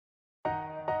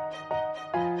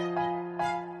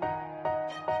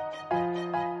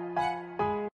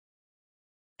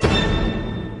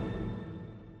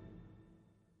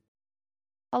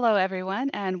Hello, everyone,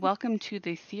 and welcome to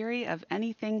the Theory of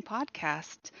Anything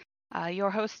podcast.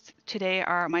 Your hosts today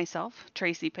are myself,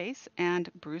 Tracy Pace, and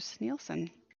Bruce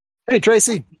Nielsen. Hey,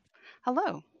 Tracy.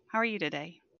 Hello, how are you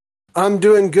today? I'm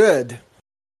doing good.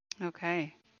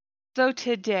 Okay. So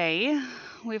today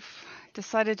we've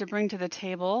decided to bring to the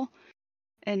table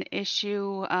an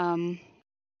issue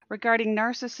regarding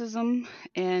narcissism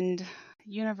and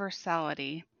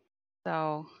universality.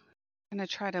 So I'm going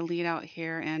to try to lead out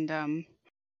here and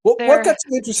What there, got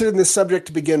you interested in this subject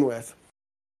to begin with?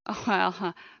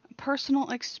 well, personal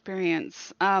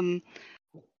experience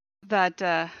that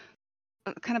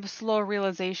kind of a slow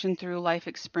realization through life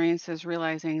experiences,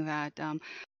 realizing that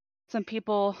some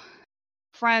people,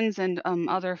 friends, and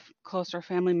other closer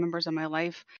family members of my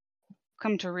life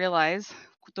come to realize,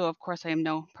 though of course I am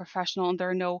no professional and there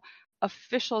are no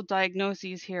official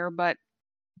diagnoses here, but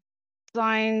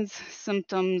signs,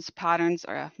 symptoms, patterns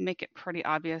make it pretty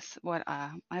obvious what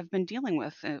I've been dealing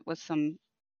with some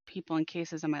people and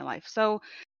cases in my life. So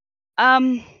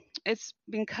um, it's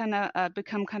been kind of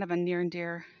become kind of a near and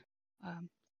dear um,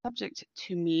 subject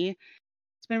to me.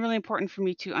 It's been really important for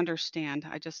me to understand.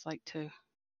 I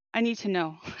need to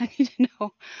know. I need to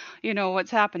know,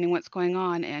 what's happening, what's going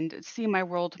on, and see my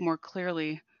world more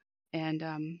clearly.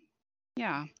 And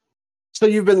yeah, So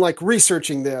you've been like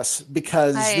researching this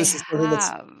because I this is something that's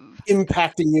have.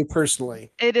 impacting you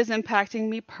personally. It is impacting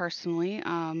me personally.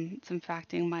 It's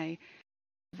impacting my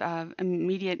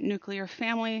immediate nuclear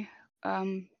family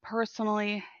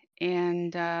personally,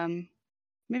 and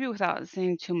maybe without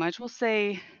saying too much, we'll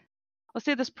say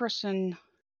this person,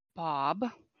 Bob.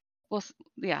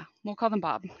 We'll call them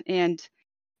Bob. And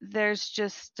there's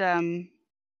just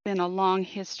been a long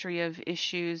history of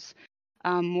issues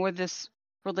where this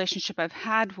relationship I've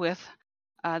had with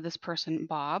this person,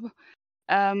 Bob.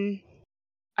 Um,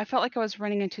 I felt like I was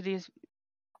running into these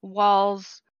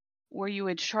walls where you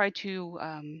would try to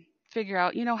figure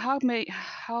out,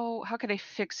 how could I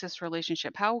fix this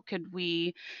relationship? How could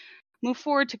we move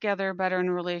forward together better in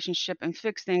a relationship and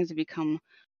fix things and become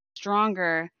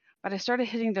stronger? But I started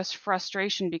hitting this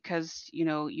frustration because,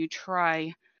 you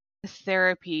try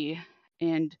therapy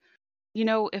and,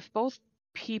 if both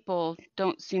people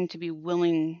don't seem to be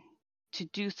willing to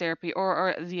do therapy,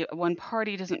 or the one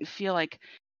party doesn't feel like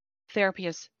therapy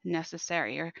is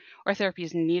necessary, or therapy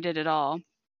is needed at all,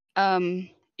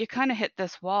 you kind of hit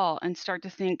this wall and start to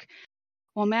think,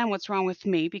 well, man, what's wrong with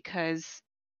me? Because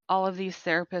all of these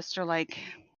therapists are like,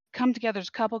 come together as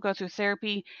a couple, go through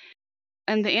therapy.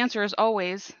 And the answer is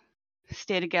always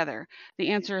stay together. The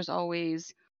answer is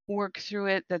always work through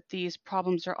it, that these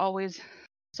problems are always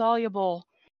soluble.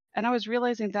 And I was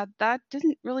realizing that that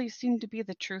didn't really seem to be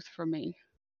the truth for me.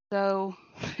 So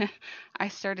I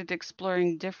started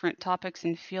exploring different topics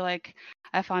and feel like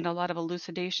I found a lot of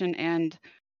elucidation and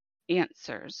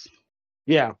answers.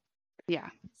 Yeah. Yeah.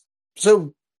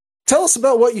 So tell us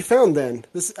about what you found then.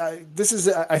 I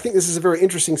think this is a very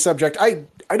interesting subject. I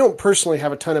don't personally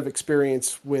have a ton of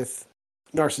experience with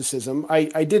narcissism.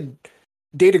 I did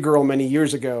date a girl many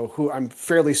years ago who I'm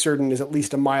fairly certain is at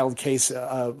least a mild case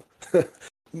of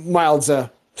mild's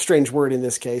a strange word in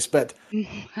this case, but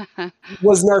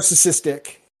was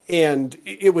narcissistic, and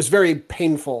it was very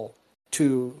painful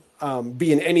to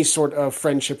be in any sort of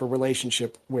friendship or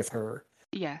relationship with her.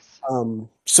 Yes.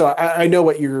 So I know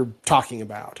what you're talking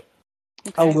about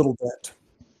a Okay. little bit.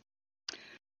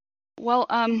 Well,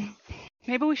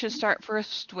 maybe we should start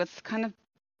first with kind of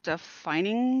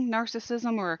defining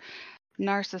narcissism or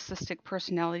narcissistic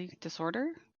personality disorder,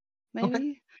 Okay.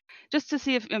 maybe, just to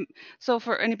see if so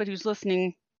for anybody who's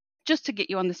listening, just to get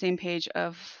you on the same page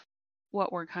of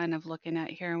what we're kind of looking at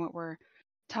here and what we're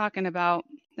talking about.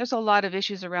 There's a lot of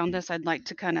issues around this I'd like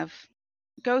to kind of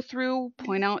go through,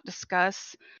 point out,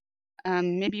 discuss,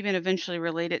 maybe even eventually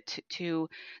relate it to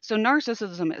so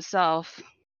narcissism itself.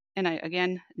 And I,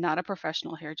 again, not a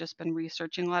professional here, just been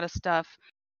researching a lot of stuff.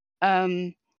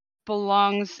 Um,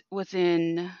 belongs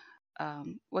within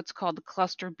what's called the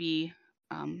cluster B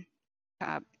um,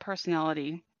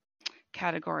 personality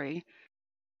category.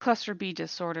 Cluster B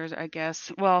disorders, I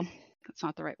guess. Well, that's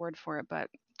not the right word for it, but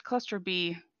cluster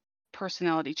B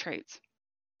personality traits.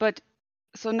 But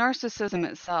so narcissism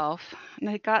itself, and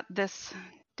I got this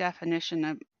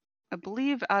definition, I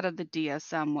believe, out of the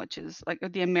DSM, which is like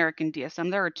the American DSM.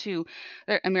 There are two.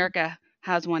 America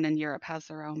has one and Europe has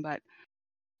their own, but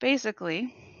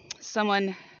basically,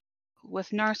 someone with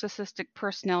narcissistic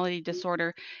personality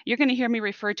disorder, you're going to hear me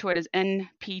refer to it as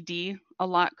NPD a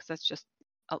lot because that's just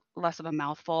less of a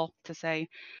mouthful to say.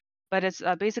 But it's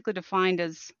basically defined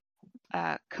as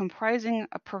comprising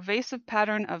a pervasive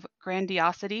pattern of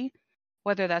grandiosity,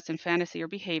 whether that's in fantasy or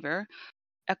behavior,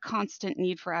 a constant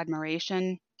need for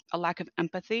admiration, a lack of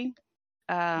empathy,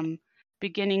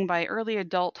 beginning by early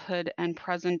adulthood and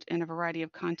present in a variety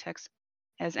of contexts,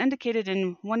 as indicated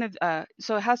in one of,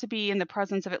 so it has to be in the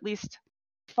presence of at least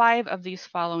 5 of these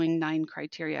following 9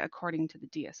 criteria according to the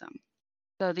DSM.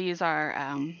 So these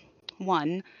are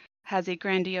 1, has a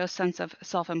grandiose sense of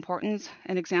self-importance.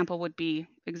 An example would be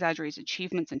exaggerates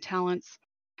achievements and talents,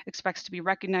 expects to be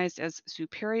recognized as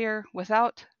superior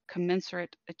without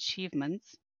commensurate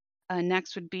achievements.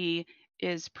 Next would be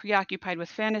is preoccupied with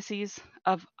fantasies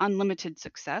of unlimited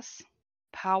success,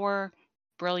 power,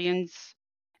 brilliance,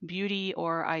 beauty,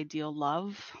 or ideal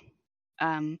love.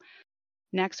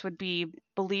 Next would be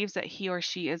believes that he or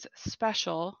she is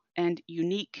special and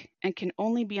unique and can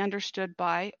only be understood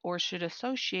by or should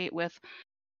associate with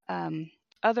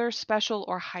other special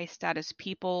or high status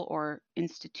people or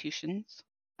institutions.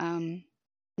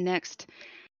 Next,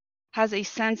 has a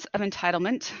sense of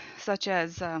entitlement, such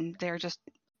as they're just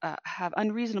have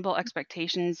unreasonable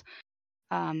expectations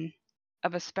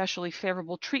of especially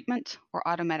favorable treatment or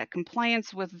automatic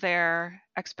compliance with their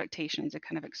expectations. They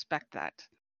kind of expect that.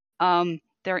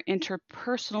 They're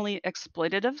interpersonally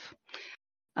exploitative,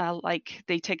 like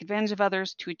they take advantage of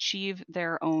others to achieve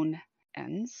their own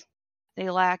ends. They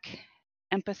lack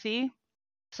empathy,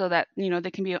 so that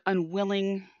they can be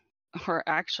unwilling, or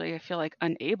actually I feel like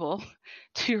unable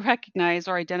to recognize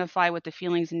or identify with the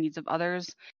feelings and needs of others.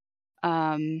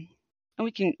 And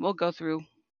we'll go through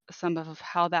some of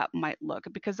how that might look,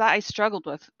 because I struggled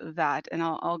with that, and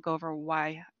I'll go over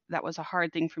why that was a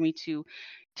hard thing for me to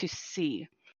see.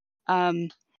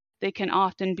 They can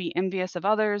often be envious of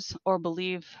others or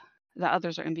believe that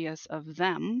others are envious of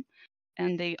them,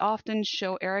 and they often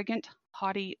show arrogant,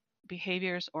 haughty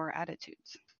behaviors or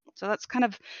attitudes. So that's kind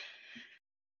of,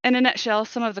 in a nutshell,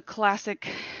 some of the classic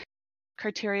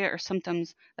criteria or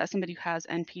symptoms that somebody who has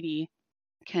NPD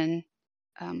can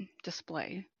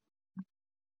display.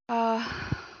 And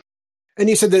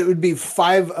you said that it would be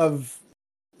 5 of,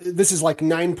 this is like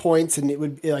 9 points, and it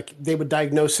would be like they would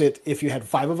diagnose it if you had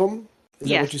 5 of them. Is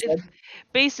that what you said?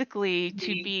 Basically, to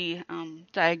be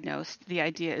diagnosed, the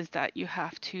idea is that you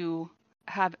have to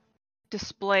have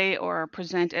display or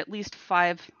present at least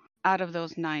 5 out of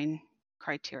those 9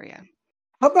 criteria.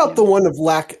 How about the one of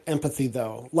lack empathy,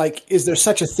 though? Like, is there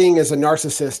such a thing as a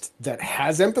narcissist that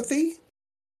has empathy?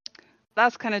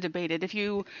 That's kind of debated. If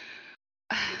you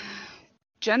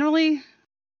generally,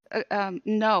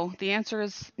 no. The answer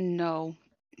is no.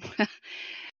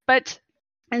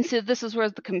 And so this is where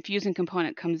the confusing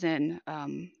component comes in.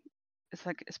 It's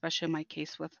like, especially in my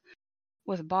case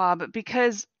with Bob,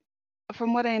 because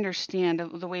from what I understand,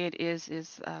 the way it is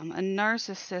a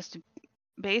narcissist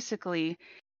basically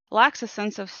lacks a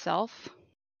sense of self,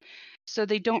 so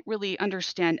they don't really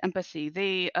understand empathy.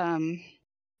 They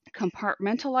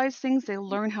compartmentalize things. They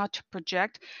learn how to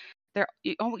project.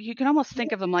 You can almost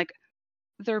think of them like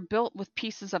they're built with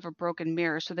pieces of a broken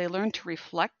mirror. So they learn to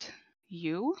reflect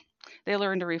you. They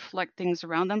learn to reflect things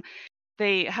around them.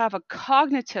 They have a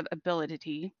cognitive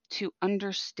ability to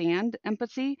understand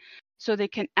empathy, so they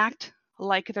can act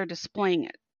like they're displaying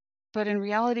it. But in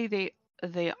reality,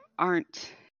 they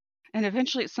aren't. And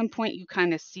eventually, at some point, you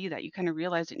kind of see that. You kind of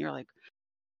realize it, and you're like,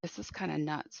 this is kind of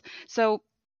nuts. So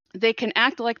they can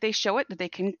act like they show it, that they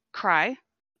can cry.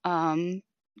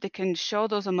 They can show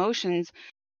those emotions.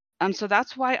 So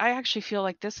that's why I actually feel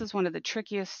like this is one of the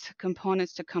trickiest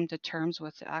components to come to terms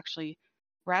with, to actually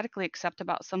radically accept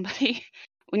about somebody.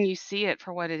 When you see it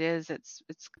for what it is, it's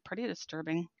pretty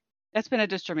disturbing. That's been a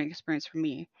disturbing experience for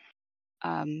me.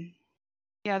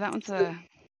 Yeah, that one's a...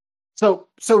 So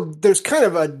there's kind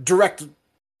of a direct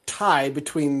tie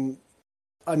between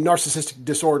a narcissistic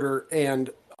disorder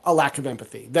and a lack of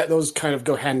empathy. That those kind of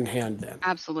go hand in hand then.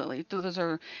 Absolutely. Those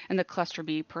are in the cluster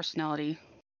B personality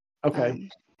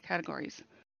categories.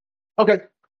 Okay.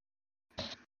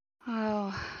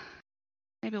 Oh,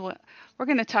 maybe we're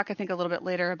going to talk, I think, a little bit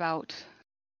later about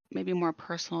maybe more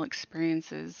personal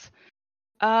experiences.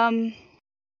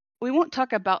 We won't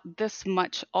talk about this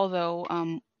much,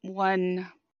 although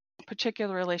one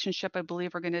particular relationship I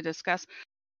believe we're going to discuss.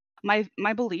 My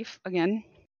belief, again,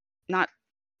 not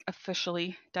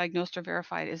officially diagnosed or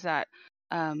verified, is that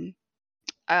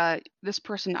this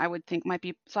person I would think might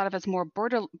be thought of as more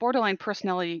borderline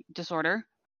personality disorder,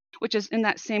 which is in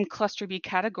that same cluster B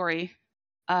category.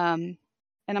 And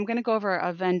I'm going to go over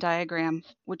a Venn diagram,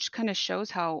 which kind of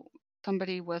shows how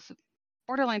somebody with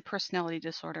borderline personality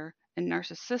disorder and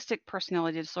narcissistic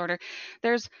personality disorder,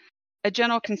 there's a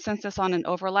general consensus on an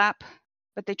overlap,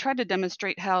 but they try to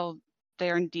demonstrate how they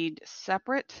are indeed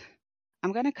separate.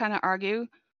 I'm going to kind of argue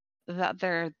that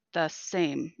they're the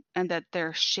same and that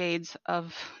they're shades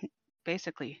of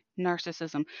basically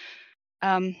narcissism.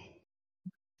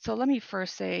 So let me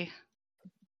first say,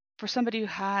 for somebody who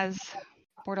has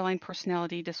borderline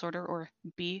personality disorder, or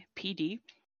BPD,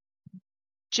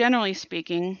 generally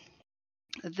speaking,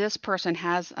 this person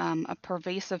has a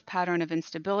pervasive pattern of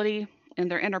instability in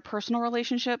their interpersonal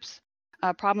relationships,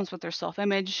 problems with their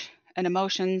self-image and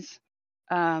emotions.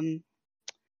 A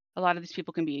lot of these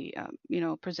people can be,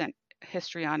 present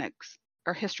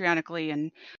histrionically,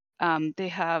 and they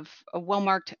have a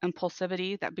well-marked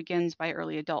impulsivity that begins by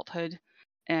early adulthood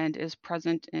and is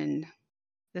present in,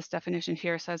 this definition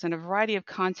here says, in a variety of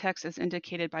contexts is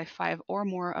indicated by 5 or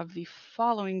more of the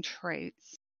following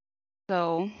traits.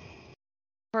 So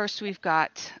first, we've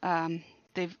got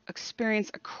they've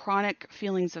experienced a chronic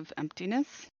feelings of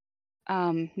emptiness.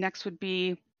 Next would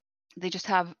be they just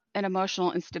have an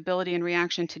emotional instability in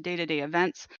reaction to day-to-day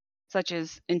events, such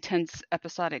as intense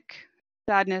episodic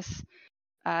sadness,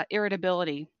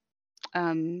 irritability,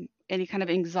 any kind of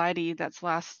anxiety that's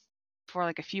lasts for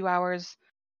like a few hours,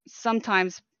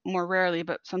 sometimes more rarely,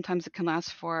 but sometimes it can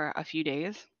last for a few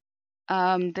days.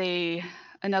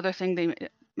 Another thing they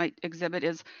might exhibit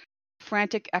is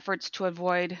frantic efforts to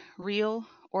avoid real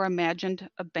or imagined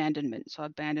abandonment. So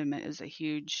abandonment is a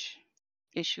huge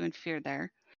issue and fear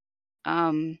there.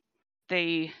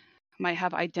 They might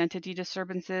have identity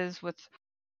disturbances with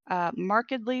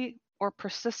markedly or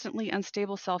persistently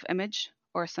unstable self-image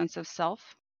or sense of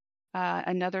self.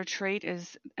 Another trait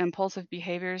is impulsive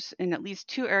behaviors in at least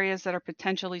 2 areas that are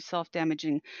potentially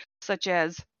self-damaging, such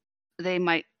as they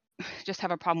might just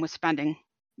have a problem with spending.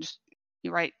 Just,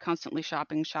 you're right, constantly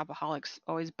shopping, shopaholics,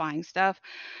 always buying stuff.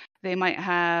 They might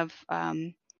have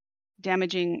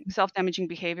self-damaging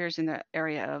behaviors in the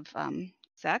area of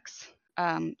sex,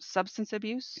 substance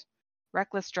abuse,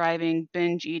 reckless driving,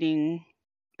 binge eating.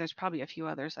 There's probably a few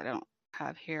others I don't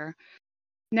have here.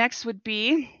 Next would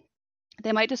be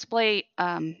they might display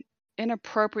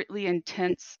inappropriately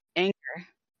intense anger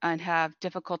and have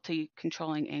difficulty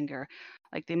controlling anger.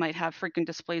 Like they might have frequent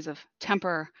displays of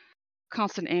temper,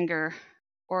 constant anger,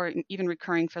 or even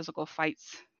recurring physical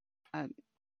fights.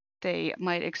 They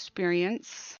might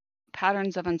experience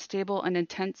patterns of unstable and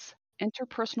intense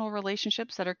interpersonal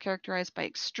relationships that are characterized by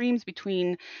extremes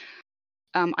between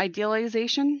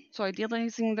idealization, so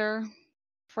idealizing their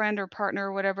friend or partner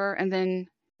or whatever, and then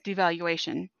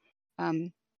devaluation.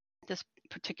 This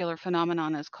particular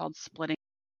phenomenon is called splitting.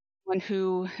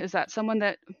 Someone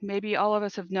that maybe all of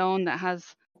us have known that has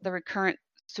the recurrent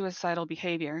suicidal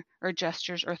behavior or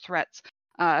gestures or threats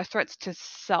to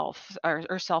self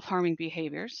or self-harming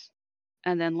behaviors.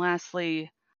 And then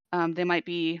lastly, they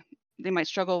might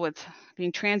struggle with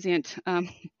being transient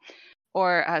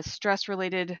or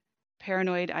stress-related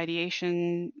paranoid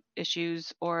ideation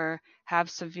issues, or have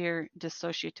severe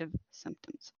dissociative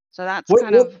symptoms. So that's What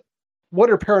kind what of what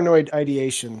are paranoid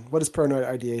ideation? What is paranoid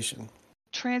ideation?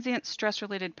 transient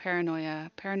stress-related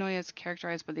paranoia. Paranoia is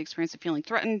characterized by the experience of feeling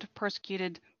threatened,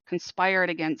 persecuted, conspired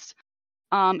against.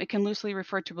 It can loosely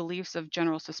refer to beliefs of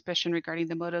general suspicion regarding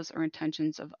the motives or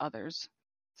intentions of others.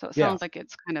 So it Yeah. sounds like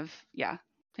it's kind of, yeah.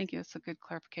 Thank you. That's a good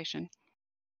clarification.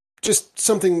 Just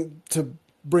something to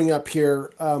bring up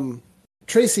here.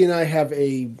 Tracy and I have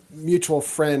a mutual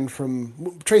friend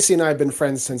from Tracy and I have been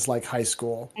friends since like high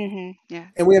school. Yeah.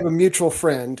 And we have a mutual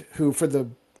friend who, for the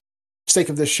sake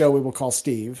of this show, we will call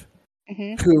Steve,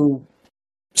 who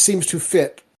seems to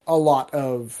fit a lot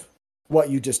of what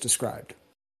you just described.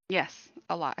 Yes,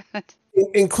 a lot.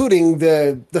 Including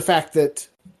the fact that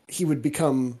he would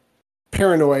become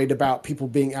paranoid about people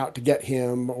being out to get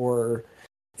him, or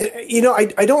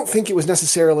I don't think it was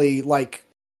necessarily like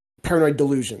paranoid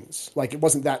delusions, like it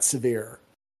wasn't that severe,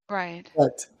 Right.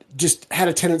 but just had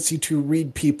a tendency to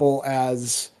read people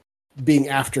as being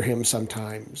after him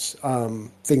sometimes,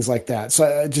 things like that.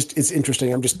 So it's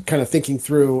interesting. I'm just kind of thinking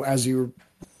through as you were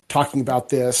talking about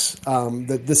this,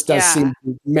 that this does Yeah. seem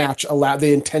to match a lot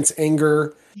the intense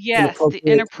anger, Yes, the inappropriate.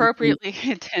 inappropriately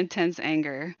intense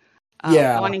anger,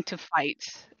 Yeah, wanting to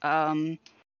fight, and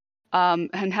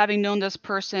having known this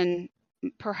person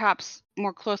perhaps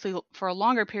more closely for a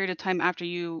longer period of time after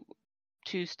you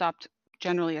two stopped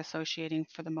generally associating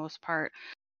for the most part.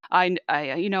 I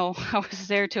I was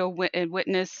there to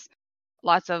witness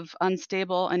lots of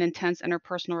unstable and intense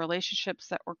interpersonal relationships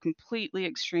that were completely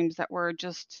extremes, that were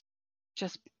just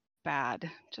bad,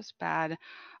 just bad.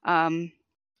 Um,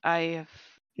 I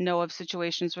know of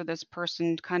situations where this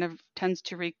person kind of tends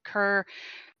to recur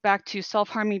back to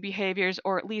self-harming behaviors,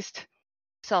 or at least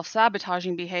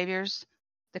self-sabotaging behaviors.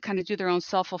 They kind of do their own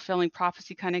self-fulfilling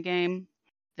prophecy kind of game.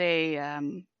 They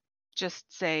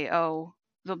just say, "Oh,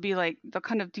 they'll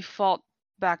kind of default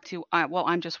back to, well,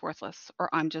 I'm just worthless, or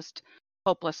I'm just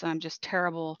hopeless, and I'm just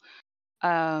terrible,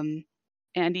 and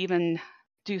even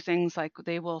do things like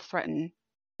they will threaten,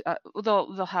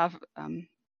 they'll have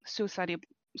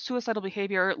suicidal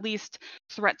behavior, or at least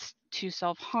threats to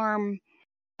self-harm.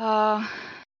 So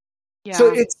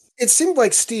Yeah. it seemed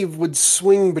like Steve would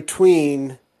swing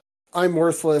between I'm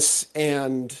worthless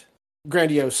and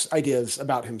grandiose ideas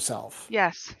about himself.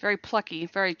 Yes, very plucky,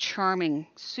 very charming,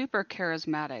 super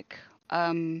charismatic.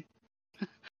 Um,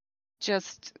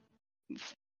 just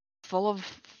full of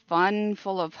fun,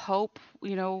 full of hope.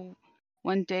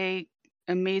 One day,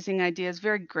 amazing ideas,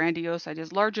 very grandiose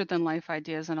ideas, larger than life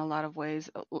ideas in a lot of ways.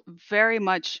 Very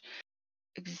much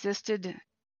existed.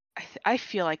 I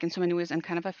feel like in so many ways in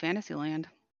kind of a fantasy land.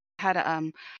 Had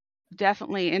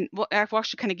definitely, and we'll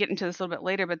actually kind of get into this a little bit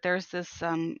later, but there's this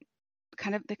they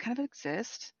kind of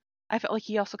exist. I felt like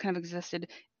he also kind of existed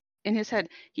in his head.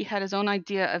 He had his own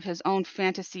idea of his own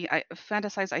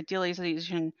fantasized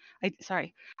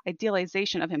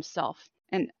idealization of himself,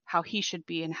 and how he should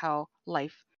be, and how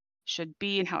life should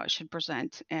be, and how it should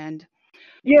present. And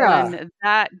Yeah. when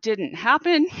that didn't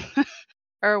happen,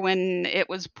 or when it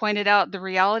was pointed out the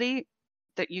reality,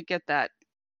 that you get that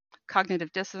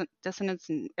cognitive dissonance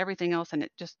and everything else, and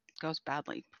it just goes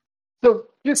badly. So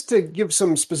just to give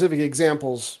some specific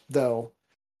examples, though,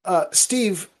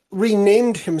 Steve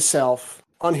renamed himself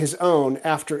on his own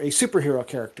after a superhero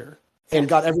character and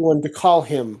got Yes. everyone to call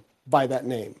him by that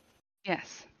name,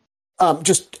 Yes.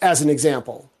 just as an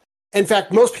example. In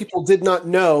fact, most people did not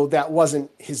know that wasn't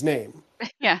his name.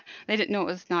 Yeah, they didn't know it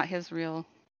was not his real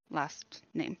last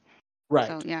name. Right.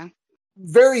 So yeah.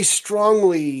 Very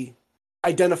strongly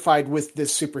identified with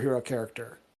this superhero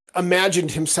character,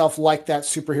 imagined himself like that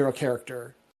superhero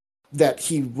character that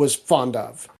he was fond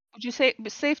of. Would you say it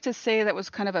was safe to say that was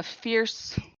kind of a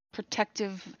fierce,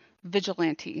 protective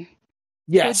vigilante?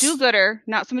 Yes. A do-gooder,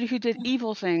 not somebody who did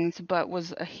evil things, but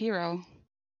was a hero.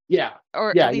 Yeah.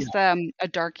 Or Yeah, at least a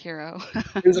dark hero.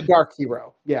 He was a dark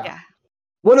hero. Yeah. Yeah.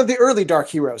 One of the early dark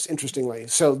heroes, interestingly.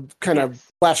 So kind of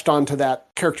Yes. latched onto that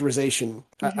characterization,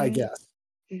 I Mhm. guess.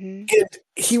 Mhm. And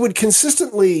he would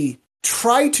consistently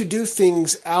try to do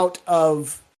things out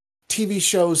of TV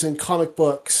shows and comic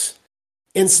books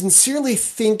and sincerely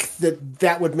think that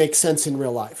that would make sense in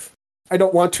real life. I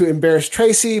don't want to embarrass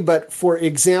Tracy, but for That's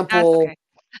example, okay.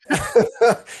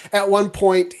 at one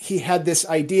point he had this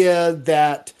idea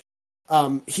that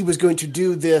he was going to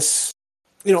do this,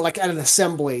 like at an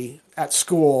assembly at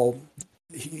school.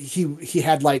 He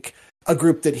had like a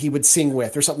group that he would sing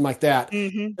with or something like that.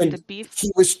 Mhm. And The beef.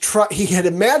 he had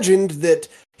imagined that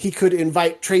he could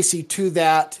invite Tracy to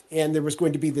that, and there was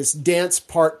going to be this dance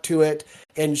part to it,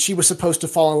 and she was supposed to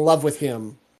fall in love with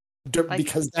him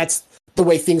because that's the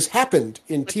way things happened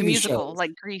in like TV a musical, shows.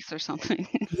 like Grease or something.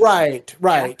 Right.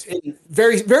 Yeah. And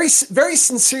very, very, very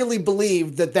sincerely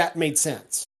believed that that made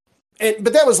sense.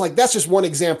 But that's just one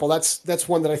example. That's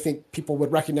one that I think people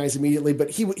would recognize immediately. But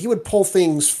he would pull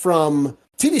things from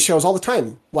TV shows all the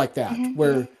time like that,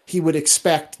 where he would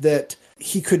expect that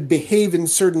he could behave in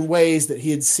certain ways that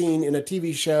he had seen in a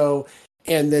TV show,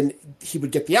 and then he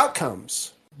would get the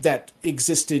outcomes that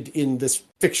existed in this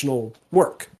fictional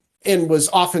work, and was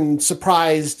often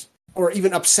surprised or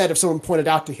even upset if someone pointed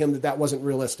out to him that that wasn't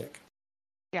realistic.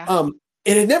 Yeah.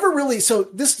 And it never really. So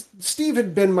Steve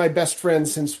had been my best friend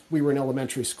since we were in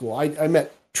elementary school. I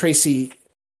met Tracy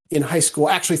in high school,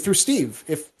 actually through Steve,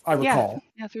 if I recall.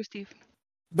 Yeah, through Steve.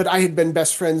 But I had been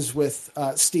best friends with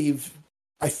Steve,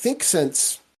 I think,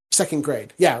 since second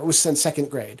grade. Yeah, it was since second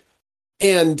grade.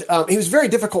 And he was a very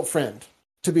difficult friend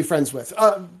to be friends with.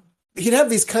 He'd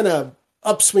have these kind of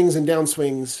upswings and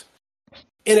downswings.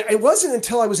 And it wasn't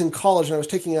until I was in college and I was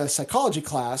taking a psychology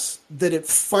class that it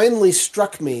finally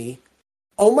struck me,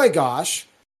 oh my gosh,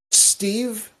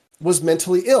 Steve was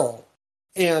mentally ill.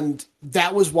 And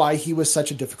that was why he was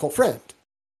such a difficult friend.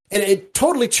 And it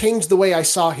totally changed the way I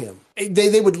saw him.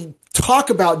 They would talk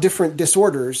about different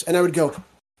disorders, and I would go,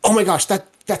 oh my gosh,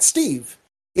 that's Steve.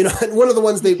 And one of the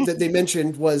ones that they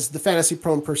mentioned was the fantasy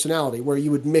prone personality, where you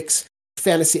would mix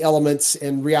fantasy elements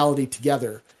and reality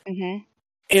together. Mm-hmm.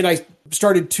 And I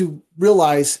started to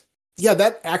realize, yeah,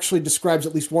 that actually describes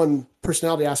at least one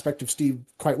personality aspect of Steve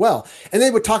quite well. And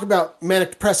they would talk about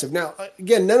manic depressive. Now,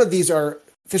 again, none of these are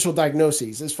official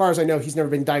diagnoses. As far as I know, he's never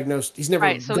been diagnosed. He's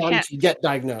never gone to get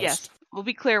diagnosed. Yes, we'll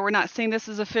be clear. We're not saying this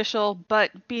is official,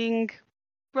 but being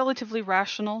relatively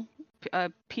rational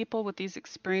people with these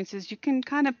experiences, you can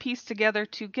kind of piece together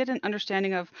to get an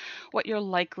understanding of what you're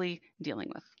likely dealing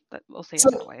with. But we'll say it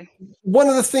that way. One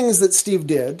of the things that Steve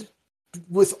did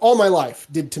with all my life,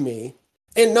 did to me,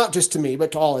 and not just to me,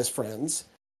 but to all his friends,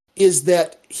 is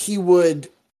that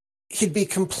he'd be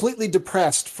completely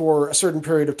depressed for a certain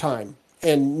period of time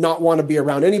and not want to be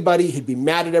around anybody. He'd be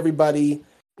mad at everybody.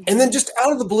 And then Hmm. just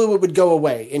out of the blue, it would go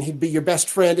away and he'd be your best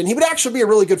friend. And he would actually be a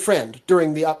really good friend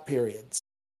during the up periods,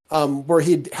 where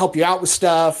he'd help you out with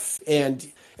stuff.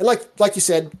 And like you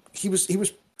said, he was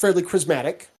fairly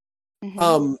charismatic, Hmm.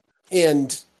 um,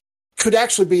 and could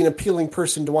actually be an appealing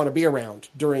person to want to be around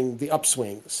during the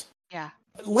upswings. Yeah.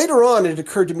 Later on, it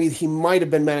occurred to me that he might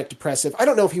have been manic depressive. I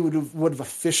don't know if he would have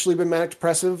officially been manic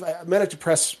depressive.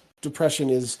 Depression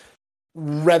is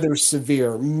rather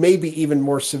severe, maybe even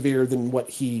more severe than what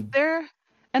he. There,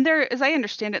 and there, as I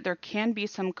understand it, there can be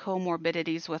some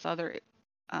comorbidities with other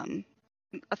um,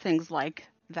 things like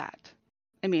that.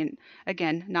 I mean,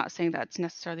 again, not saying that's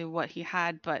necessarily what he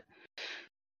had, but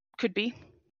could be.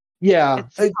 Yeah,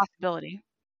 It's a possibility.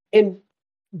 and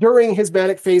during his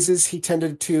manic phases, he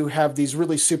tended to have these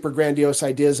really super grandiose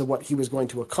ideas of what he was going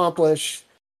to accomplish.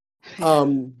 Yeah.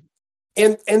 Um,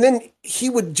 and then he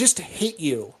would just hate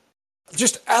you,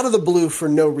 just out of the blue for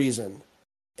no reason.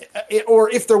 Or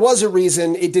if there was a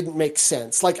reason, it didn't make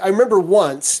sense. Like I remember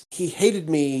once he hated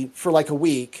me for like a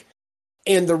week,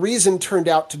 and the reason turned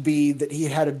out to be that he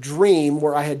had a dream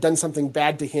where I had done something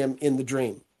bad to him in the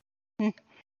dream. Hmm.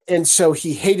 And so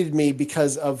he hated me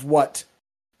because of what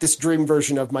this dream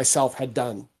version of myself had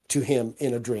done to him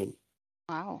in a dream.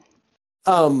 Wow.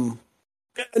 Um,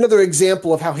 Another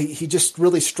example of how he just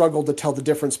really struggled to tell the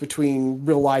difference between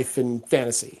real life and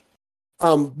fantasy.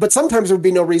 But sometimes there would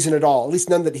be no reason at all, at least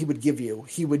none that he would give you.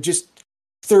 He would just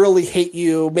thoroughly hate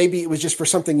you. Maybe it was just for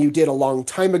something you did a long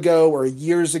time ago or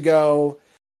years ago.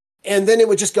 And then it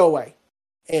would just go away.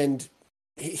 And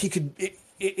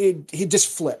he'd just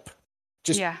flip.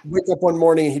 Just Yeah. wake up one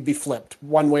morning and he'd be flipped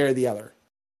one way or the other.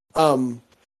 Um,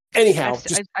 Anyhow,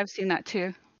 just I've seen that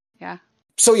too. Yeah.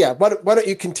 so yeah, why don't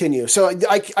you continue? So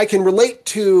I can relate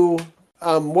to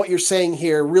what you're saying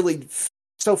here. Really,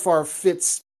 so far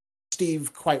fits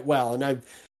Steve quite well, and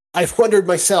I've wondered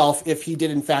myself if he did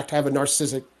in fact have a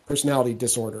narcissistic personality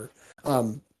disorder.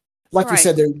 Um, like you Right.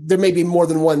 said, there may be more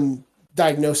than one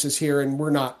diagnosis here, and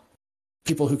we're not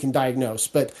people who can diagnose.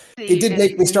 But it See, did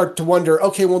make me start to wonder.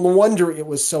 Okay, well, no wonder it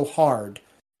was so hard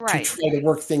to right. try to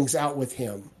work things out with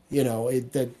him. You know,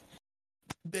 that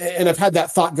and I've had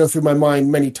that thought go through my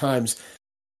mind many times.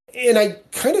 And I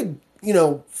kind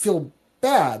of, feel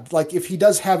bad. Like if he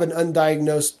does have an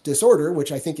undiagnosed disorder,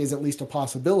 which I think is at least a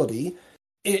possibility,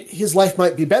 his life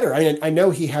might be better. I mean, I know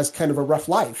he has kind of a rough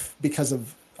life because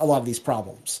of a lot of these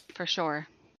problems. For sure.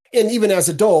 And even as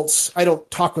adults, I don't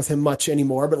talk with him much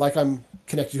anymore, but like I'm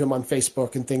connected to him on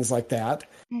Facebook and things like that.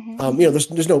 Hmm.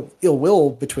 There's no ill will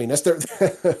between us. There,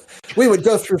 we would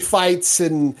go through fights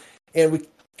and we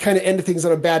kind of ended things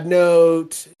on a bad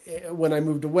note when I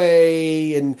moved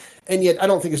away, and yet I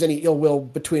don't think there's any ill will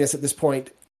between us at this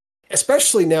point.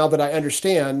 Especially now that I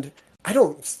understand, I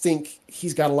don't think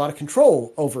he's got a lot of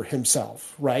control over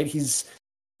himself. Right? He's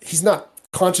not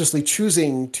consciously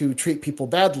choosing to treat people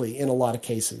badly in a lot of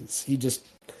cases. He just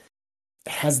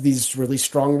has these really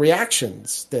strong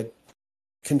reactions that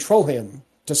control him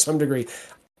to some degree.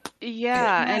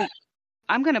 Yeah, and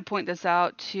I'm going to point this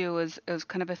out too as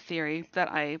kind of a theory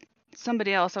that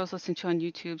somebody else I was listening to on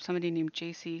YouTube, somebody named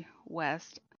JC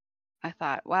West. I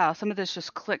thought, wow, some of this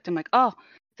just clicked. I'm like,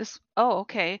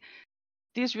 okay.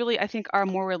 These really, I think, are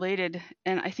more related.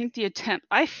 And I think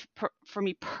for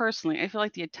me personally, I feel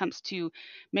like the attempts to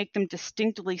make them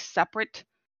distinctly separate,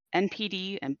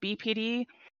 NPD and BPD,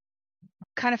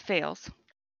 kind of fails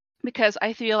because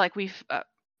I feel like we've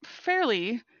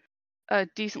fairly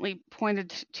decently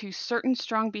pointed to certain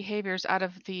strong behaviors out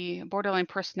of the borderline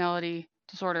personality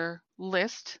disorder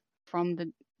list from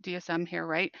the DSM here,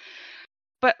 right?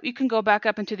 But you can go back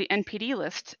up into the NPD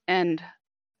list, and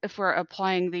if we're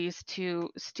applying these to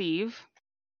Steve,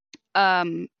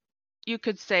 um, you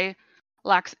could say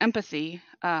lacks empathy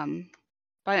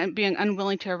by being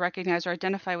unwilling to recognize or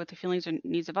identify with the feelings or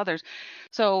needs of others.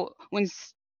 So when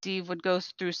Steve would go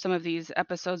through some of these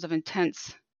episodes of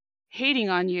intense hating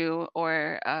on you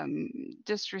or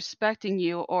disrespecting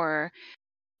you or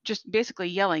just basically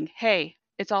yelling, hey,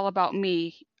 it's all about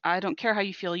me. I don't care how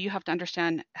you feel. You have to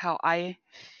understand how I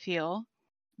feel.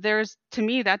 To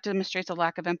me, that demonstrates a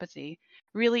lack of empathy.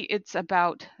 Really, it's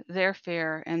about their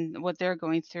fear and what they're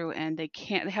going through, and they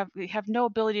have no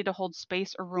ability to hold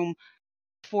space or room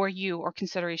for you or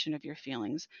consideration of your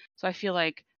feelings. So I feel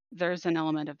like there's an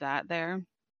element of that there.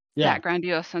 Yeah. That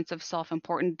grandiose sense of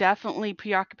self-importance, definitely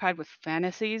preoccupied with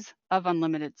fantasies of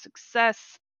unlimited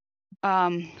success,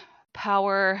 um,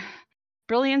 power,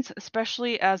 brilliance,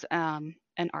 especially as an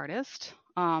artist,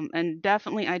 and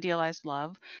definitely idealized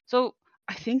love. So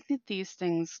I think that these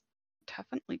things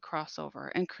definitely cross over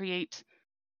and create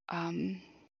um,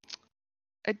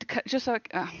 just like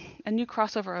a new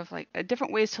crossover of like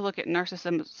different ways to look at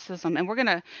narcissism. And we're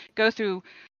gonna go through.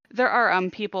 There are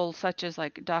people such as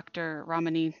like Dr.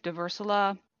 Ramani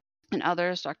Deversala and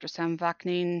others, Dr. Sam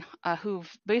Vaknin, who've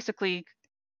basically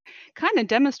kind of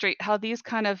demonstrate how these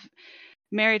kind of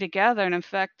marry together. And in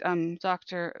fact,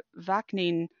 Dr.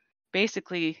 Vaknin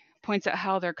basically points out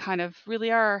how there kind of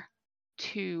really are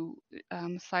two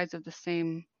sides of the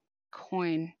same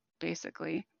coin,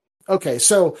 basically. Okay,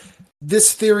 so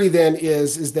this theory then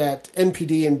is that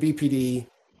NPD and BPD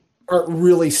aren't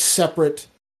really separate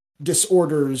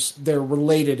disorders, they're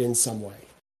related in some way.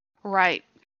 Right.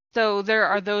 So there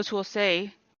are those who will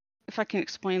say, if I can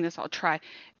explain this, I'll try.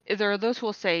 There are those who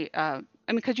will say, I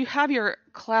mean, because you have your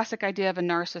classic idea of a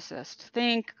narcissist.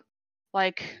 Think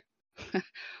like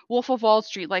Wolf of Wall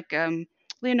Street, like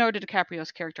Leonardo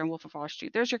DiCaprio's character in Wolf of Wall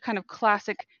Street. There's your kind of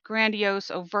classic,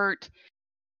 grandiose, overt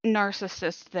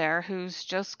narcissist there who's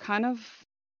just kind of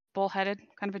bullheaded,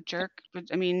 kind of a jerk. But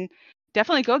I mean,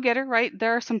 definitely go getter, right?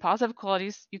 There are some positive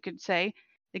qualities you could say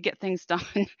to get things done,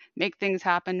 make things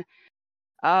happen.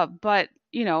 But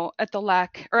you know, at the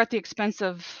lack or at the expense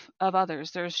of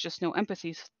others, there's just no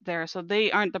empathy there. So they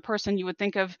aren't the person you would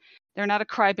think of. They're not a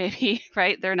crybaby,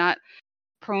 right? They're not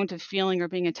prone to feeling or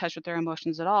being in touch with their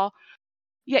emotions at all.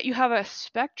 Yet you have a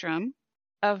spectrum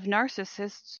of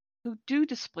narcissists who do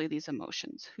display these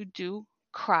emotions, who do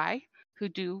cry, who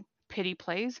do pity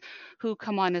plays, who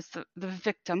come on as the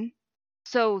victim.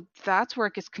 So that's where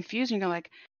it gets confusing. You're like,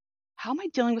 how am I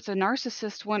dealing with a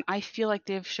narcissist when I feel like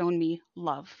they've shown me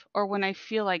love? Or when I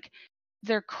feel like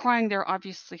they're crying, they're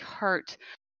obviously hurt,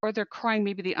 or they're crying,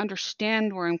 maybe they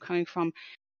understand where I'm coming from.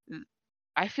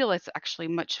 I feel it's actually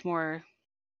much more,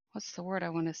 what's the word I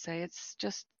want to say? It's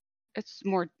just,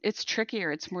 it's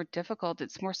trickier, it's more difficult,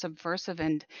 it's more subversive,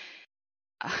 and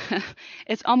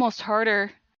it's almost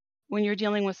harder when you're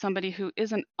dealing with somebody who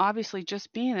isn't obviously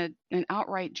just being an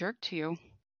outright jerk to you.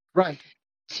 Right.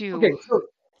 To Okay, so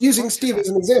using Steve as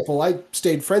an example, I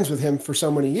stayed friends with him for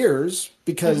so many years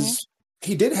because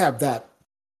he did have that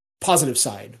positive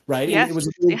side, right? Yes. And it was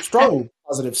a really strong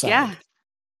positive side. Yeah.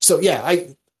 So yeah,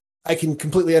 I can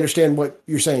completely understand what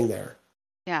you're saying there.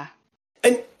 Yeah.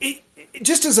 And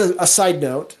just as a side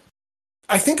note,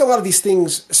 I think a lot of these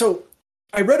things. So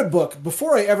I read a book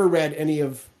before I ever read any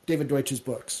of David Deutsch's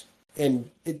books, and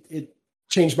it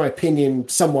changed my opinion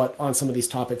somewhat on some of these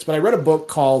topics. But I read a book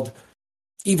called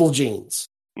Evil Genes.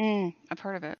 I've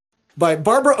heard of it. By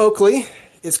Barbara Oakley.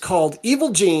 It's called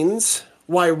Evil Genes: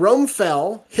 Why Rome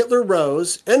Fell, Hitler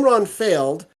Rose, Enron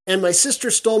Failed, and My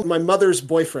Sister Stole My Mother's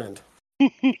Boyfriend.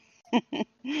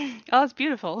 Oh, it's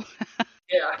beautiful.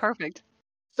 Yeah. Perfect.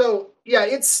 So yeah,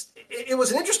 it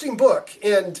was an interesting book,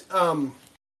 and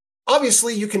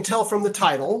obviously you can tell from the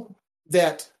title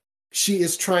that she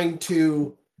is trying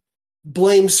to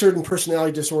blame certain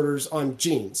personality disorders on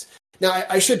genes. Now,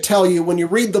 I should tell you, when you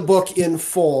read the book in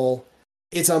full,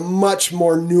 it's a much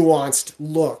more nuanced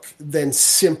look than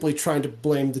simply trying to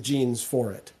blame the genes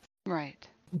for it. Right.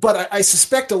 But I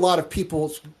suspect a lot of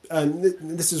people,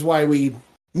 this is why we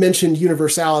mentioned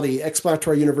universality,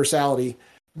 explanatory universality,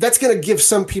 that's going to give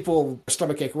some people a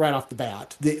stomachache right off the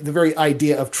bat. The very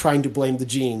idea of trying to blame the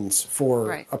genes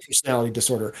for a personality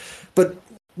disorder. But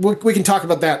we can talk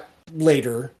about that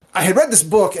later. I had read this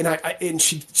book, and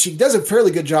she does a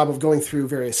fairly good job of going through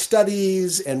various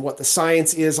studies and what the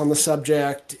science is on the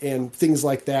subject and things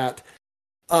like that.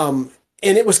 And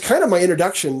it was kind of my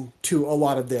introduction to a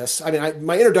lot of this. I mean,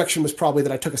 my introduction was probably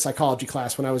that I took a psychology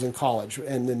class when I was in college,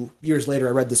 and then years later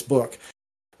I read this book.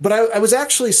 But I was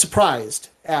actually surprised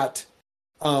at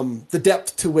the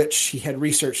depth to which she had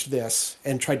researched this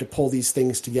and tried to pull these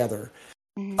things together.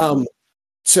 Mm-hmm.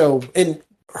 So, and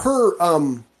her,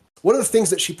 one of the things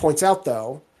that she points out,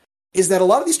 though, is that a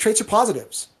lot of these traits are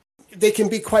positives. They can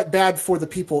be quite bad for the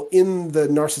people in the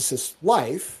narcissist's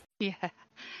life.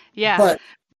 Yeah. But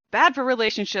bad for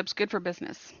relationships, good for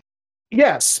business.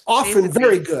 Yes, often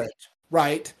very good,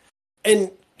 right?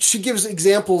 And she gives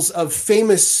examples of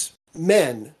famous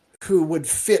men who would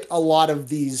fit a lot of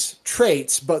these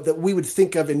traits, but that we would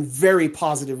think of in very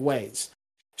positive ways.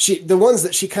 The ones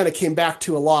that she kind of came back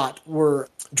to a lot were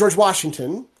George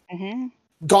Washington,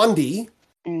 Gandhi,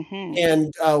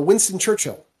 and Winston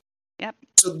Churchill. Yep.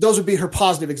 So those would be her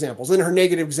positive examples. Then her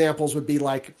negative examples would be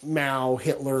like Mao,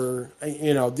 Hitler,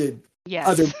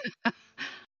 other.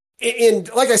 And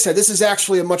like I said, this is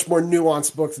actually a much more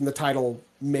nuanced book than the title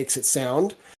makes it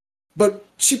sound. But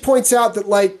she points out that,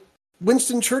 like,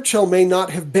 Winston Churchill may not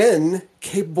have been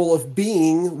capable of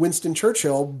being Winston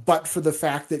Churchill, but for the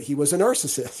fact that he was a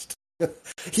narcissist.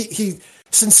 He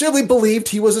sincerely believed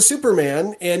he was a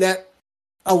Superman, and that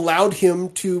allowed him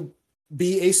to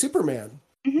be a Superman,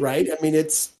 Mhm. right? I mean,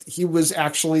 he was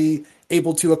actually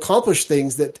able to accomplish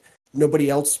things that nobody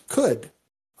else could,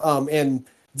 and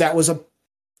that was a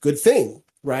good thing,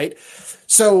 right?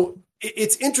 So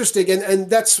it's interesting, and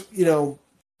that's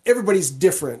everybody's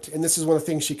different, and this is one of the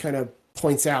things she kind of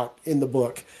points out in the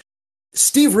book.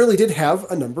 Steve really did have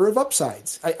a number of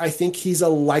upsides. I think he's a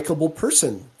likable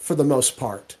person for the most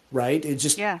part, right? It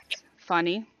just Yeah.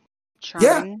 Funny, yeah,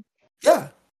 charming, yeah,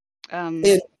 um,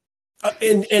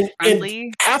 and and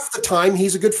friendly. half the time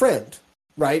he's a good friend,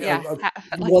 right? Yeah.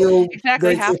 A Like loyal, exactly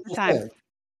very half the faithful time. friend.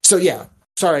 So yeah,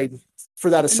 sorry for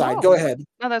that aside. Go No, ahead.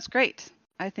 no, that's great.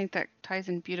 I think that ties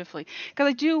in beautifully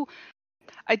because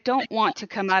I don't want to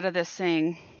come out of this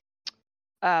saying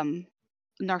um,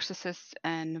 narcissists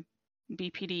and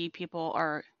BPD people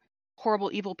are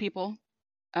horrible, evil people.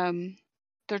 Um,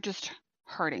 they're just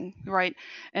hurting, right?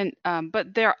 And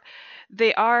but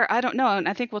they are. I don't know, and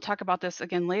I think we'll talk about this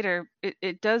again later.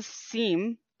 It does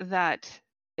seem that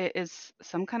it is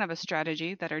some kind of a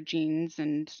strategy that our genes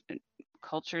and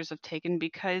cultures have taken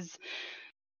because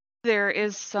there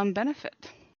is some benefit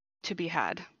to be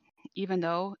had, even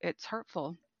though it's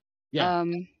hurtful. Yeah.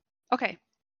 Um, okay,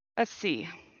 let's see.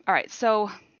 All right, so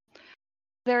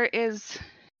there is,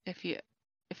 if you,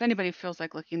 if anybody feels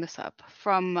like looking this up,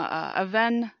 from a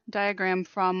Venn diagram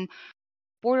from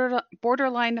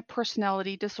Borderline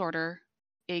Personality Disorder,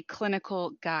 a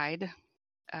clinical guide.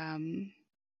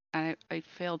 I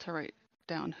failed to write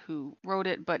down who wrote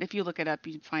it, but if you look it up,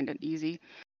 you find it easy.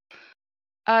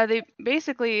 They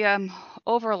basically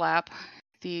overlap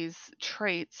these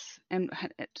traits and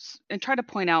try to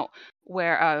point out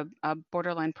where a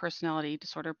borderline personality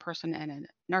disorder person and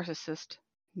a narcissist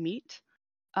meet.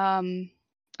 Um,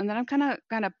 and then I'm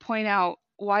kind of point out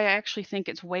why I actually think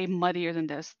it's way muddier than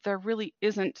this. There really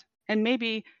isn't, and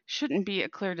maybe shouldn't be a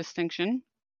clear distinction.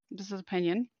 This is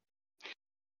opinion,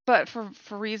 but for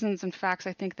reasons and facts,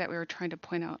 I think that we were trying to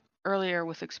point out earlier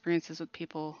with experiences with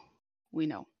people we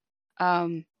know.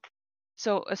 Um,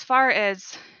 so as far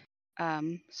as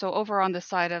so over on the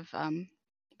side of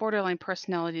borderline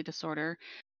personality disorder,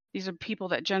 these are people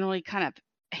that generally kind of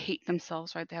hate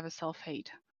themselves, right? They have a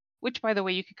self-hate, which, by the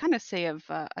way, you could kind of say of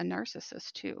a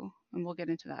narcissist too, and we'll get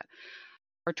into that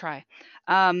or try.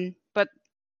 But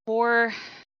four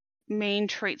main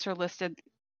traits are listed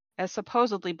as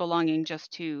supposedly belonging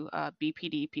just to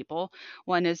BPD people.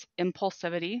 One is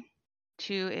impulsivity.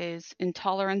 Two is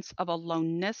intolerance of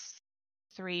aloneness.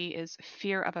 Three is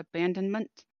fear of abandonment.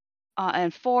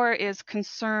 And four is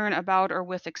concern about or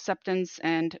with acceptance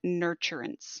and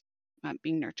nurturance,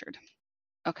 being nurtured.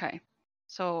 Okay,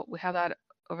 so we have that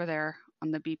over there on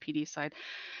the BPD side.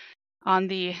 On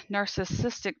the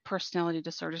narcissistic personality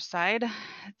disorder side,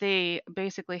 they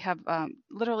basically have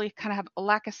literally kind of have a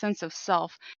lack of sense of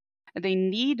self. They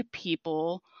need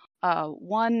people.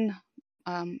 One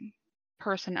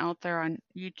person out there on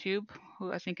YouTube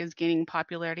who I think is gaining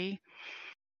popularity,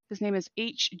 his name is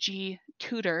H.G.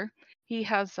 Tudor. He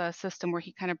has a system where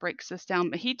he kind of breaks this down,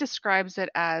 but he describes it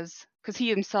as, because he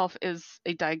himself is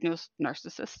a diagnosed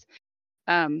narcissist,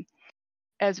 um,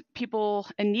 as people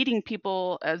and needing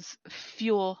people as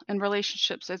fuel in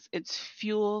relationships. It's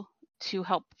fuel to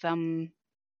help them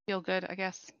feel good, I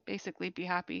guess, basically be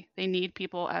happy. They need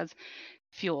people as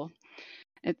fuel.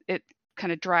 It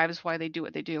kind of drives why they do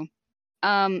what they do.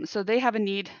 So they have a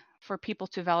need for people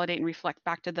to validate and reflect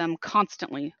back to them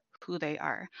constantly who they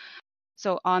are.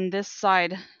 So on this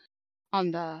side,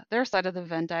 on their side of the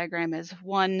Venn diagram is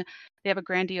one, they have a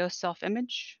grandiose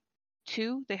self-image.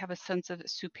 Two, they have a sense of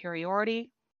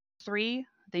superiority. Three,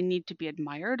 they need to be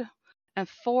admired. And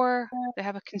four, they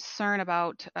have a concern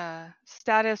about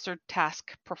status or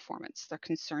task performance. They're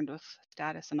concerned with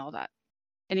status and all that.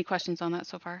 Any questions on that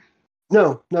so far?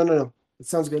 No, no, no, no. It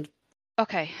sounds good.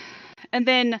 Okay. And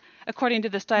then, according to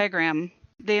this diagram,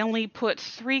 they only put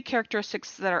three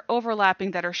characteristics that are overlapping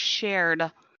that are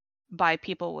shared by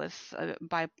people with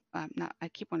not I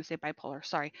keep wanting to say bipolar,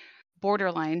 sorry,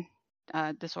 borderline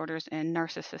disorders and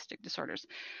narcissistic disorders.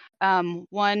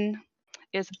 One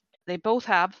is they both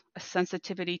have a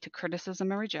sensitivity to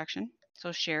criticism and rejection,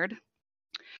 so shared.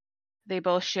 They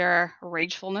both share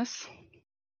ragefulness.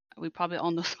 We probably all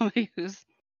know somebody who's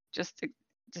just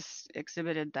just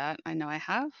exhibited that. I know I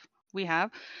have. We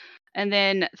have. And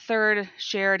then third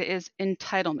shared is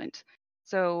entitlement.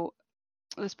 So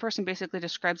this person basically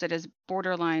describes it as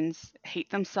borderlines hate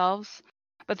themselves,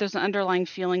 but there's an underlying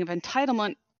feeling of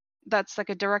entitlement that's like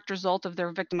a direct result of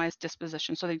their victimized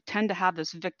disposition. So they tend to have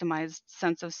this victimized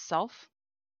sense of self.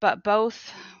 But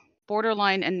both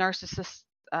borderline and narcissist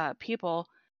people,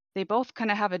 they both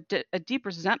kind of have a deep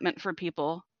resentment for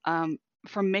people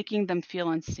from making them feel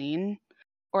unseen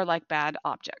or like bad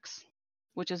objects,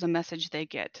 which is a message they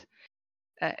get.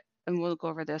 And we'll go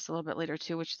over this a little bit later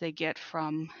too, which they get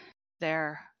from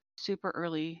their super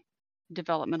early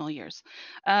developmental years.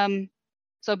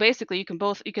 So basically, you can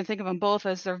think of them both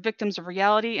as they're victims of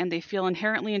reality, and they feel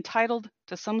inherently entitled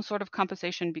to some sort of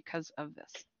compensation because of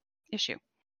this issue.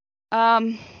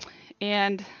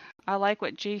 And I like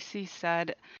what JC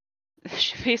said.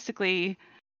 She basically,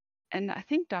 and I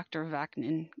think Dr.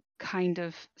 Vaknin kind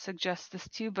of suggests this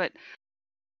too, but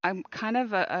I'm kind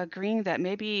of agreeing that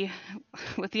maybe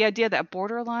with the idea that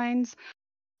borderlines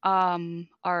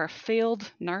are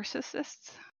failed narcissists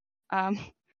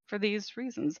for these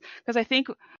reasons, because I think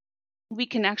we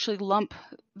can actually lump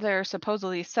their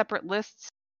supposedly separate lists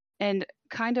and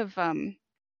kind of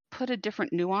put a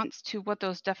different nuance to what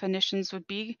those definitions would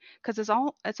be, because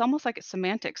it's almost like it's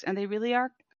semantics, and they really are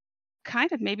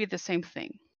kind of maybe the same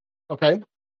thing. Okay.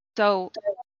 So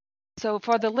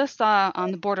for the list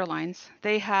on the borderlines,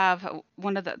 they have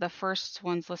one of the first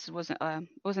ones listed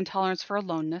was intolerance for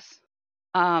aloneness.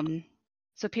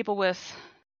 So people with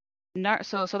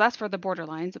so that's for the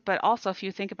borderlines, but also if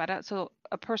you think about it, so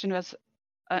a person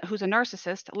who's a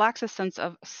narcissist lacks a sense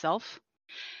of self,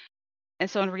 and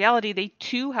so in reality, they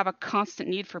too have a constant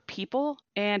need for people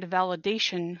and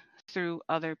validation through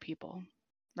other people,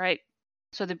 right?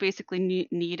 So they basically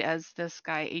need, as this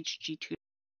guy HG2,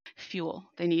 fuel.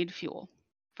 They need fuel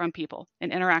from people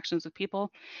and interactions with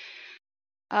people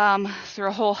through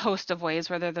a whole host of ways,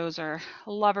 whether those are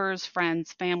lovers,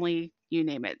 friends, family, you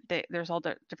name it. There's all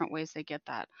the different ways they get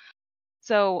that.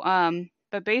 So,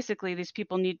 but basically, these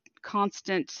people need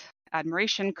constant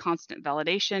admiration, constant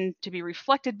validation to be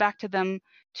reflected back to them,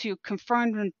 to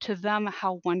confirm to them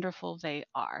how wonderful they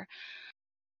are.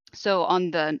 So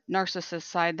on the narcissist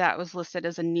side, that was listed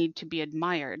as a need to be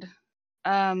admired.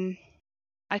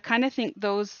 I kind of think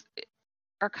those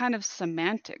are kind of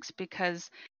semantics, because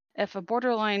if a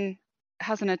borderline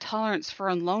has an intolerance for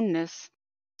aloneness,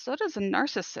 so does a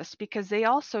narcissist, because they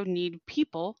also need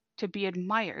people to be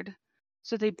admired.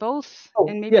 So they both,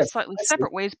 in maybe slightly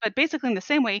separate ways, but basically in the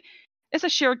same way, it's a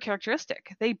shared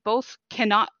characteristic. They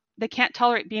can't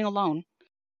tolerate being alone,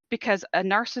 because a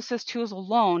narcissist who is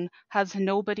alone has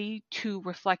nobody to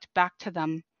reflect back to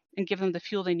them and give them the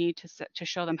fuel they need to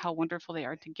show them how wonderful they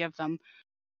are, to give them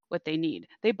what they need.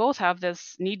 They both have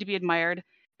this need to be admired,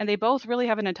 and they both really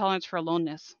have an intolerance for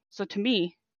aloneness. So to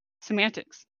me,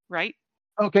 semantics, right?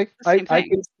 Okay, I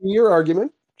can see your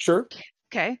argument. Sure.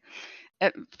 Okay.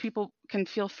 People can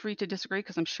feel free to disagree,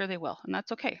 because I'm sure they will, and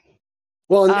that's okay.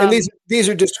 Well, and these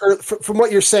are just from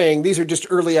what you're saying. These are just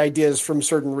early ideas from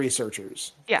certain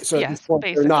researchers. Yeah. So yes.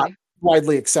 Basically, they're not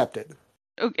widely accepted.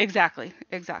 Exactly.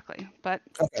 But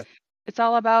it's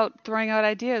all about throwing out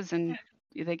ideas, and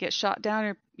they get shot down,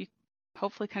 or you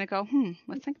hopefully kind of go,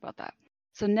 let's think about that.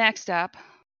 So next up,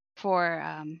 for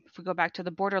if we go back to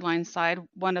the borderline side,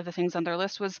 one of the things on their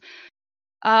list was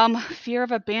fear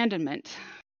of abandonment.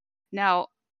 Now,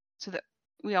 so that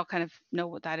we all kind of know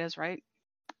what that is, right?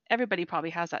 Everybody probably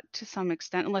has that to some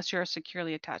extent, unless you're a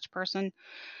securely attached person.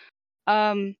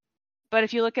 But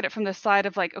if you look at it from the side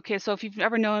of like, okay, so if you've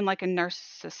ever known like a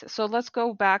narcissist, so let's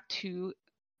go back to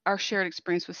our shared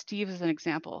experience with Steve as an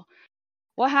example.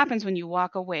 What happens when you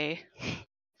walk away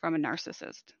from a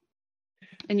narcissist?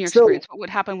 In your experience, what would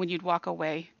happen when you'd walk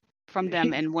away from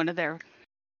them in one of their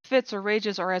fits or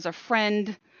rages, or as a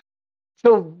friend?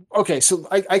 So, okay, so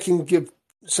I can give,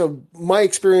 so my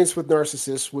experience with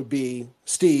narcissists would be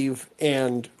Steve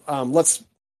and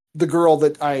the girl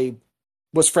that I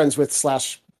was friends with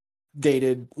 /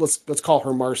 dated, let's call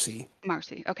her Marcy.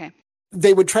 Marcy, okay.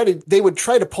 They would try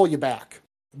to pull you back,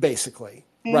 basically.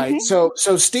 Mm-hmm. Right. So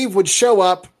Steve would show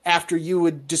up after you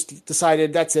would just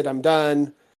decided, that's it, I'm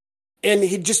done. And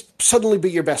he'd just suddenly be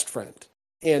your best friend.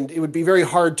 And it would be very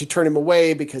hard to turn him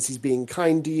away because he's being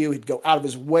kind to you. He'd go out of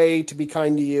his way to be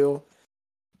kind to you.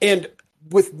 And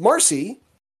with Marcy,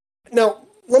 now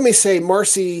let me say,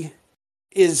 Marcy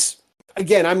is,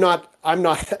 again, I'm not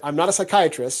a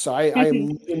psychiatrist, so I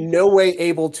am in no way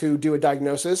able to do a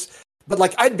diagnosis. But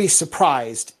like, I'd be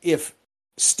surprised if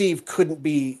Steve couldn't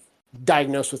be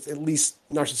diagnosed with at least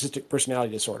narcissistic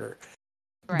personality disorder.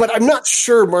 Right. But I'm not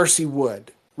sure Marcy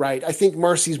would. Right. I think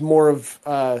Marcy's more of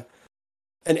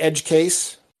an edge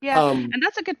case. Yeah, and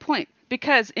that's a good point,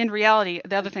 because in reality,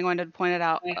 the other thing I wanted to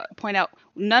point out,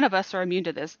 none of us are immune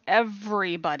to this.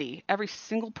 Everybody, every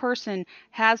single person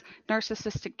has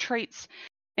narcissistic traits,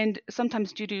 and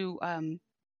sometimes due to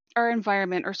our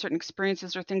environment or certain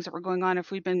experiences or things that were going on, if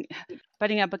we've been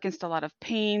butting up against a lot of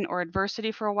pain or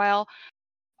adversity for a while,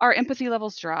 our empathy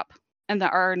levels drop and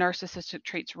that our narcissistic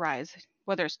traits rise,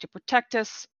 whether it's to protect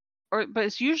us but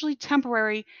it's usually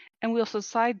temporary, and we'll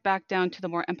subside back down to the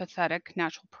more empathetic,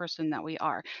 natural person that we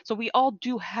are. So we all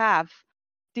do have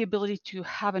the ability to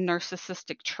have a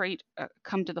narcissistic trait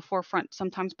come to the forefront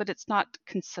sometimes, but it's not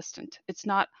consistent. It's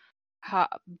not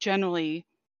generally.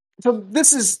 So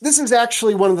this is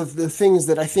actually one of the things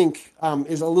that I think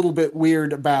is a little bit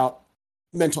weird about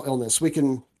mental illness. We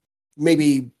can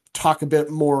maybe talk a bit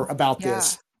more about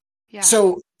this. Yeah.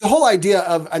 So the whole idea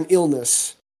of an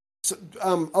illness. So,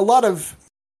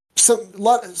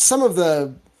 some of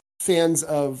the fans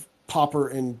of Popper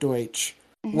and Deutsch,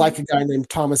 like a guy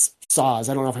named Thomas Szasz.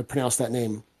 I don't know if I pronounced that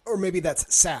name, or maybe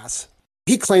that's Sass.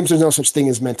 He claims there's no such thing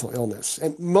as mental illness,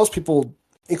 and most people,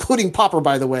 including Popper,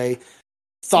 by the way,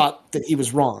 thought that he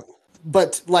was wrong.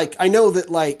 But I know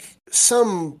that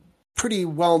some pretty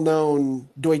well-known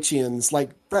Deutschians,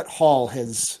 like Brett Hall,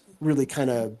 has really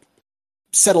kind of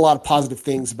said a lot of positive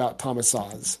things about Thomas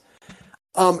Szasz.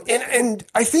 And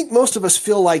I think most of us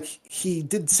feel like he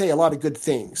did say a lot of good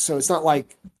things. So it's not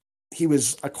like he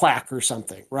was a quack or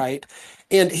something, right?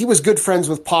 And he was good friends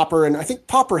with Popper, and I think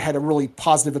Popper had a really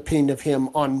positive opinion of him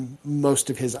on most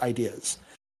of his ideas.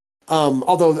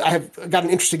 Although I have got an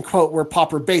interesting quote where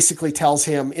Popper basically tells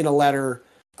him in a letter,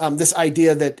 this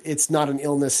idea that it's not an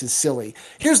illness is silly.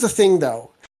 Here's the thing,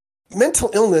 though. Mental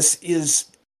illness is,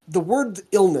 the word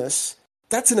illness,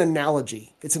 that's an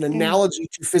analogy. It's an analogy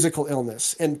to physical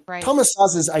illness. And Thomas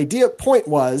Szasz's point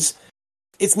was,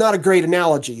 it's not a great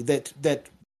analogy, that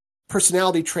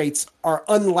personality traits are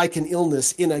unlike an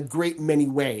illness in a great many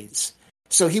ways.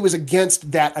 So he was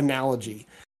against that analogy.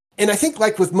 And I think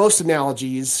with most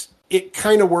analogies, it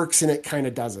kind of works and it kind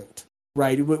of doesn't,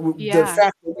 right? The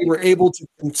fact that we were able to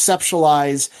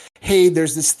conceptualize, hey,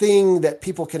 there's this thing that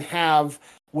people can have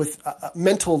with a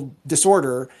mental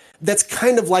disorder that's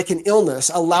kind of like an illness,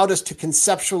 allowed us to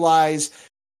conceptualize,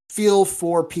 feel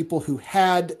for people who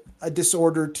had a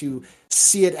disorder, to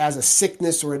see it as a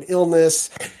sickness or an illness.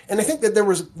 And I think that there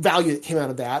was value that came out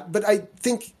of that, but I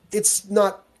think it's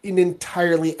not an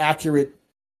entirely accurate.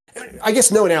 I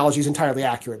guess no analogy is entirely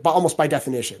accurate, but almost by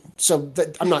definition. So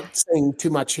I'm not saying too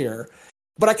much here.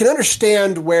 But I can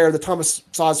understand where the Thomas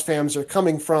Szasz fans are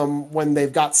coming from when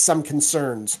they've got some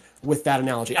concerns with that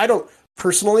analogy. I don't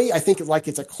personally. I think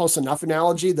it's a close enough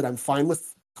analogy that I'm fine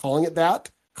with calling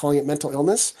it mental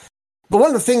illness. But one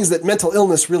of the things that mental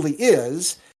illness really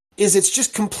is it's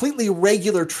just completely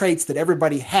regular traits that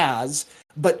everybody has,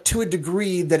 but to a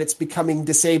degree that it's becoming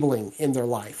disabling in their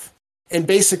life. And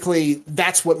basically,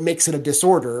 that's what makes it a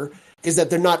disorder, is that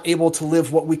they're not able to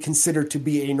live what we consider to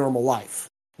be a normal life,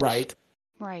 right?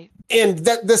 Right. And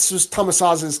this was Thomas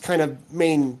Szasz's kind of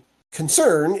main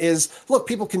concern is, look,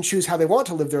 people can choose how they want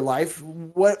to live their life.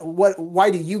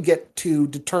 Why do you get to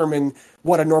determine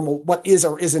what is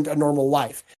or isn't a normal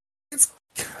life? It's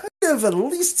kind of at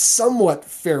least somewhat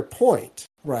fair point,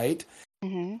 right?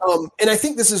 And I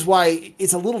think this is why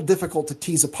it's a little difficult to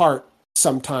tease apart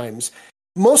sometimes.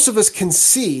 Most of us can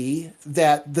see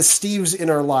that the Steves in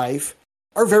our life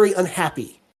are very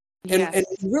unhappy and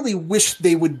really wish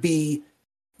they would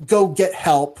go get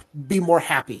help, be more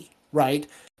happy, right?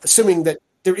 Assuming that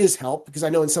there is help, because I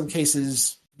know in some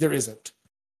cases there isn't.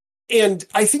 And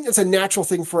I think it's a natural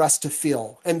thing for us to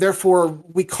feel, and therefore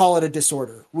we call it a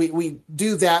disorder. We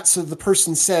do that so the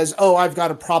person says, oh, I've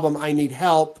got a problem, I need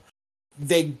help.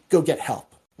 They go get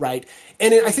help, right?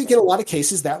 And I think in a lot of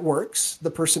cases that works.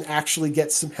 The person actually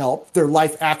gets some help. Their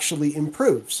life actually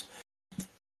improves.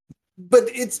 But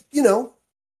it's,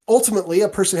 ultimately a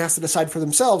person has to decide for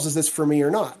themselves, is this for me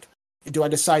or not? Do I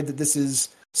decide that this is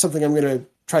something I'm going to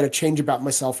try to change about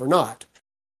myself or not?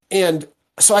 And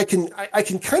so I can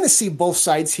kind of see both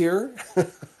sides here.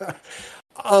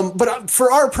 But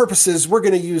for our purposes, we're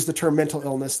going to use the term mental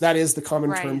illness. That is the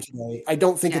common term today. I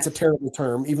don't think it's a terrible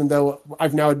term, even though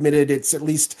I've now admitted it's, at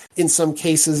least in some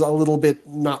cases, a little bit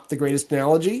not the greatest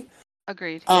analogy.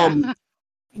 Agreed.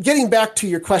 Getting back to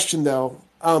your question, though,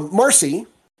 Marcy,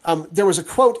 there was a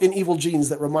quote in Evil Genes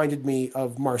that reminded me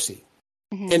of Marcy.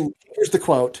 And here's the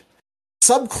quote.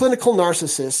 Subclinical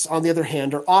narcissists, on the other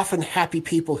hand, are often happy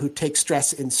people who take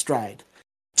stress in stride.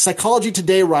 Psychology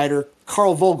Today writer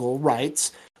Carl Vogel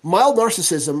writes, mild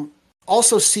narcissism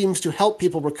also seems to help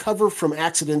people recover from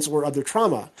accidents or other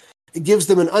trauma. It gives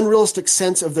them an unrealistic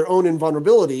sense of their own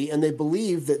invulnerability, and they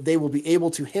believe that they will be able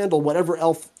to handle whatever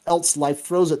else life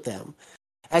throws at them.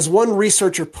 As one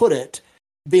researcher put it,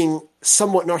 being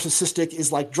somewhat narcissistic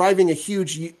is like driving a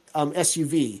huge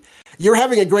SUV. You're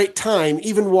having a great time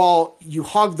even while you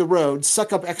hog the road,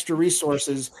 suck up extra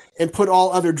resources, and put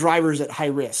all other drivers at high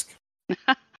risk.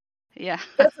 Yeah.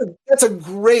 That's a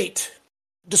great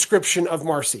description of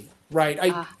Marcy, right? I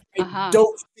Uh-huh.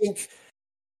 don't think,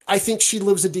 I think she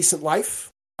lives a decent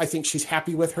life. I think she's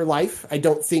happy with her life. I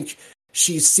don't think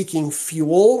she's seeking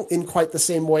fuel in quite the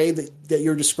same way that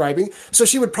you're describing. So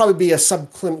she would probably be a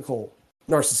subclinical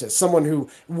narcissist, someone who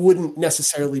wouldn't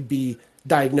necessarily be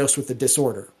diagnosed with a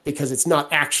disorder because it's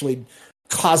not actually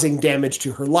causing damage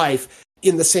to her life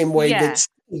in the same way that Yeah,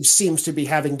 Steve seems to be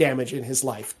having damage in his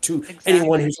life to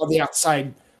anyone exactly. who's on the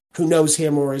outside who knows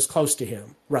him or is close to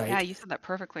him, Yeah, right? you said that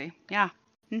perfectly. Yeah.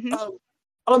 Mhm. Um,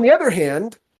 on the other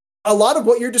hand, a lot of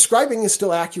what you're describing is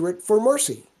still accurate for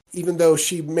Marcy, even though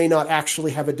she may not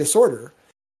actually have a disorder.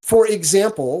 For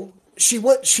example, she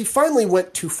finally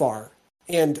went too far,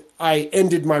 and I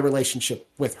ended my relationship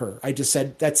with her. I just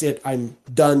said, "That's it. I'm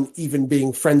done. Even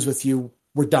being friends with you,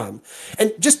 we're done."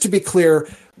 And just to be clear,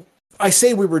 I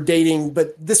say we were dating,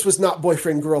 but this was not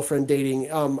boyfriend girlfriend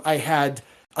dating. I had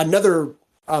another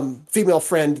female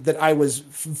friend that I was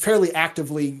fairly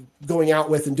actively going out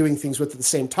with and doing things with at the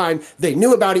same time. They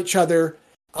knew about each other.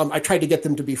 I tried to get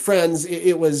them to be friends.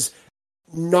 It was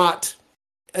not,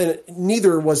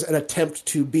 neither was an attempt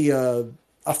to be a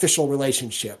official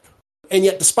relationship. And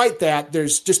yet, despite that,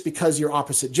 there's just because you're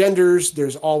opposite genders,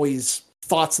 there's always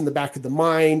thoughts in the back of the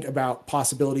mind about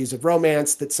possibilities of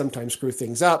romance that sometimes screw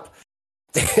things up.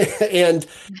 And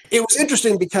it was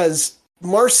interesting because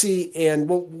Marcy and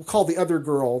we'll call the other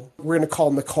girl, we're going to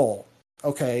call Nicole.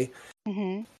 Okay.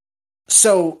 Mhm.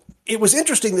 So it was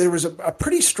interesting that there was a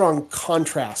pretty strong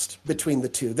contrast between the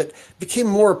two that became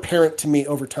more apparent to me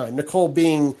over time. Nicole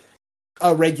being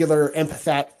a regular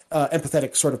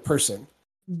empathetic sort of person.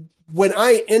 When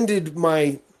I ended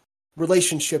my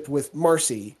relationship with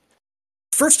Marcy,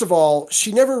 first of all,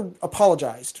 she never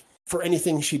apologized for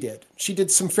anything she did. She did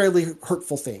some fairly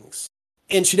hurtful things,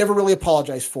 and she never really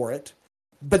apologized for it.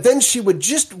 But then she would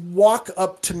just walk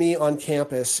up to me on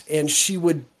campus and she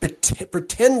would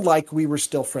pretend like we were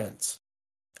still friends.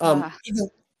 Ah,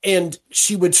 And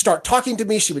she would start talking to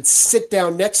me. She would sit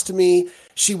down next to me.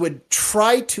 She would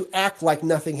try to act like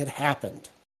nothing had happened,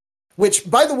 which,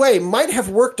 by the way, might have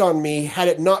worked on me had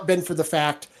it not been for the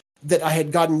fact that I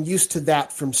had gotten used to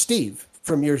that from Steve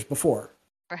from years before.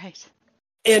 right.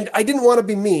 And I didn't want to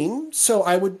be mean, so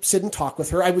I would sit and talk with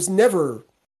her. I was never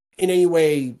in any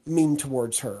way mean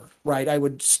towards her, right? I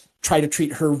would try to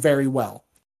treat her very well.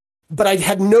 But I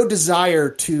had no desire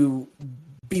to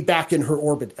be back in her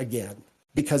orbit again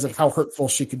because of how hurtful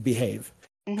she could behave.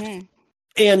 Mhm.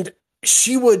 And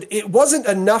it wasn't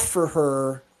enough for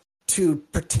her to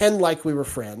pretend like we were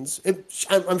friends.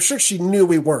 I'm sure she knew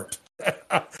we weren't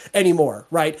anymore,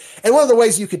 right? And one of the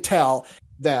ways you could tell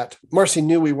that Marcy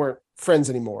knew we weren't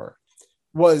friends anymore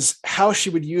was how she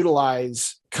would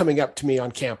utilize coming up to me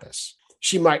on campus.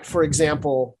 She might, for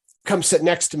example, come sit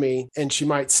next to me and she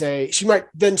might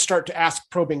then start to ask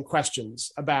probing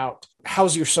questions about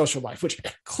how's your social life, which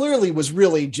clearly was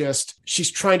really just, she's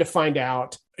trying to find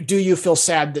out, do you feel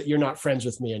sad that you're not friends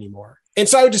with me anymore? And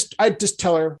so I'd just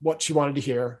tell her what she wanted to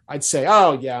hear. I'd say,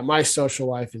 oh yeah, my social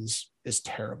life is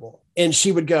terrible. And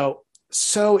she would go,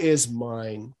 so is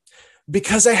mine,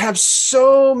 because I have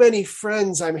so many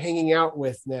friends I'm hanging out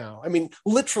with now. I mean,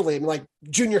 literally, like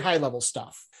junior high level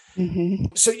stuff.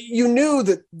 Mhm. So you knew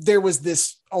that there was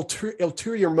this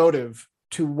ulterior motive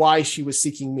to why she was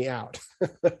seeking me out.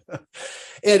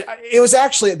 And it was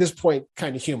actually at this point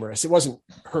kind of humorous. It wasn't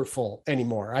hurtful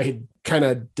anymore. I had kind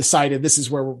of decided this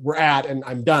is where we're at and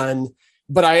I'm done.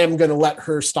 But I am going to let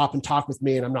her stop and talk with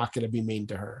me, and I'm not going to be mean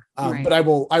to her. Right. But I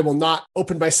will not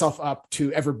open myself up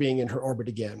to ever being in her orbit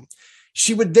again.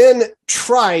 She would then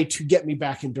try to get me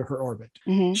back into her orbit.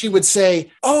 Mhm. She would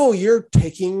say, oh, you're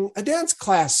taking a dance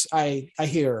class, I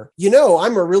hear. You know,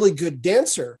 I'm a really good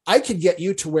dancer. I could get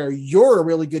you to where you're a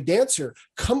really good dancer.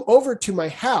 Come over to my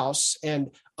house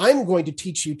and I'm going to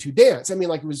teach you to dance. I mean,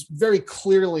 like, it was very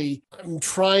clearly, I'm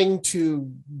trying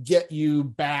to get you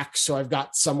back so I've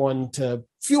got someone to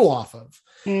fuel off of.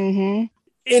 Mhm.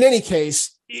 In any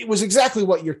case, it was exactly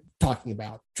what you're talking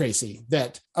about, Tracy,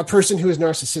 that a person who is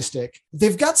narcissistic,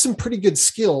 they've got some pretty good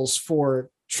skills for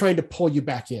trying to pull you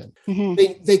back in.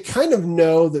 Mhm. They kind of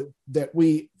know that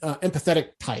we empathetic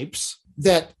types,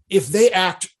 that if they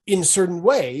act in certain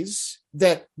ways,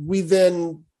 that we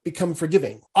then become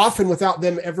forgiving, often without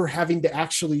them ever having to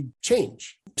actually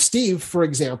change. Steve, for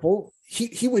example,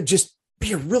 he would just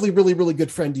be a really, really, really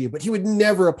good friend to you, but he would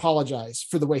never apologize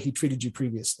for the way he treated you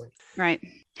previously. Right.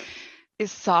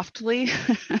 Is softly.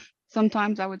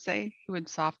 Sometimes I would say he would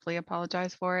softly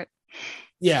apologize for it.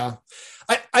 Yeah.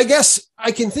 I guess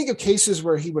I can think of cases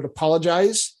where he would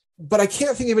apologize, but I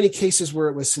can't think of any cases where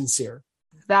it was sincere.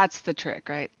 That's the trick,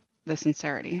 right? the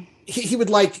sincerity. He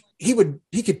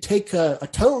could take a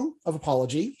tone of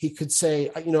apology. He could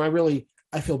say,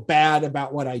 I feel bad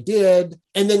about what I did.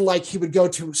 And then like he would go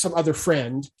to some other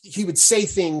friend. He would say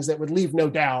things that would leave no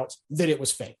doubt that it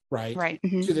was fake, right? Right.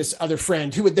 Mm-hmm. To this other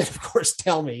friend who would then, of course,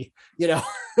 tell me,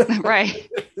 right.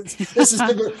 This is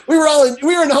we were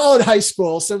all in high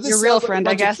school. So this your real friend,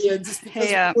 like I guess. Kids,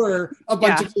 hey, we were a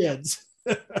bunch of kids.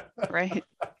 Right.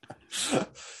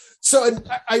 So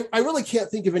I really can't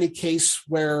think of any case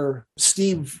where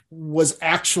Steve was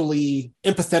actually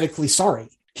empathetically sorry.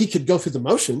 He could go through the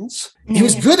motions. He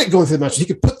was good at going through the motions.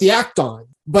 He could put the act on,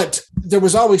 but there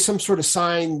was always some sort of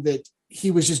sign that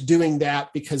he was just doing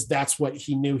that because that's what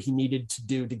he knew he needed to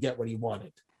do to get what he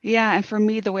wanted. Yeah. And for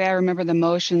me, the way I remember the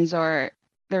motions are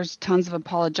there's tons of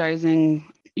apologizing.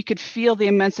 You could feel the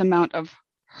immense amount of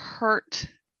hurt,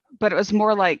 but it was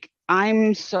more like,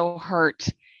 I'm so hurt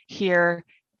here.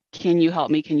 Can you help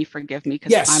me? Can you forgive me?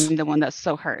 Because I'm the one that's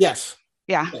so hurt. Yes.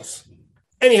 Yeah. Yes.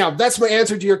 Anyhow, that's my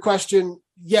answer to your question.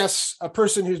 Yes, a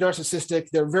person who's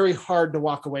narcissistic, they're very hard to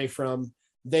walk away from.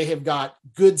 They have got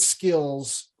good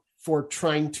skills for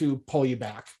trying to pull you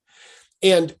back.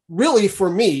 And really,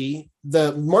 for me,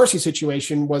 the Marcy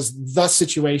situation was the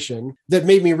situation that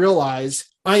made me realize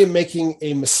I am making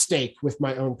a mistake with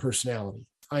my own personality.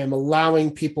 I am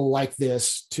allowing people like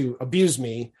this to abuse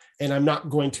me, and I'm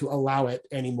not going to allow it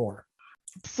anymore.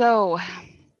 So,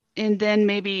 and then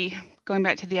maybe going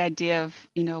back to the idea of,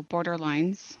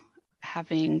 borderlines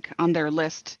having on their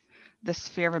list this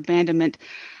fear of abandonment,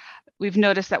 we've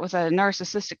noticed that with a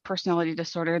narcissistic personality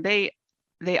disorder,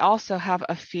 they also have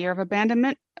a fear of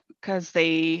abandonment because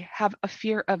they have a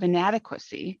fear of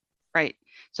inadequacy, right?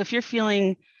 So if you're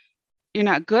feeling you're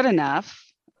not good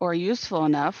enough or useful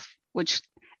enough,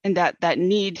 and that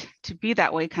need to be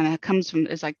that way kind of comes from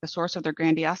is like the source of their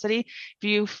grandiosity. If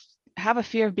you have a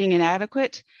fear of being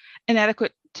inadequate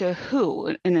to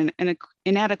who, and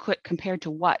inadequate compared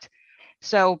to what?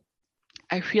 So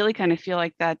I really kind of feel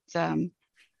like that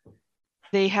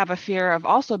they have a fear of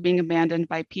also being abandoned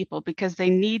by people because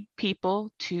they need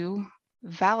people to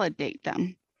validate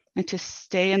them and to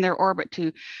stay in their orbit,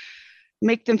 to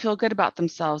make them feel good about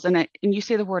themselves. And you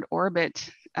say the word orbit,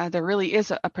 there really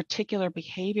is a particular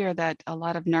behavior that a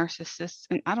lot of narcissists,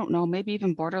 and I don't know, maybe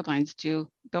even borderlines do,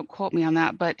 don't quote me on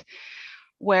that, but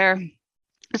where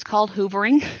it's called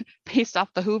hoovering, based off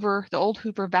the old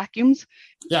Hoover vacuums.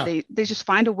 Yeah. They just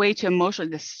find a way to emotionally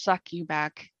just suck you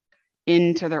back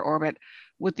into their orbit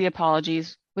with the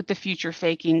apologies, with the future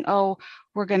faking. Oh,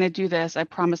 we're going to do this. I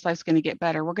promise life's going to get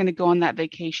better. We're going to go on that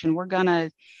vacation. We're going to,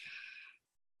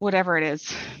 whatever it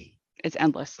is, it's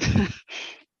endless.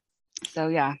 So,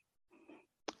 yeah.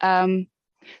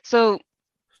 So,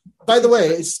 by the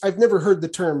way, I've never heard the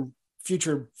term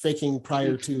future faking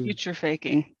prior to future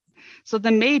faking. So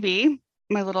then maybe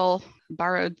my little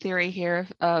borrowed theory here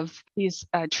of these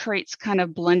traits kind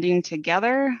of blending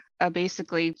together.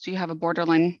 Basically, so you have a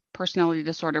borderline personality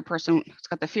disorder person who's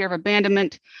got the fear of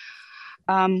abandonment.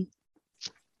 I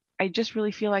just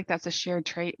really feel like that's a shared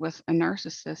trait with a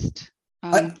narcissist.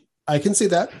 I can see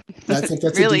that. I think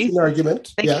that's really? A decent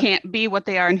argument. They can't be what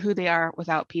they are and who they are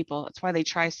without people. That's why they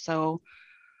try so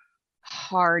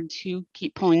hard to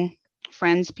keep pulling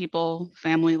friends, people,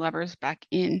 family, lovers back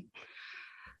in.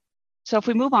 So if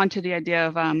we move on to the idea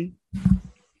of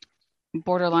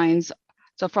borderlines,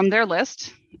 so from their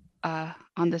list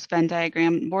on this Venn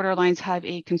diagram, borderlines have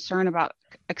a concern about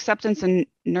acceptance and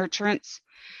nurturance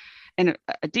and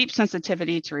a deep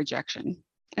sensitivity to rejection.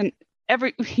 And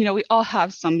we all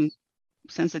have some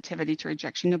sensitivity to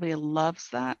rejection. Nobody loves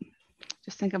that.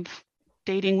 Just think of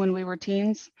dating when we were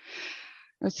teens.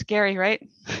 It was scary, right?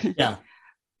 Yeah.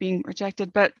 Being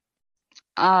rejected. But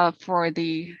for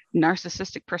the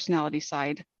narcissistic personality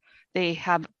side, they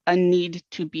have a need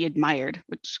to be admired,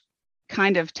 which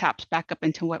kind of taps back up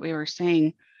into what we were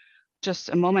saying just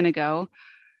a moment ago.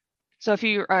 So if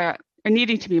you are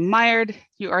needing to be admired,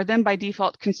 you are then by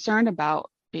default concerned about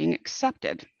being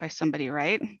accepted by somebody,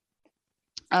 right?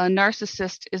 A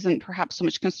narcissist isn't perhaps so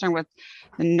much concerned with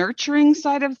the nurturing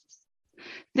side of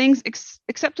things,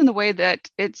 except in the way that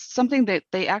it's something that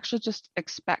they actually just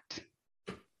expect.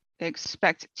 They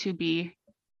expect to be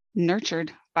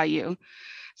nurtured by you.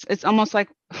 It's almost like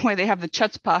why they have the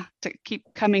chutzpah to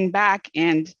keep coming back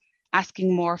and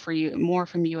asking more from you and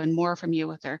more from you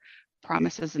with their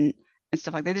promises and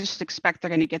stuff like that. They just expect they're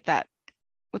going to get that,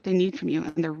 what they need from you,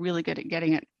 and they're really good at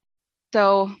getting it.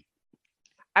 So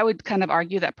I would kind of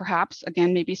argue that perhaps,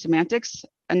 again, maybe semantics,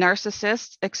 a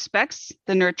narcissist expects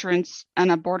the nurturance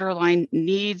and a borderline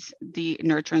needs the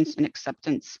nurturance and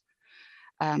acceptance.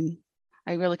 I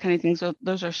I really kind of think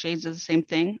those are shades of the same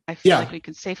thing. I feel Yeah. like we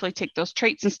could safely take those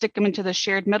traits and stick them into the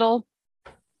shared middle.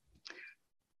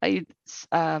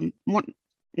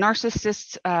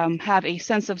 Narcissists have a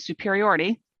sense of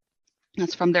superiority.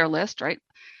 That's from their list, right?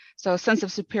 So a sense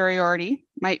of superiority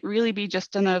might really be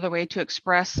just another way to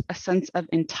express a sense of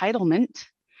entitlement,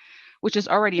 which is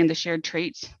already in the shared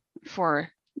traits for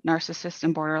narcissists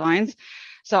and borderlines.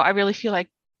 So I really feel like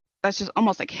that's just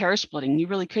almost like hair splitting. You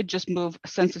really could just move a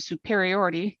sense of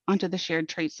superiority onto the shared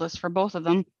traits list for both of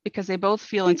them, because they both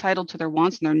feel entitled to their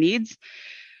wants and their needs,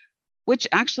 which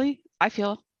actually I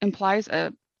feel implies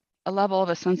a level of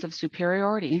a sense of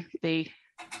superiority. They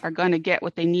are going to get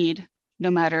what they need no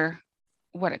matter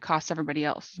what it costs everybody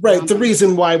else. Right. The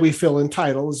reason why we feel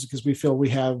entitled is because we feel we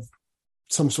have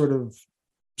some sort of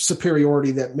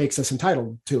superiority that makes us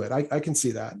entitled to it. I can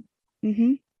see that.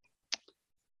 Mm-hmm.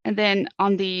 And then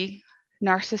on the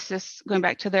narcissists, going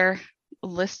back to their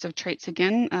list of traits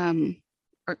again,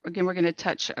 we're going to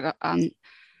touch on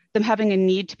them having a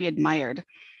need to be admired.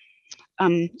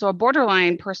 So a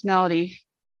borderline personality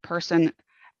person,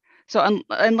 so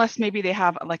unless maybe they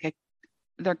have like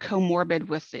they're comorbid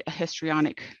with the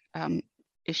histrionic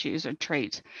issues or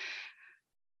trait,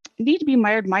 need to be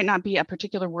admired might not be a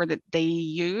particular word that they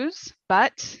use,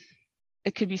 but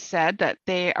it could be said that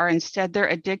they are instead, they're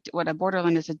addicted, what a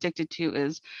borderline is addicted to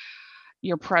is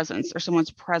your presence or someone's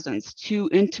presence, to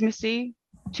intimacy,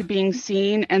 to being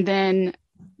seen, and then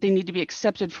they need to be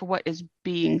accepted for what is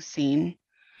being seen.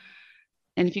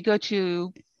 And if you go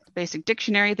to the basic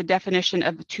dictionary, the definition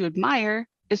of to admire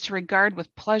is to regard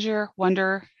with pleasure,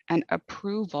 wonder, and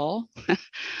approval.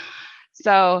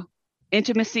 So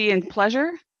intimacy and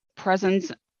pleasure,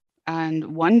 presence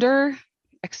and wonder,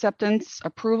 acceptance,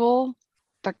 approval,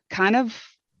 the kind of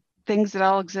things that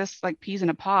all exist like peas in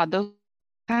a pod, those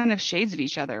kind of shades of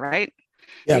each other, right?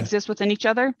 Yeah. They exist within each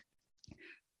other.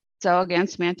 So again,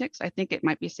 semantics, I think it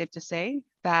might be safe to say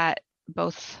that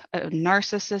both a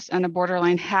narcissist and a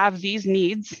borderline have these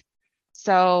needs.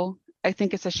 So I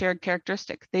think it's a shared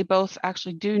characteristic. They both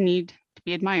actually do need to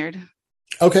be admired.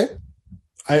 Okay.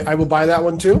 I will buy that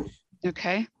one too.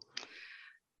 Okay.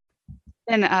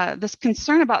 And this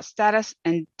concern about status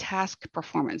and task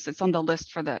performance, it's on the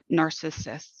list for the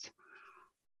narcissists.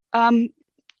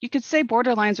 You could say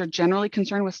borderlines are generally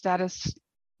concerned with status,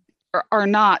 or are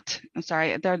not, I'm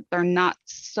sorry, they're not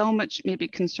so much maybe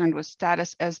concerned with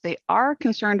status as they are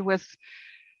concerned with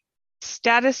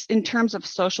status in terms of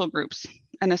social groups,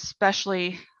 and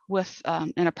especially with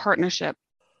in a partnership.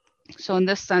 So in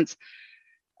this sense,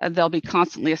 they'll be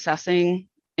constantly assessing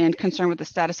and concerned with the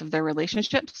status of their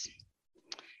relationships,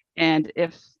 and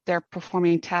if they're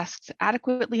performing tasks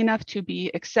adequately enough to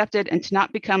be accepted and to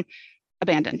not become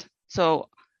abandoned. So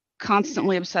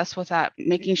constantly obsessed with that,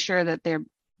 making sure that they're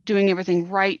doing everything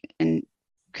right, and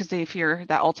because they fear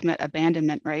that ultimate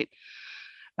abandonment, right?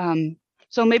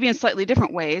 So maybe in slightly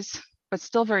different ways, but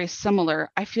still very similar.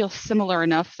 I feel similar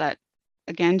enough that,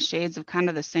 again, shades of kind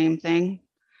of the same thing,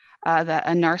 that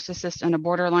a narcissist and a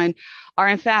borderline are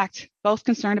in fact both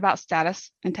concerned about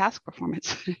status and task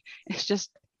performance. It's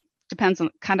just depends on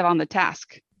kind of on the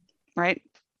task, right?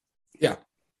 Yeah.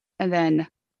 And then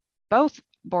both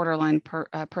borderline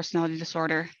personality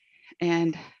disorder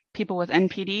and people with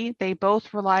NPD, they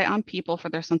both rely on people for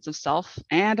their sense of self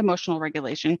and emotional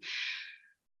regulation.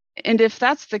 And if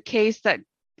that's the case, that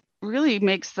really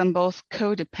makes them both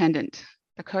codependent.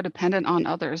 They're codependent on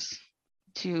others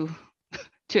to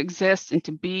exist and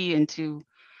to be, and to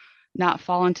not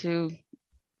fall into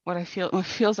what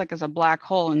feels like is a black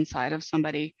hole inside of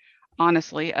somebody,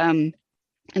 honestly. And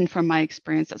from my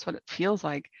experience, that's what it feels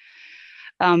like.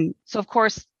 So of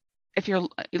course, if you're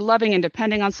loving and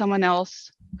depending on someone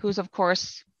else, who's of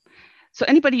course, so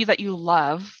anybody that you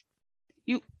love,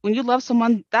 when you love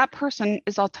someone, that person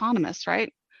is autonomous,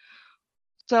 right?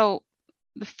 So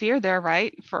the fear there,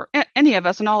 right, for any of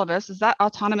us and all of us, is that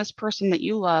autonomous person that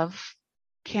you love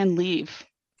can leave,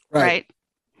 right?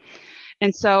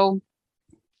 And so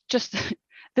just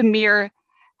the mere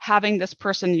having this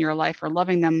person in your life or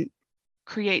loving them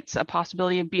creates a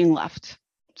possibility of being left.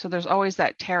 So there's always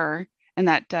that terror and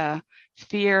that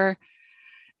fear,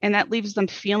 and that leaves them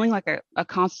feeling like a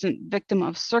constant victim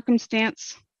of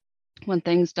circumstance when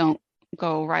things don't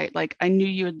go right. Like, I knew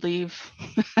you would leave.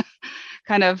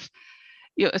 Kind of,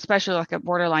 especially like a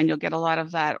borderline, you'll get a lot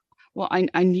of that. Well,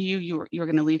 I knew you were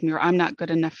going to leave me, or I'm not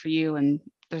good enough for you. And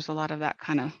there's a lot of that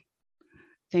kind of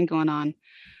thing going on.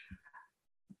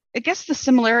 I guess the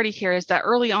similarity here is that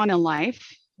early on in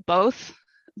life, both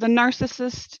the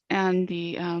narcissist and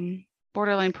the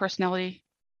borderline personality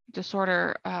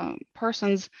disorder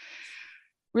persons,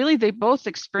 really they both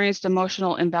experienced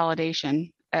emotional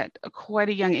invalidation at quite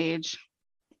a young age.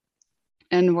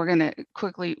 And we're going to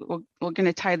we're going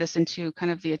to tie this into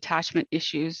kind of the attachment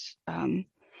issues,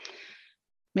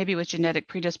 maybe with genetic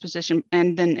predisposition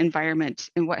and then environment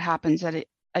and what happens at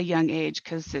a young age,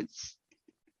 because it's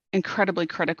incredibly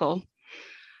critical.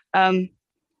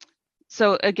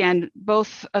 So again,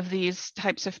 both of these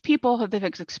types of people, they've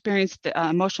experienced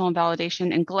emotional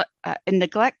invalidation and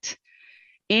neglect,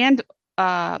 and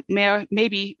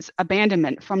maybe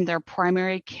abandonment from their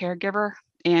primary caregiver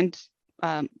and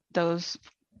those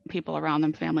people around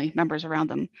them, family members around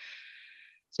them.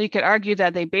 So you could argue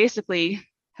that they basically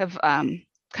have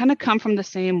kind of come from the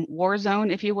same war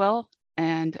zone, if you will,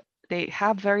 and they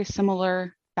have very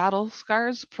similar battle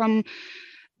scars from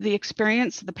the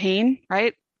experience, the pain,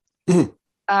 right?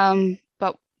 Mm-hmm.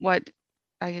 But what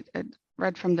I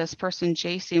read from this person,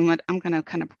 JC, and what I'm going to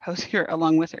kind of propose here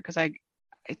along with her, because I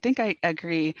think I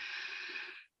agree.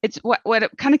 It's what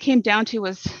it kind of came down to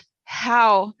was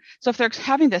how. So if they're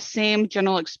having the same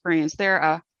general experience,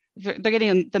 they're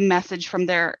getting the message from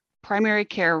their primary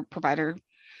care provider,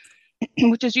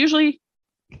 which is usually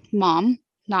mom,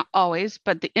 not always,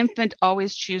 but the infant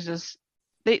always chooses.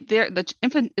 The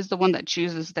infant is the one that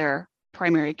chooses their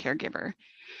primary caregiver,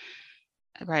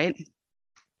 right?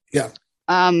 Yeah.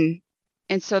 And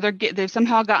so they've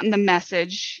somehow gotten the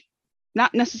message,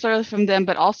 not necessarily from them,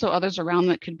 but also others around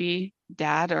them. It could be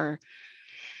dad or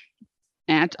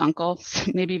aunt, uncle,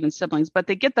 maybe even siblings, but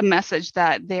they get the message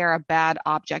that they are a bad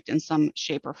object in some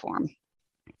shape or form.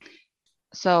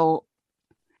 So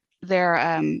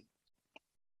they're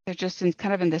just in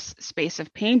kind of in this space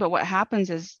of pain. But what happens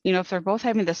is, if they're both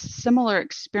having this similar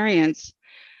experience,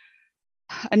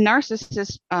 a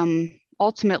narcissist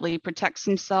ultimately protects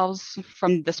themselves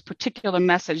from this particular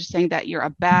message saying that you're a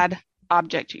bad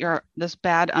object, you're this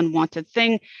bad unwanted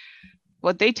thing.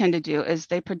 What they tend to do is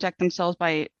they protect themselves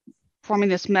by forming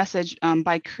this message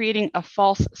by creating a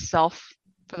false self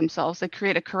for themselves. They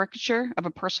create a caricature of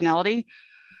a personality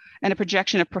and a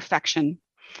projection of perfection.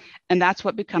 And that's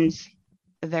what becomes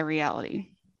their reality.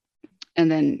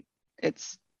 And then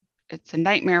it's a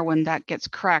nightmare when that gets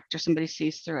cracked or somebody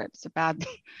sees through it.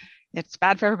 It's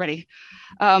bad for everybody.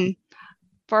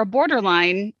 For a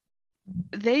borderline,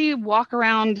 they walk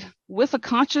around with a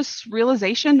conscious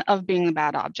realization of being a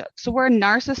bad object. So where a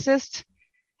narcissist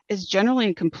is generally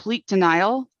in complete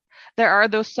denial, there are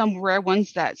those some rare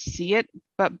ones that see it,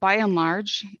 but by and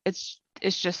large, it's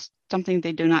just something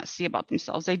they do not see about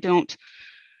themselves. They don't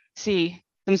see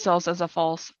themselves as a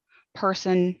false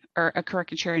person or a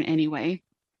caricature in any way.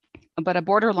 But a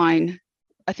borderline,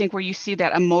 I think, where you see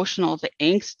that emotional, the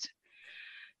angst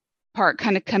part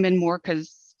kind of come in more,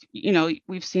 because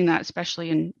we've seen that especially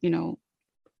in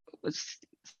with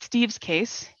Steve's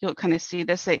case. You'll kind of see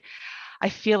this. I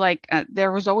feel like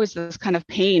there was always this kind of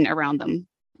pain around them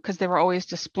because they were always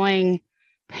displaying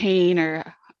pain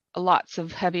or lots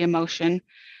of heavy emotion.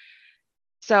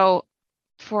 So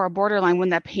for a borderline, when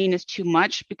that pain is too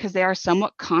much, because they are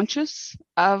somewhat conscious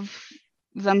of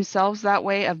themselves that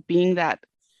way, of being that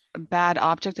bad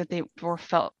object that they were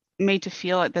made to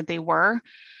feel it that they were,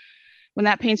 when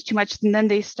that pain's too much, and then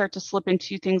they start to slip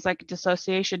into things like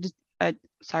dissociative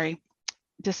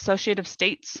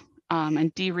states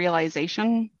and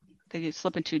derealization. They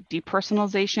slip into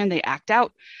depersonalization, they act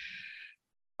out,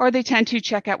 or they tend to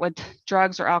check out with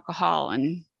drugs or alcohol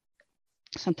and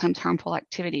sometimes harmful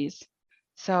activities.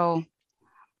 So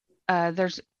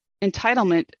there's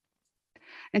entitlement.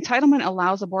 Entitlement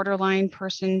allows a borderline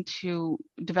person to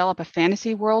develop a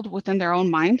fantasy world within their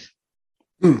own mind,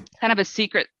 kind of a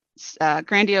secret,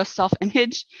 grandiose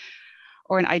self-image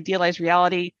or an idealized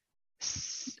reality.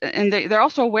 And they're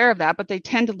also aware of that, but they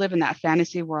tend to live in that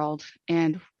fantasy world.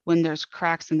 And when there's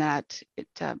cracks in that, it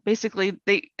basically,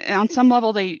 on some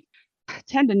level, they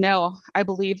tend to know, I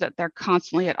believe, that they're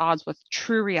constantly at odds with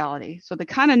true reality. So they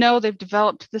kind of know they've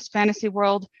developed this fantasy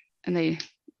world and they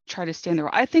try to stay in the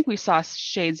world. I think we saw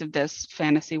shades of this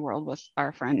fantasy world with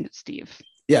our friend Steve.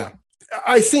 Yeah.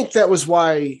 I think that was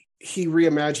why he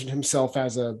reimagined himself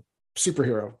as a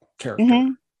superhero character,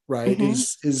 right?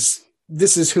 Is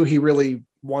this is who he really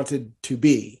wanted to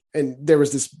be. And there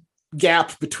was this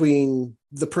gap between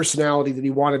the personality that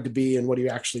he wanted to be and what he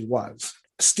actually was.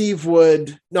 Steve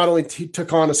would not only he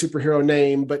took on a superhero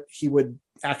name, but he would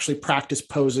actually practice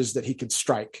poses that he could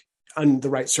strike on the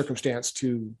right circumstance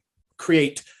to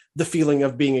create the feeling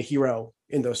of being a hero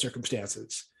in those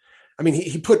circumstances. I mean,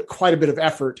 he put quite a bit of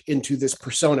effort into this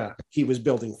persona he was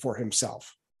building for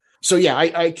himself. So yeah,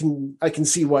 I can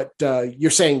see what you're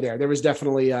saying there. There was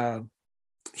definitely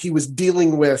he was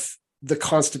dealing with the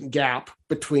constant gap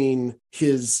between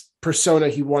his persona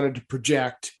he wanted to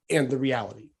project and the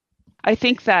reality. I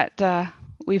think that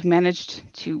we've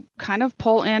managed to kind of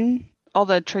pull in all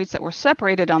the traits that were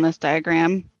separated on this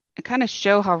diagram and kind of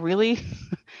show how really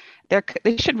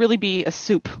they should really be a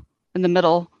soup in the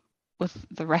middle with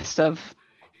the rest of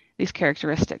these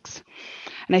characteristics.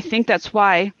 And I think that's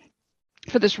why,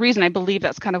 for this reason, I believe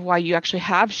that's kind of why you actually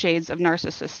have shades of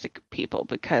narcissistic people,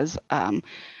 because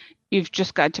you've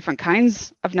just got different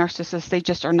kinds of narcissists. They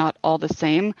just are not all the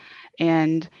same.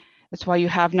 And that's why you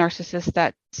have narcissists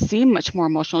that seem much more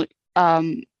emotional.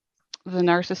 The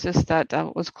narcissist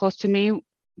that was close to me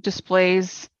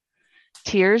displays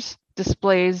tears,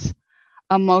 displays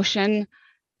emotion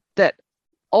that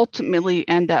ultimately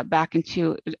end up back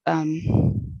into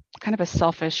kind of a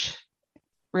selfish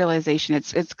realization.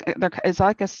 It's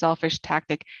like a selfish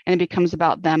tactic, and it becomes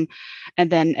about them,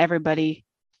 and then everybody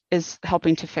is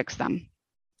helping to fix them.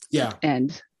 Yeah,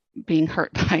 and being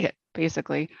hurt by it,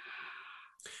 basically.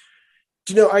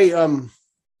 Do you know,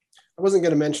 I wasn't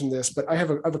going to mention this, but I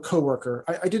have a coworker.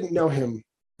 I didn't know him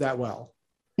that well,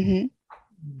 Mm-hmm.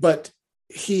 but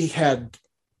he had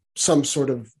some sort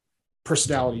of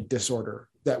personality disorder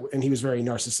and he was very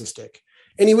narcissistic,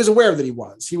 and he was aware that he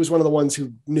was. He was one of the ones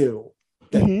who knew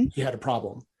that Mm-hmm. he had a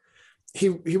problem. He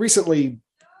recently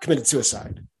committed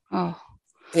suicide. Oh.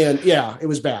 And yeah, it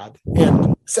was bad.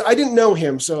 And so I didn't know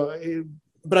him.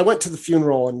 But I went to the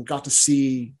funeral and got to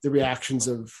see the reactions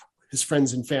of his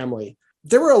friends and family.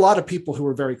 There were a lot of people who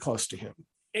were very close to him.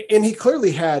 And he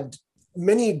clearly had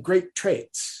many great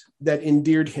traits that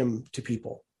endeared him to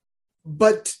people.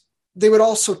 But they would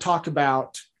also talk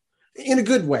about, in a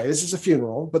good way, this is a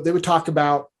funeral, but they would talk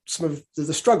about some of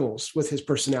the struggles with his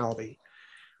personality.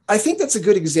 I think that's a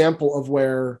good example of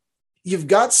where you've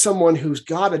got someone who's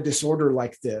got a disorder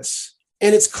like this,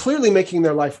 and it's clearly making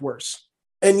their life worse.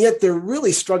 And yet they're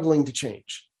really struggling to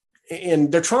change.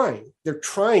 And they're trying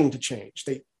to change.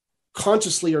 They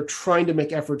consciously are trying to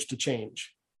make efforts to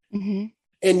change. Mm-hmm.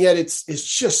 And yet it's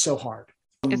just so hard.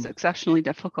 It's exceptionally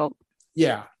difficult.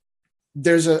 Yeah.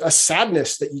 There's a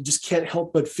sadness that you just can't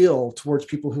help but feel towards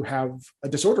people who have a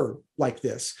disorder like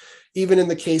this. Even in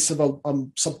the case of a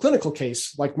subclinical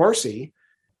case like Marcy,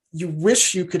 you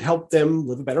wish you could help them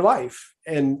live a better life.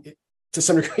 And to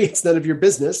some degree, it's none of your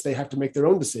business. They have to make their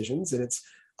own decisions, and it's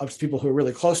up to people who are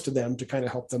really close to them to kind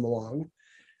of help them along.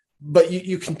 But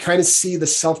you can kind of see the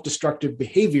self-destructive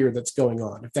behavior that's going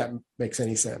on, if that makes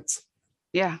any sense.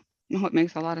 Yeah, no, it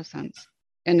makes a lot of sense.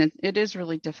 And it is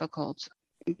really difficult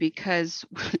because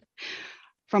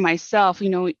for myself,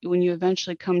 when you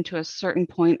eventually come to a certain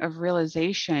point of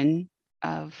realization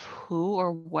of who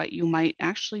or what you might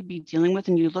actually be dealing with,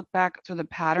 and you look back through the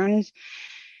patterns,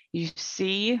 you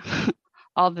see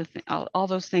all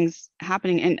those things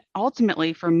happening. And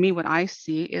ultimately, for me, what I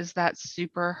see is that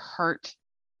super hurt.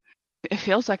 It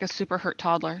feels like a super hurt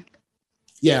toddler.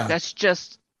 Yeah. That's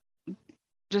just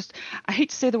I hate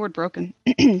to say the word broken,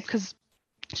 because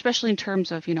especially in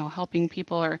terms of helping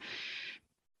people, or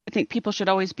I think people should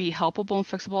always be helpable and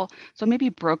fixable. So maybe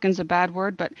broken's a bad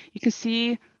word, but you can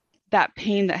see that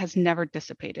pain that has never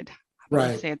dissipated.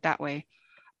 Right. Say it that way.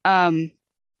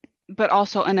 But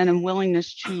also an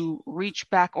unwillingness to reach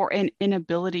back, or an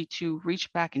inability to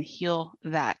reach back and heal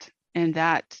that. And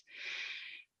that,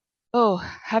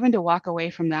 having to walk away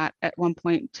from that at one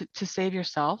point to save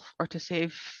yourself or to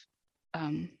save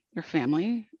your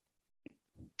family.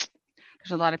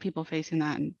 There's a lot of people facing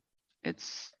that, and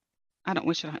I don't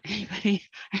wish it on anybody.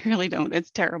 I really don't.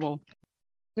 It's terrible.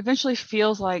 It eventually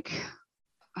feels like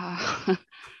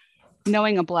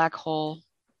knowing a black hole,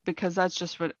 because that's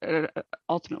just what it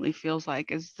ultimately feels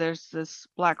like. Is there's this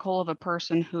black hole of a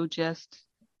person who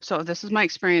so this is my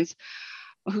experience,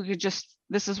 who could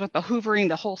this is what the hoovering,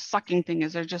 the whole sucking thing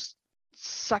is. They're just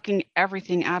sucking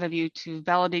everything out of you to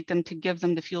validate them, to give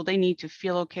them the fuel they need to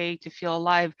feel okay, to feel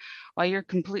alive, while you're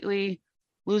completely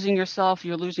losing yourself.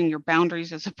 You're losing your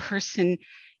boundaries as a person.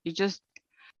 It's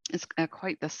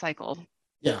quite the cycle.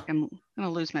 Yeah. I'm going to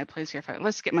lose my place here.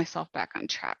 Let's get myself back on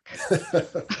track.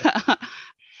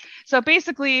 So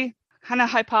basically, kind of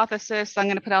hypothesis I'm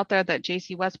going to put out there that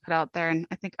J.C. West put out there, and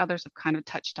I think others have kind of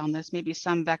touched on this. Maybe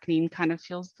Sam Vaknin kind of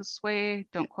feels this way.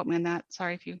 Don't quote me on that.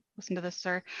 Sorry if you listen to this,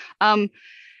 sir.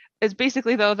 Is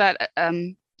basically, though, that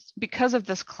because of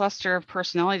this cluster of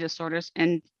personality disorders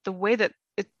and the way that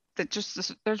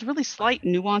there's really slight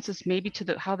nuances maybe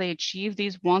to how they achieve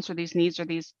these wants or these needs or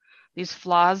these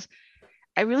flaws.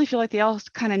 I really feel like they all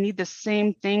kind of need the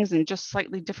same things in just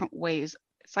slightly different ways.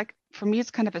 It's like, for me,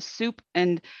 it's kind of a soup.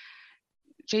 And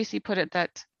JC put it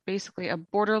that basically a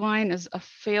borderline is a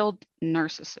failed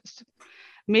narcissist.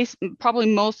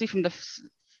 probably mostly from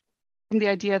the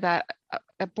idea that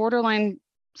a borderline,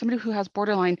 somebody who has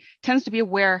borderline tends to be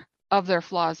aware of their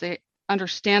flaws. They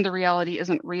understand the reality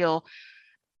isn't real.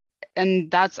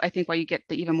 And that's, I think, why you get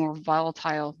the even more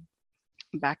volatile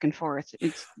back and forth.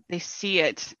 They see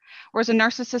it, whereas a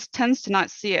narcissist tends to not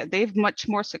see it. They've much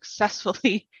more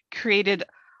successfully created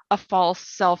a false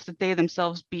self that they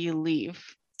themselves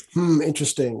believe.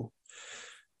 Interesting.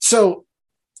 So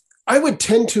I would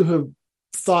tend to have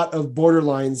thought of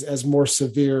borderline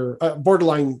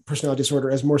personality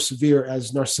disorder as more severe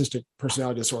as narcissistic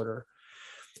personality disorder.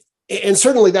 And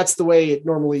certainly that's the way it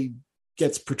normally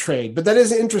gets portrayed. But that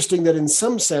is interesting that in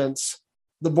some sense,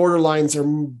 the borderlines are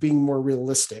being more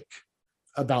realistic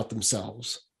about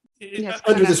themselves.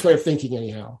 Under this way of thinking,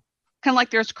 anyhow. Kind of like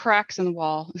there's cracks in the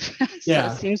wall. So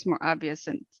it seems more obvious.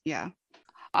 And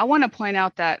I want to point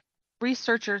out that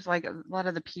researchers, like a lot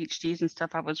of the PhDs and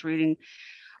stuff I was reading,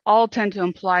 all tend to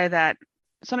imply that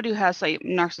somebody who has like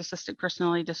narcissistic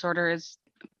personality disorder is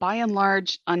by and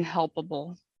large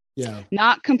unhelpable. Yeah.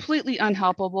 Not completely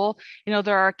unhelpable.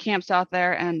 There are camps out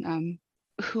there and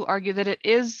who argue that it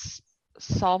is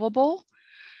solvable.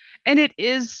 And it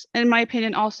is, in my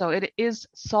opinion, also, it is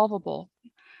solvable.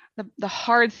 The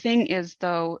hard thing is,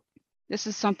 though, this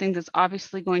is something that's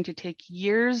obviously going to take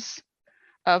years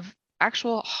of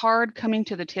actual hard coming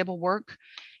to the table work.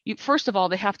 First of all,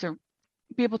 they have to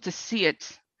be able to see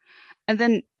it and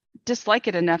then dislike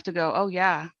it enough to go, oh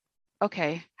yeah,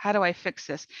 okay, how do I fix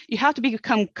this? You have to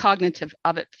become cognitive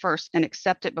of it first and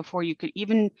accept it before you could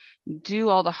even do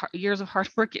all the years of hard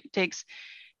work it takes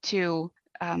to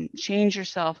change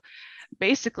yourself.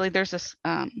 Basically, there's this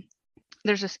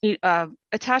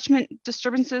attachment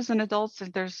disturbances in adults.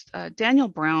 There's Daniel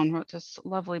Brown wrote this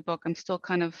lovely book. I'm still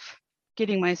kind of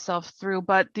getting myself through,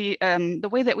 but the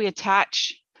way that we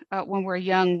attach when we're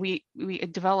young, we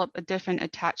develop a different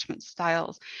attachment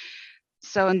styles.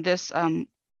 So in this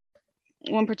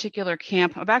one particular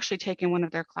camp, I've actually taken one of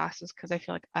their classes because I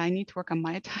feel like I need to work on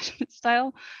my attachment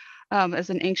style as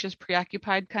an anxious,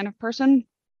 preoccupied kind of person.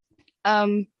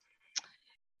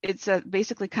 It's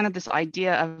basically kind of this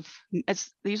idea of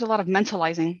they use a lot of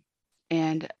mentalizing,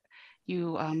 and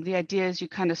the idea is you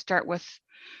kind of start with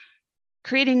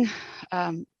creating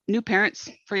new parents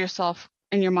for yourself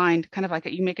in your mind, kind of like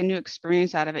you make a new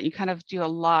experience out of it. You kind of do a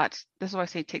lot. This is why I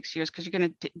say it takes years, because you're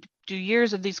going to do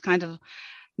years of these kind of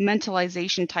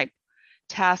mentalization type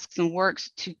tasks and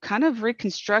works to kind of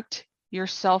reconstruct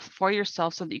yourself for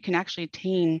yourself so that you can actually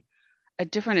attain a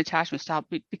different attachment style,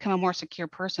 become a more secure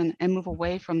person, and move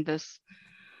away from this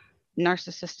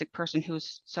narcissistic person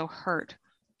who's so hurt,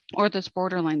 or this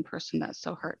borderline person that's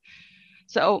so hurt.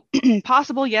 So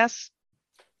possible, yes.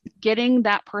 Getting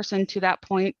that person to that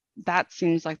point, that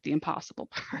seems like the impossible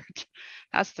part.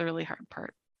 That's the really hard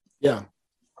part. Yeah.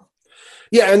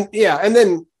 And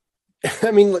then,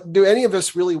 I mean, do any of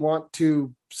us really want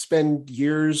to spend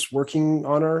years working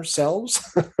on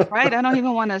ourselves? Right. I don't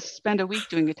even want to spend a week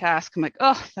doing a task. I'm like,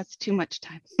 oh, that's too much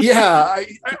time. Yeah.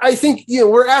 I think,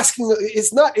 we're asking,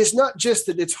 it's not just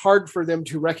that it's hard for them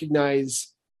to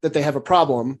recognize that they have a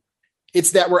problem.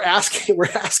 It's that we're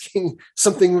asking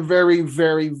something very,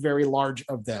 very, very large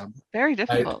of them. Very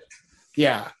difficult.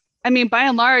 Yeah. I mean, by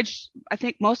and large, I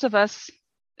think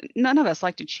none of us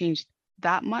like to change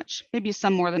that much. Maybe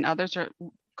some more than others are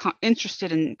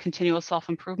interested in continual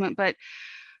self-improvement, but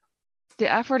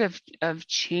the effort of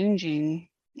changing,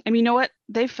 I mean, you know what?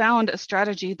 They found a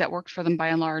strategy that worked for them by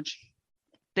and large.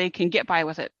 They can get by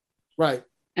with it. Right.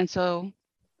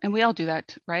 And we all do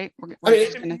that, right? We're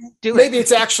just gonna do maybe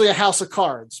it's actually a house of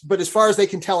cards, but as far as they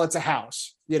can tell, it's a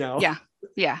house, Yeah.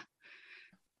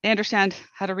 They understand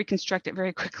how to reconstruct it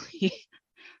very quickly.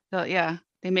 So yeah,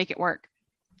 they make it work.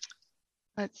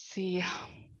 Let's see.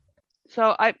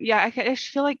 So I just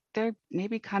feel like they're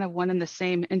maybe kind of one and the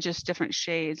same in just different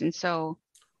shades. And so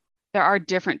there are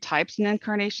different types and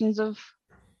incarnations of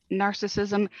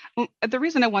narcissism. The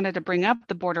reason I wanted to bring up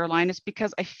the borderline is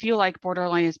because I feel like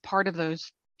borderline is part of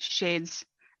those shades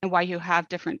and why you have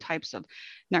different types of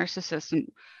narcissists.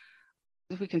 And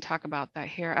we can talk about that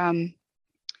here.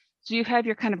 So you have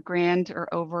your kind of grand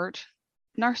or overt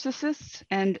narcissists,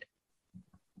 and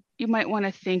you might want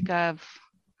to think of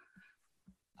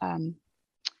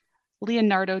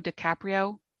Leonardo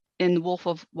DiCaprio in Wolf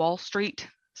of Wall Street.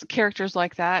 So characters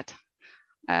like that.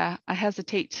 I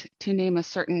hesitate to name a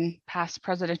certain past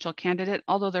presidential candidate,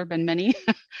 although there have been many,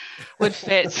 would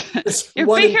fit.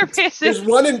 There's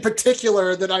one in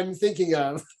particular that I'm thinking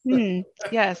of.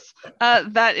 Yes.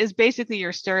 That is basically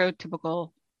your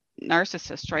stereotypical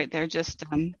narcissist, right? They're just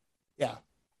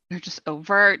they're just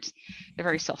overt. They're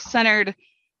very self-centered,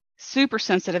 super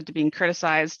sensitive to being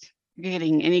criticized,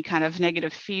 getting any kind of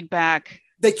negative feedback.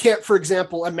 They can't, for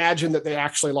example, imagine that they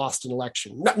actually lost an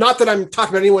election. Not that I'm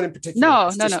talking about anyone in particular.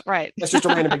 No, right. That's just a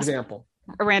random example.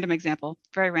 A random example,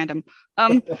 very random.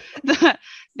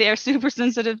 They are super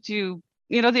sensitive to,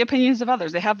 the opinions of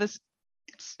others. They have this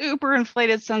super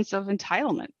inflated sense of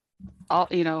entitlement.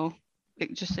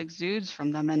 It just exudes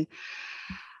from them. And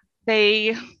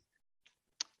they,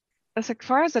 as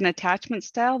far as an attachment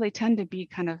style, they tend to be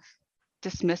kind of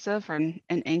dismissive and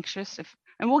anxious.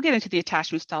 And we'll get into the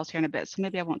attachment styles here in a bit, so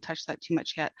maybe I won't touch that too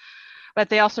much yet. But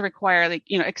they also require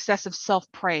excessive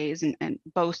self-praise and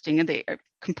boasting, and they are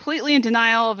completely in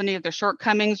denial of any of their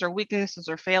shortcomings or weaknesses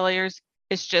or failures.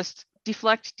 It's just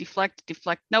deflect.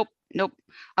 Nope,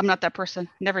 I'm not that person.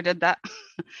 Never did that.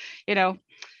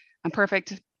 I'm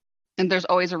perfect. And there's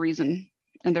always a reason.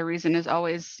 And their reason is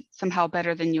always somehow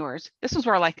better than yours. This is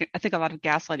where I think a lot of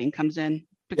gaslighting comes in,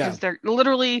 because they're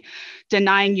literally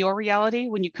denying your reality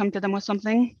when you come to them with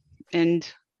something. And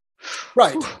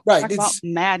right. Talk about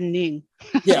maddening.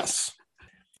 Yes.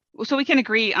 So we can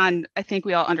agree on, I think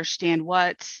we all understand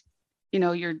what,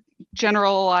 your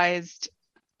generalized,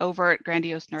 overt,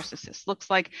 grandiose narcissist looks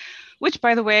like, which,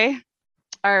 by the way,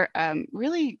 are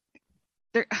really,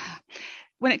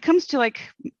 when it comes to like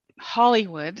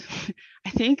Hollywood, I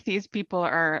think these people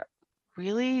are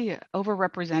really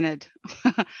overrepresented.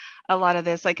 A lot of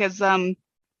this, and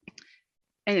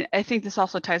I think this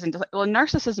also ties into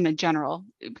narcissism in general,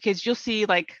 because you see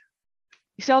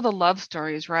all the love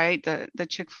stories, right? The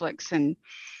chick flicks and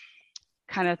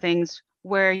kind of things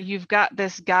where you've got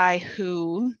this guy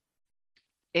who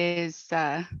is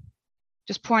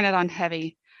just pouring it on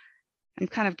heavy. I'm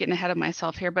kind of getting ahead of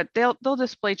myself here, but they'll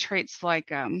display traits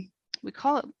like we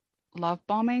call it love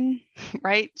bombing,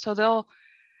 right? So they'll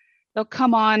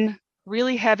come on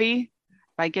really heavy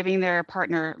by giving their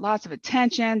partner lots of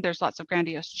attention. There's lots of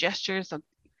grandiose gestures, of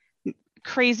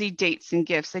crazy dates and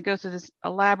gifts. They go through this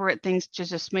elaborate things to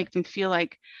just make them feel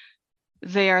like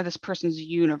they are this person's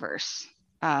universe.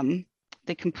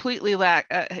 They completely lack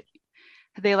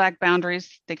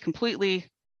boundaries. They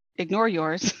completely ignore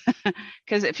yours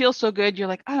because it feels so good. You're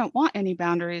like, I don't want any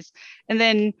boundaries. And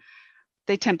then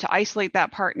they attempt to isolate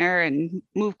that partner and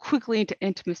move quickly into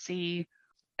intimacy.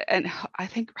 And I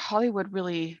think Hollywood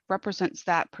really represents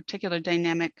that particular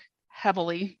dynamic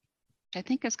heavily, which I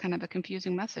think is kind of a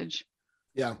confusing message.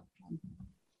 Yeah.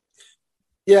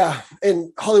 Yeah.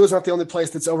 And Hollywood's not the only place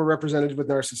that's overrepresented with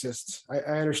narcissists.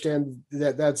 I understand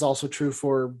that that's also true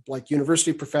for like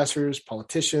university professors,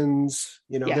 politicians,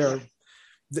 yes.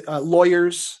 There are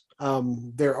lawyers.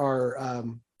 There are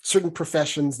certain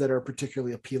professions that are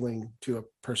particularly appealing to a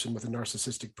person with a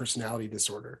narcissistic personality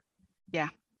disorder. Yeah.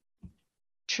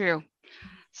 True.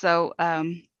 So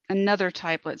another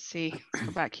type, let's see, let's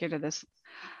go back here to this,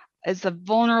 is the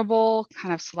vulnerable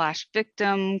kind of /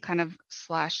 victim kind of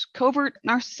 / covert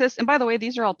narcissist. And by the way,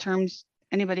 these are all terms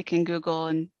anybody can Google,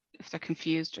 and if they're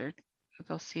confused, or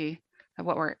they'll see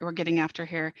what we're getting after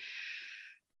here.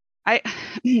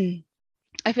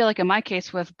 I feel like in my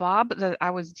case with Bob that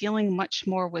I was dealing much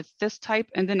more with this type,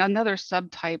 and then another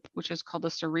subtype, which is called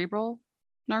the cerebral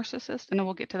narcissist, and then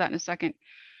we'll get to that in a second.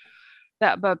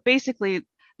 But basically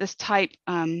this type,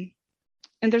 and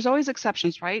there's always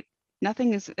exceptions, right?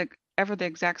 Nothing is ever the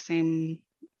exact same,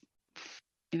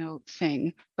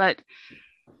 thing. But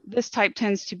this type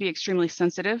tends to be extremely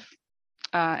sensitive,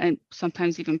 and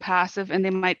sometimes even passive. And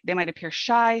they might appear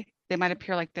shy. They might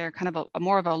appear like they're kind of a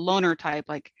more of a loner type.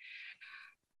 Like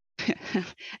it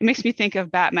makes me think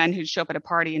of Batman, who'd show up at a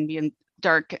party and be in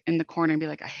dark in the corner and be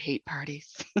like, I hate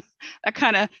parties. It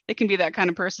can be that kind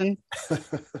of person.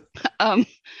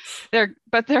 They're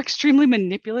extremely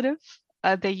manipulative.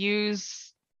 They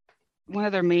use, one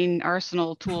of their main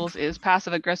arsenal tools is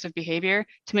passive aggressive behavior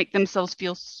to make themselves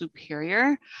feel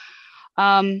superior.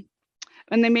 And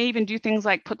they may even do things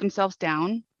like put themselves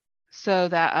down so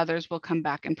that others will come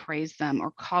back and praise them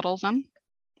or coddle them.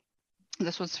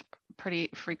 This was a pretty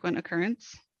frequent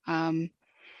occurrence.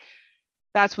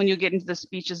 That's when you get into the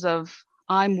speeches of,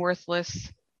 I'm worthless,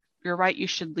 you're right, you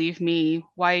should leave me,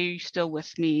 why are you still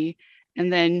with me?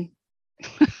 And then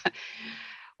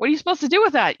what are you supposed to do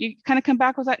with that? You kind of come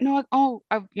back with that, no,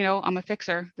 I'm a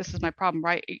fixer, this is my problem,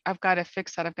 right? I've got to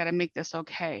fix that, I've got to make this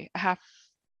okay. I have,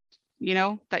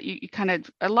 that you kind of,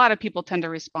 a lot of people tend to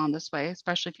respond this way,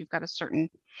 especially if you've got a certain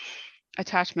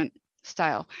attachment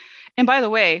style. And by the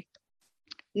way,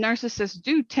 narcissists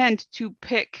do tend to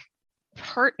pick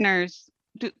partners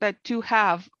that do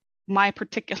have my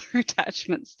particular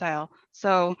attachment style.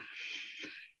 So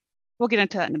we'll get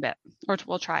into that in a bit, or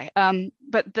we'll try.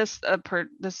 But this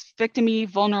victim-y,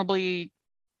 vulnerably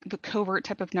the covert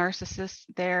type of narcissist,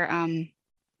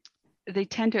 they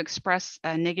tend to express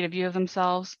a negative view of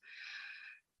themselves.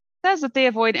 Says that they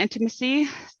avoid intimacy.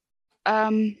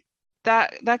 Um,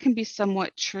 that can be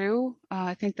somewhat true.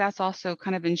 I think that's also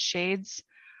kind of in shades,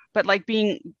 but like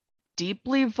being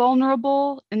deeply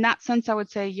vulnerable in that sense, I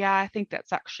would say, yeah, I think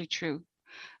that's actually true.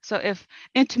 So if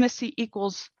intimacy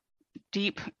equals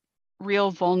deep,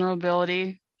 real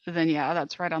vulnerability, then yeah,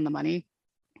 that's right on the money.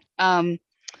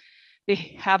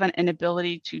 They have an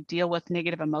inability to deal with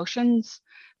negative emotions.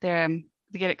 They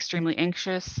get extremely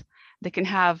anxious. They can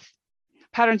have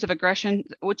patterns of aggression,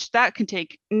 which that can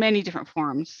take many different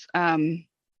forms. You're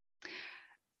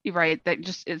right. That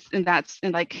just is, and that's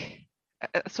and like,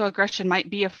 so aggression might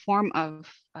be a form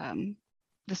of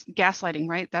this gaslighting,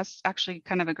 right? That's actually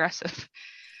kind of aggressive.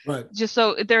 Right. Just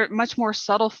so they're much more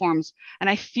subtle forms. And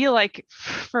I feel like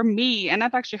for me, and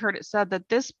I've actually heard it said that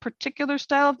this particular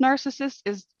style of narcissist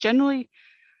is generally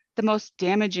the most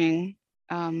damaging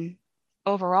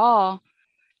overall,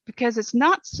 because it's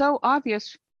not so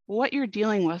obvious what you're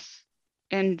dealing with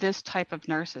in this type of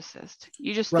narcissist.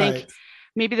 You just think Right.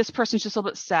 maybe this person's just a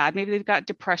little bit sad. Maybe they've got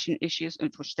depression issues,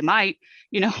 which they might,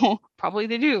 probably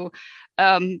they do.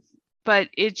 But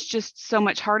it's just so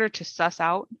much harder to suss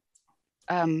out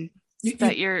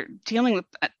that you're dealing with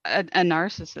a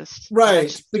narcissist.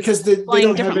 Right, because they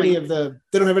don't have Differently.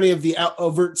 any of the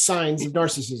overt signs of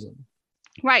narcissism.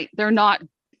 Right. They're not,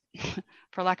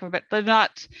 for lack of a better, they're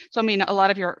not. So, I mean, a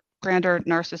lot of your grander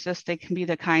narcissists, they can be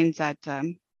the kinds that,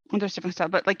 there's different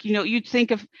stuff, but like, you'd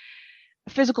think of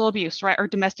physical abuse, right? Or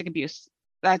domestic abuse.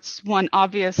 That's one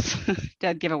obvious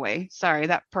dead giveaway. Sorry,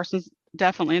 that person's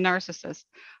definitely a narcissist,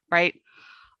 right?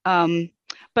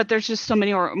 But there's just so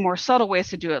many more subtle ways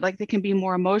to do it. Like they can be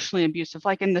more emotionally abusive,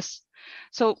 like in this.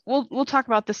 So we'll talk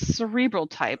about the cerebral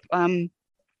type.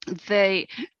 They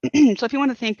so if you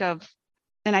want to think of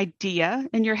an idea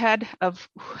in your head of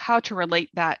how to relate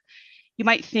that, you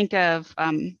might think of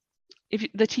if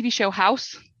the TV show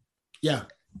House. Yeah.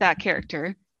 That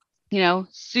character,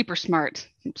 super smart,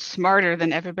 smarter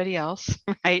than everybody else,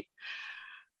 right?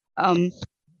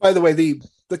 By the way,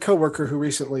 the coworker who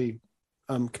recently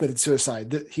committed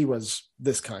suicide, he was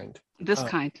this kind. This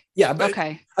kind. Yeah, but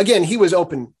okay. Again, he was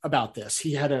open about this.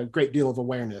 He had a great deal of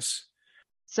awareness.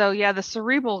 So yeah, the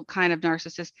cerebral kind of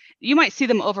narcissist, you might see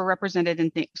them overrepresented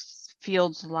in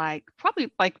fields like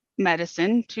probably like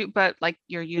medicine too, but like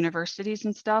your universities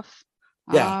and stuff.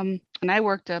 Yeah. And I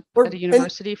worked at a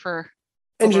university for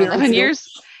over 11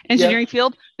 years, engineering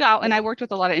field. Yeah, and I worked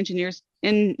with a lot of engineers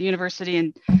in the university,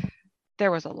 and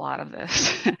there was a lot of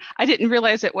this. I didn't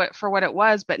realize it for what it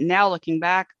was, but now looking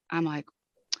back, I'm like,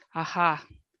 aha,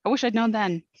 I wish I'd known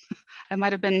then. I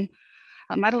might have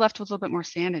left with a little bit more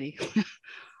sanity.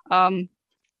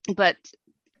 But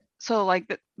so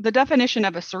like the definition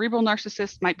of a cerebral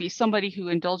narcissist might be somebody who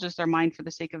indulges their mind for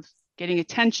the sake of getting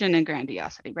attention and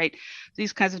grandiosity, right?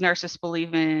 These kinds of narcissists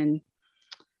believe in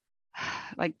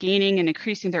like gaining and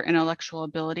increasing their intellectual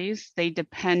abilities. They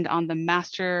depend on the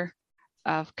master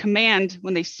of command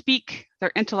when they speak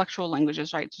their intellectual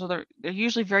languages, right? So they're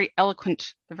usually very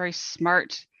eloquent, they're very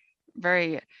smart,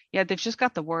 they've just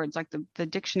got the words, like the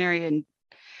dictionary, and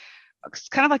it's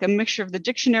kind of like a mixture of the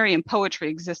dictionary and poetry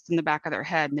exists in the back of their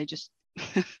head, and they just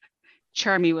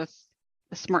charm you with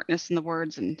the smartness and the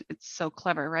words, and it's so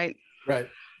clever, right? Right.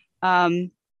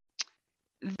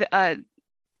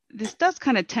 This does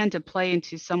kind of tend to play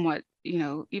into somewhat,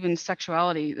 even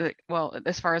sexuality, well,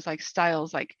 as far as like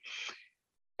styles, like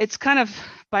it's kind of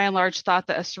by and large thought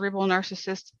that a cerebral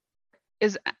narcissist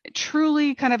is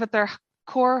truly kind of at their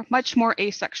core much more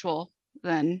asexual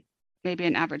than maybe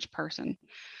an average person.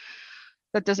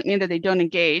 That doesn't mean that they don't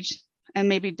engage and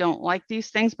maybe don't like these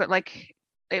things, but like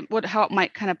how it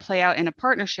might kind of play out in a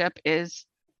partnership is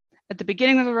at the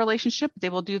beginning of the relationship, they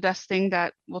will do this thing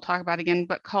that we'll talk about again,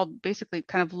 but called basically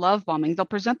kind of love bombing. They'll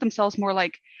present themselves more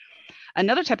like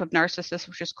another type of narcissist,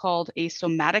 which is called a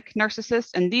somatic narcissist.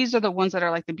 And these are the ones that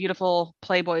are like the beautiful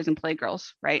playboys and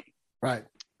playgirls, right? Right.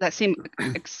 That seem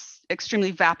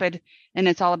extremely vapid, and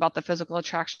it's all about the physical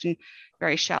attraction,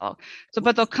 very shallow. So,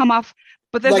 but they'll come off,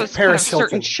 but there's like a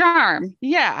certain charm.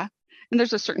 Yeah. And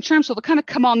there's a certain charm. So they'll kind of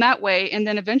come on that way. And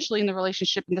then eventually in the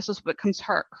relationship, and this is what becomes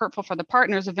hurtful for the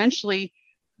partners, eventually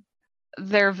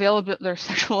their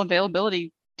sexual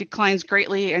availability declines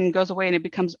greatly and goes away, and it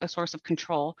becomes a source of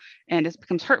control, and it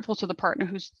becomes hurtful to the partner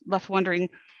who's left wondering,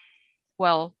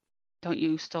 well, don't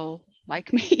you still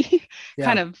like me?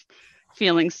 Kind of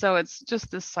feeling. So it's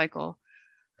just this cycle.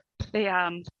 They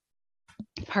have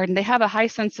a high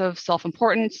sense of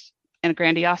self-importance and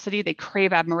grandiosity. They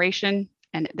crave admiration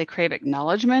and they crave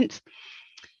acknowledgement.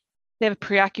 They have a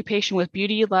preoccupation with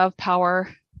beauty, love, power,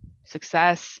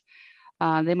 success.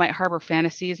 They might harbor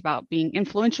fantasies about being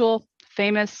influential,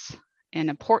 famous, and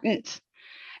important.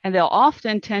 And they'll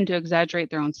often tend to exaggerate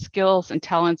their own skills and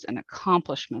talents and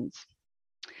accomplishments.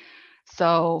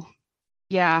 So,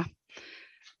 yeah,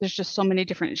 there's just so many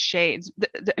different shades.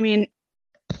 I mean,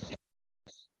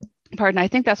 pardon, I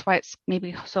think that's why it's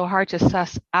maybe so hard to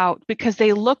suss out, because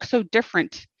they look so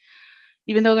different.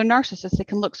 Even though they're narcissists, they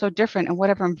can look so different in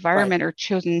whatever environment or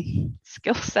chosen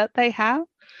skill set they have.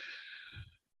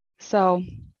 So,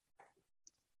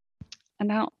 and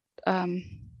now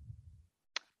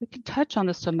we can touch on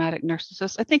the somatic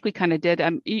narcissist. I think we kind of did.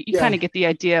 You kind of get the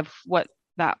idea of what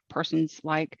that person's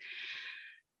like.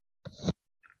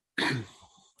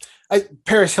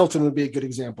 Paris Hilton would be a good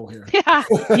example here.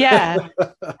 Yeah.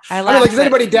 I mean, like, does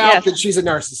anybody doubt that she's a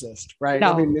narcissist, right?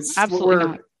 No, I mean, absolutely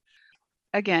not.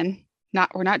 Again,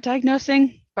 we're not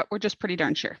diagnosing, but we're just pretty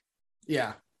darn sure.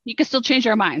 Yeah. You can still change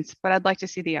our minds, but I'd like to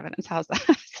see the evidence. How's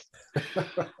that?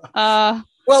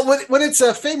 Well, when it's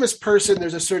a famous person,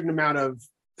 there's a certain amount of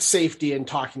safety in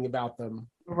talking about them.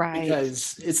 Right.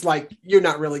 Because it's like you're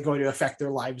not really going to affect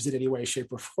their lives in any way, shape,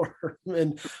 or form.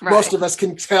 And most of us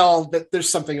can tell that there's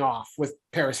something off with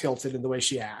Paris Hilton and the way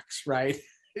she acts, right?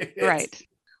 Right.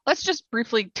 Let's just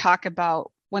briefly talk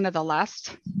about one of the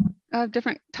last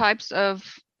different types of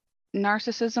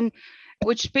narcissism,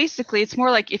 which basically it's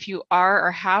more like if you are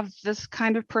or have this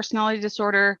kind of personality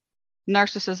disorder,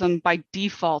 narcissism by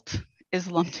default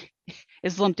is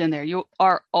lumped in there. You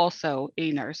are also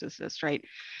a narcissist, right?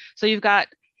 So you've got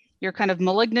your kind of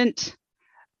malignant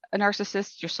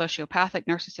narcissist, your sociopathic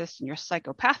narcissist, and your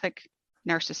psychopathic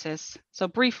narcissist. So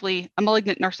briefly, a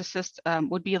malignant narcissist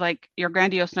would be like your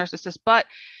grandiose narcissist, but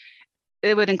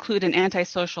it would include an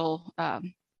antisocial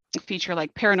feature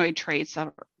like paranoid traits.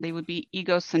 They would be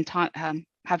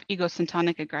have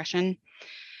egocentric aggression.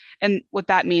 And what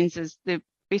that means is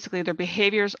basically their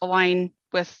behaviors align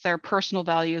with their personal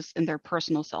values and their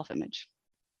personal self-image.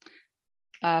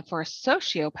 For a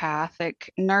sociopathic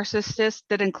narcissist,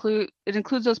 it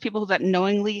includes those people that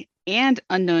knowingly and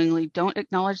unknowingly don't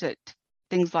acknowledge that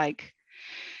things like,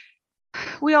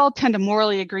 we all tend to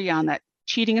morally agree on that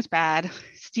cheating is bad,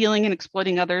 stealing and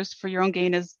exploiting others for your own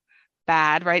gain is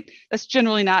bad, right? That's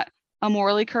generally not a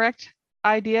morally correct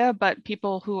idea, but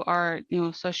people who are,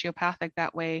 sociopathic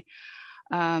that way,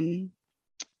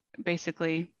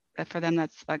 basically, for them,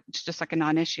 that's like just like a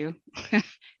non-issue.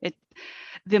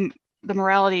 The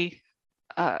morality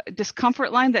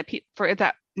discomfort line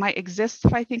that might exist,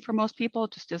 I think, for most people,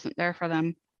 just isn't there for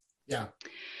them. Yeah.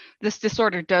 This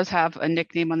disorder does have a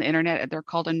nickname on the internet. They're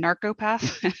called a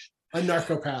narcopath. A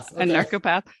narcopath. Okay. A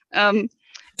narcopath.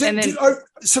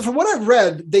 So from what I've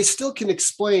read, they still can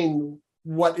explain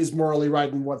what is morally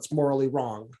right and what's morally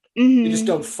wrong. Mm-hmm. You just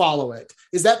don't follow it.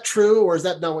 Is that true, or is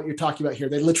that not what you're talking about here?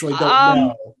 They literally don't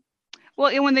know.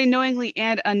 Well, when they knowingly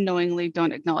and unknowingly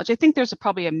don't acknowledge, I think there's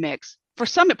probably a mix. For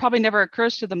some, it probably never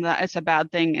occurs to them that it's a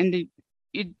bad thing, and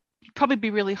you'd probably be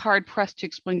really hard pressed to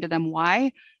explain to them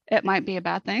why it might be a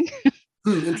bad thing.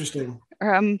 Interesting.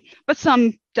 But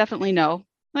some definitely know.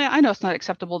 I know it's not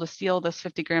acceptable to steal this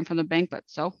 50 grand from the bank, but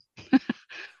so.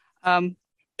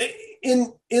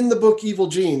 In the book Evil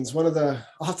Genes, I'll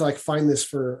have to find this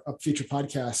for a future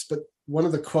podcast, but one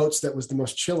of the quotes that was the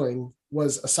most chilling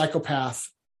was a psychopath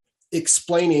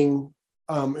explaining,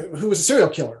 who was a serial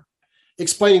killer,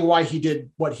 explaining why he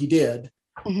did what he did.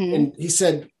 Mm-hmm. And he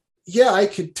said, yeah, I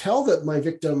could tell that my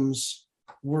victims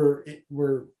were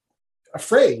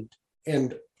afraid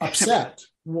and upset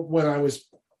when I was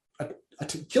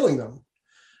killing them.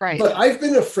 Right. But I've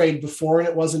been afraid before and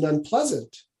it wasn't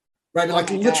unpleasant. Right.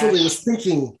 Literally was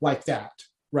thinking like that.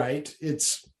 Right.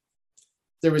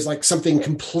 There was something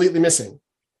completely missing.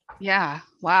 Yeah.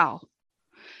 Wow.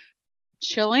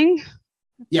 Chilling.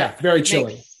 Yeah. Very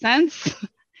chilling. Makes sense.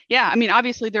 Yeah. I mean,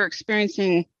 obviously they're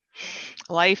experiencing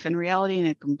life and reality in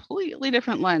a completely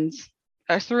different lens,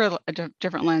 or through a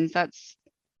different lens. That's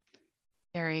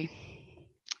scary.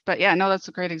 But yeah, no, that's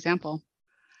a great example.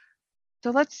 So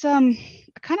let's, I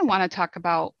kind of want to talk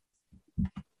about,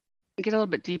 get a little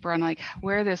bit deeper on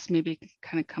where this maybe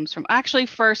kind of comes from. Actually,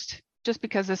 first, just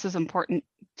because this is important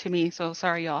to me, so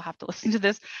sorry y'all have to listen to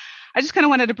this, I just kind of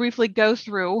wanted to briefly go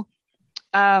through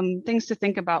things to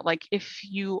think about, if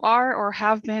you are or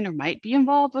have been or might be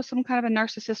involved with some kind of a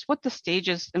narcissist, what the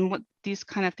stages and what these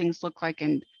kind of things look like,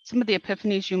 and some of the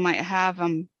epiphanies you might have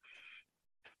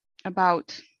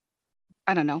about,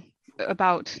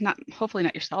 hopefully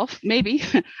not yourself, maybe,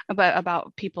 but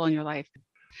about people in your life.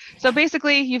 So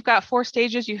basically, you've got 4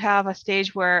 stages. You have a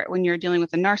stage where when you're dealing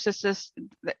with a narcissist,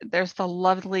 there's the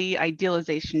lovely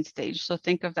idealization stage. So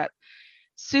think of that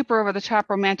super over the top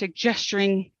romantic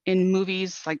gesturing in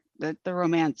movies like the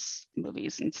romance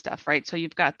movies and stuff, right? So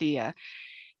you've got the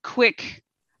quick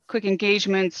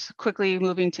engagements, quickly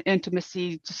moving to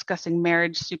intimacy, discussing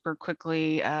marriage super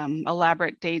quickly,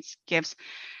 elaborate dates, gifts,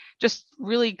 just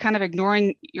really kind of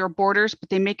ignoring your borders, but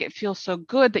they make it feel so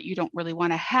good that you don't really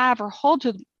want to have or hold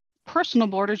to personal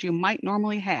borders you might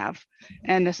normally have.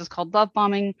 And this is called love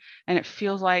bombing, and it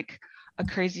feels like a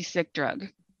crazy sick drug,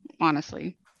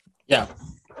 honestly. Yeah.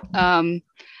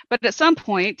 But at some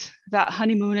point, that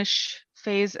honeymoonish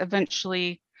phase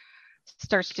eventually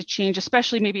starts to change,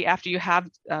 especially maybe after you have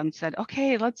said,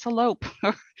 okay, let's elope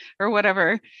or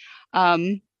whatever.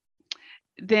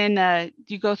 Then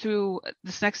you go through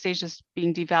this next stage is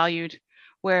being devalued,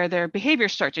 where their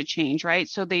behaviors start to change, right?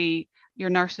 So your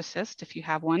narcissist, if you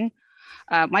have one,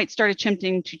 might start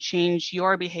attempting to change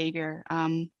your behavior.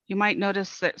 You might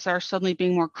notice that they're suddenly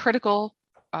being more critical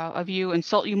of you,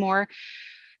 insult you more.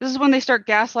 This is when they start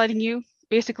gaslighting you,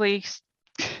 basically,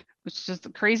 which is the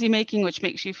crazy making, which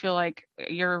makes you feel like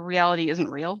your reality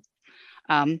isn't real.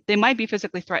 They might be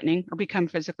physically threatening or become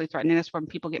physically threatening. That's when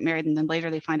people get married and then later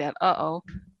they find out,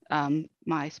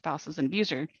 my spouse is an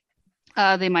abuser.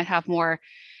 They might have more,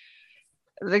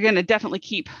 they're going to definitely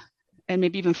keep and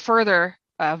maybe even further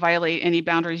violate any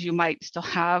boundaries you might still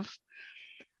have.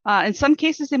 In some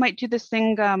cases, they might do this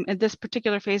thing in this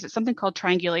particular phase. It's something called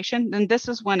triangulation. And this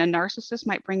is when a narcissist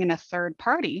might bring in a third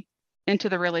party into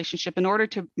the relationship in order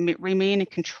to remain in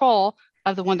control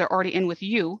of the one they're already in with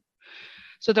you.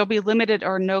 So there'll be limited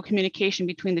or no communication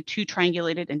between the two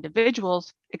triangulated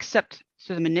individuals, except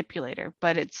through the manipulator.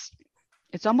 But it's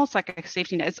almost like a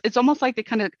safety net. It's almost like they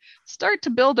kind of start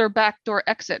to build their backdoor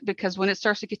exit, because when it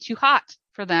starts to get too hot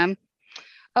for them,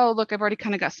 oh, look, I've already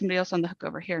kind of got somebody else on the hook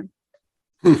over here.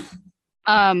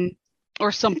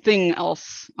 Or something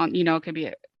else on, it could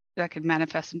be that could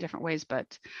manifest in different ways,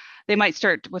 but they might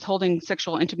start withholding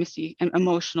sexual intimacy and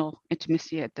emotional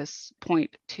intimacy at this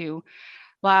point too.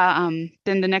 Then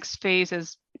the next phase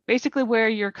is basically where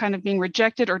you're kind of being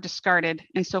rejected or discarded.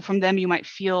 And so from them, you might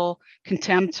feel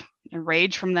contempt and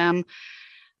rage from them,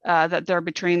 that they're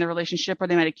betraying the relationship, or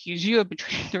they might accuse you of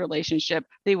betraying the relationship.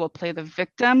 They will play the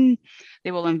victim.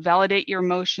 They will invalidate your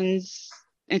emotions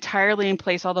entirely and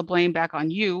place all the blame back on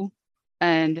you.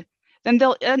 And then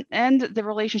they'll end the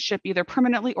relationship either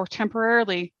permanently or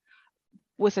temporarily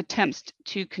with attempts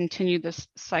to continue this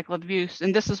cycle of abuse.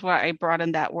 And this is why I brought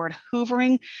in that word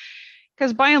hoovering,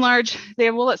 because by and large, they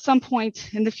will at some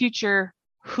point in the future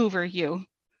hoover you,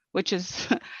 which is,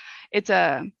 it's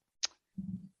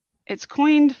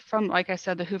coined from, like I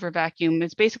said, the Hoover vacuum.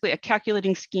 It's basically a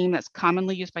calculating scheme that's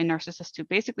commonly used by narcissists to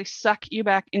basically suck you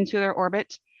back into their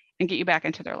orbit and get you back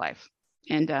into their life.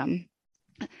 And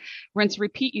rinse,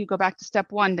 repeat, you go back to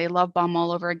step one, they love bomb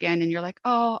all over again. And you're like,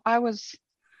 oh, I was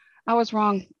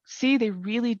wrong. See, they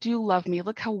really do love me.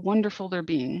 Look how wonderful they're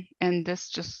being. And this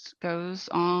just goes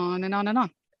on and on and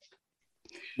on.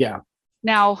 Yeah.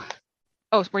 Now,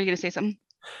 were you going to say something?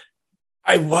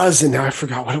 I was, and now I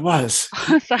forgot what it was.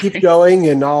 Keep going,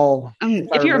 and I'll.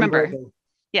 If you remember.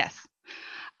 Yes.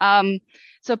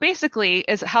 So basically,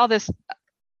 is how this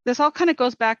all kind of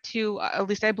goes back to, at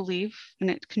least I believe, and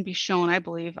it can be shown, I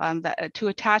believe, that to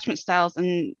attachment styles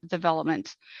and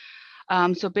development.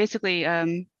 So basically,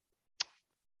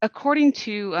 according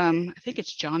to, I think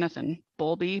it's Jonathan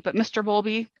Bowlby, but Mr.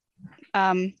 Bowlby,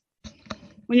 when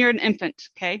you're an infant,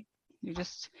 okay, you're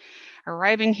just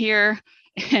arriving here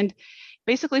and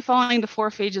basically following the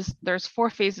 4 phases. There's 4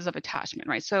 phases of attachment,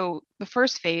 right? So the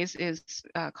first phase is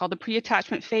called the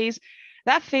pre-attachment phase.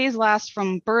 That phase lasts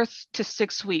from birth to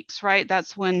 6 weeks, right?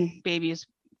 That's when baby is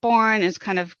born, is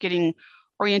kind of getting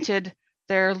oriented.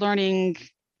 They're learning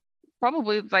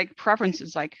probably like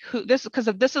preferences, like because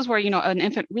this is where, an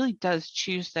infant really does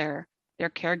choose their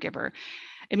caregiver.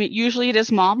 I mean, usually it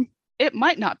is mom. It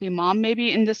might not be mom.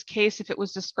 Maybe in this case, if it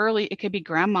was this early, it could be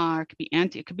grandma, or it could be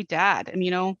auntie, it could be dad,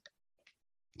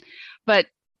 but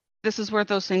this is where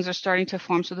those things are starting to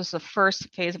form. So this is the first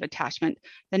phase of attachment.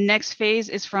 The next phase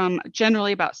is from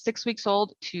generally about 6 weeks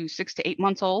old to 6 to 8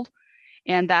 months old.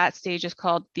 And that stage is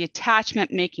called the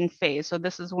attachment making phase. So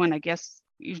this is when, I guess,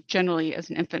 you generally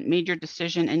as an infant made your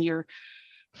decision and you're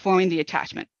forming the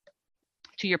attachment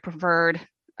to your preferred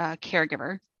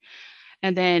caregiver.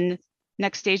 And then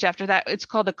next stage after that, it's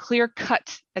called the clear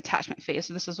cut attachment phase.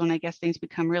 So this is when, I guess, things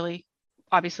become really,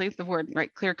 obviously the word,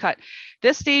 right, clear cut.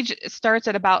 This stage starts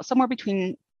at about somewhere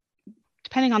between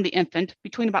depending on the infant,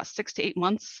 between about 6 to 8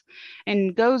 months,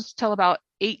 and goes till about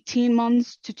 18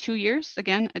 months to 2 years,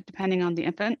 again, depending on the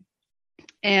infant.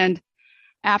 And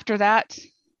after that,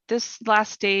 this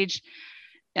last stage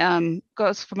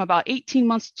goes from about 18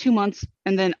 months to 2 months,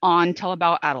 and then on till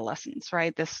about adolescence,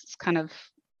 right? This is kind of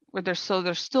where there's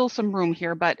still some room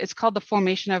here, but it's called the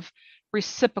formation of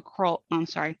reciprocal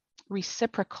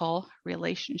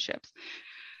relationships.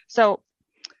 So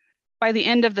by the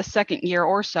end of the second year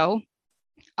or so,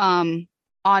 on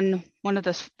one of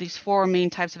these four main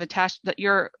types of attachment,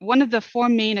 one of the four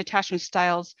main attachment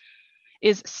styles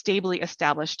is stably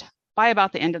established by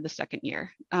about the end of the second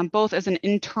year, both as an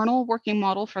internal working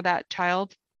model for that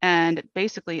child and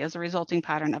basically as a resulting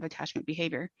pattern of attachment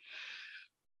behavior.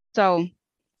 So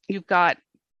you've got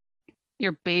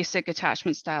your basic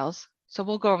attachment styles. So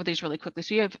we'll go over these really quickly.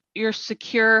 So you have your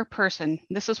secure person.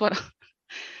 This is what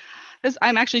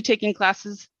I'm actually taking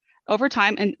classes over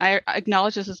time, and I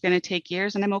acknowledge this is going to take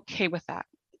years, and I'm okay with that.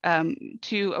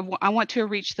 I want to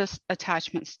reach this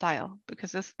attachment style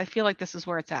because I feel like this is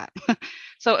where it's at.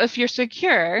 So if you're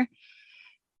secure,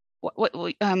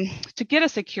 to get a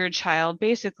secured child,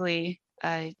 basically,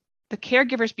 the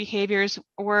caregiver's behaviors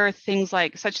were things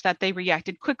like such that they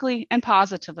reacted quickly and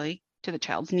positively to the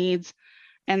child's needs,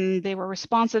 and they were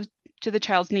responsive to the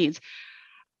child's needs.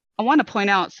 I want to point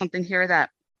out something here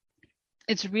that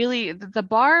it's really the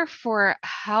bar for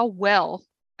how well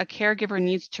a caregiver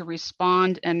needs to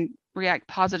respond and react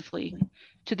positively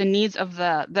to the needs of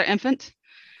the infant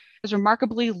is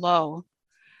remarkably low.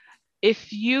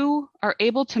 If you are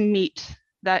able to meet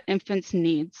that infant's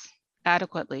needs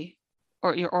adequately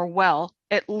or well,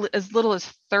 as little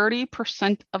as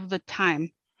 30% of the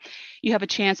time, you have a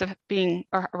chance of being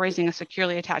or raising a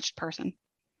securely attached person.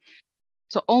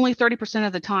 So only 30%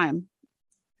 of the time.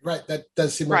 Right, that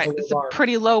does seem like it's a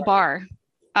pretty low bar.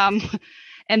 And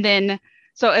then,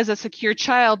 so as a secure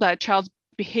child, that child's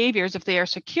behaviors, if they are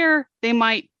secure, they're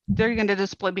going to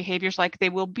display behaviors like they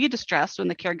will be distressed when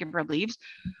the caregiver leaves,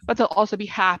 but they'll also be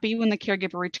happy when the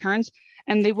caregiver returns,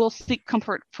 and they will seek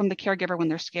comfort from the caregiver when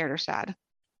they're scared or sad.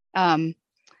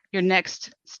 Your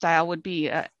next style would be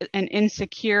an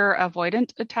insecure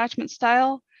avoidant attachment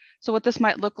style. So what this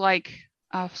might look like,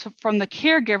 so from the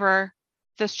caregiver,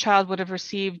 this child would have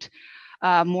received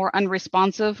more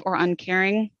unresponsive or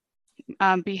uncaring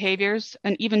behaviors,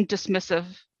 and even dismissive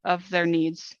of their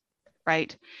needs,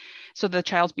 right? So the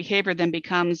child's behavior then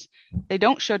becomes, they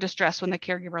don't show distress when the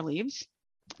caregiver leaves.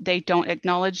 They don't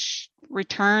acknowledge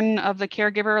return of the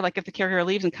caregiver. Like if the caregiver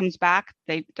leaves and comes back,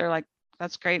 they're like,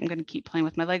 that's great, I'm going to keep playing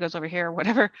with my Legos over here or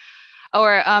whatever.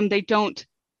 Or they don't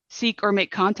seek or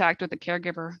make contact with the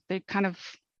caregiver. They kind of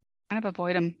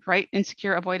avoid them, right?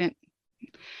 Insecure avoidant.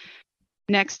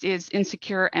 Next is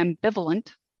insecure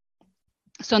ambivalent.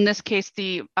 So in this case,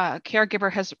 the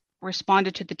caregiver has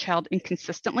responded to the child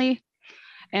inconsistently.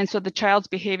 And so the child's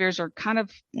behaviors are kind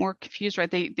of more confused, right?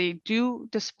 They do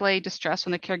display distress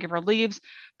when the caregiver leaves,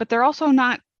 but they're also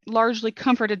not largely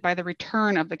comforted by the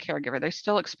return of the caregiver. They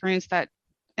still experience that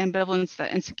ambivalence,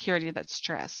 that insecurity, that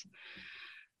stress.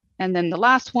 And then the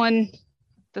last one,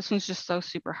 this one's just so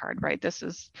super hard, right? This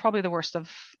is probably the worst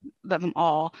of them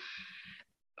all.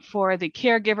 For the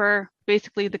caregiver,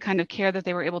 basically the kind of care that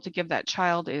they were able to give that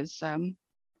child is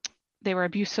they were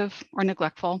abusive or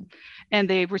neglectful, and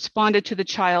they responded to the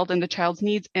child and the child's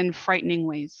needs in frightening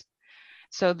ways.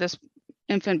 So this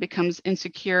infant becomes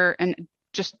insecure and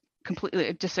just completely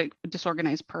a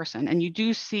disorganized person. And you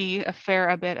do see a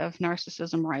bit of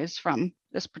narcissism rise from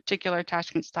this particular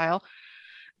attachment style.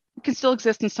 It can still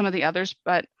exist in some of the others,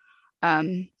 but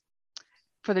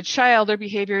for the child, their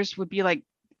behaviors would be like,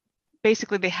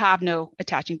 basically they have no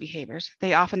attaching behaviors.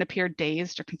 They often appear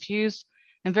dazed or confused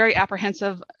and very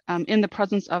apprehensive in the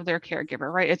presence of their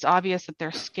caregiver, right? It's obvious that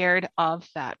they're scared of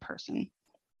that person.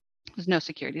 There's no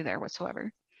security there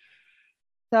whatsoever.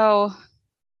 So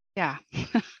yeah,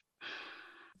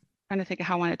 trying to think of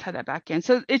how I want to tie that back in.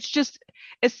 So it's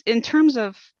in terms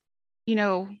of,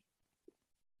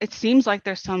 it seems like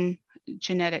there's some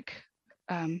genetic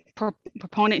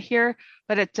proponent here,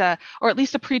 but or at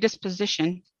least a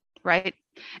predisposition, right?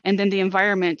 And then the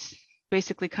environment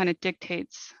basically kind of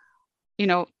dictates,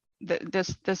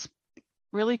 this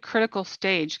really critical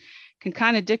stage can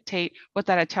kind of dictate what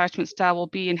that attachment style will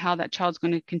be and how that child's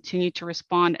going to continue to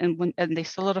respond and they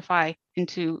solidify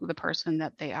into the person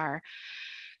that they are.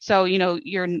 So,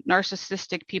 your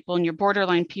narcissistic people and your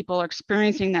borderline people are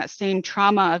experiencing that same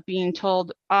trauma of being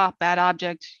told, bad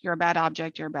object, you're a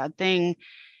bad thing,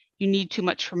 you need too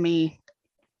much from me,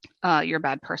 you're a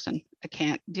bad person, I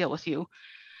can't deal with you.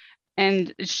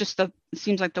 And it's just it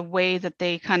seems like the way that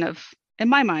they kind of, in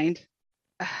my mind,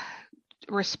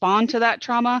 respond to that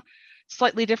trauma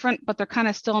slightly different, but they're kind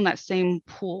of still in that same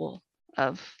pool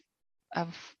of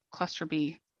cluster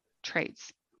B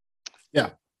traits. Yeah.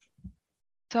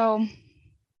 So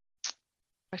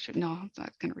I should know. I'm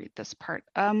not going to read this part.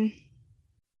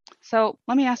 So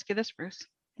let me ask you this, Bruce.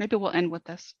 Maybe we'll end with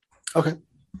this. Okay.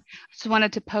 Just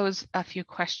wanted to pose a few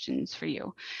questions for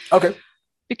you. Okay.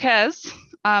 Because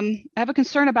I have a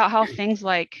concern about how things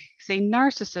like, say,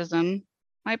 narcissism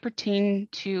might pertain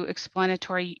to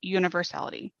explanatory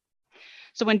universality.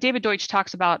 So when David Deutsch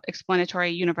talks about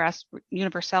explanatory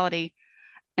universality,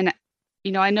 and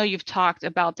I know you've talked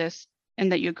about this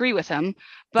and that you agree with him,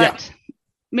 but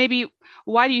maybe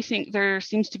why do you think there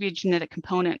seems to be a genetic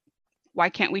component? Why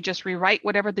can't we just rewrite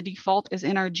whatever the default is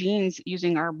in our genes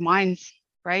using our minds,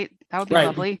 right? That would be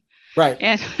lovely. Right.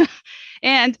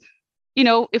 And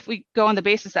if we go on the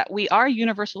basis that we are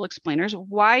universal explainers,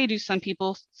 why do some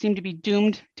people seem to be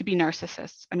doomed to be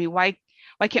narcissists? I mean, why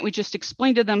can't we just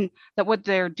explain to them that what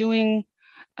they're doing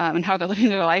and how they're living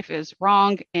their life is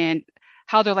wrong, and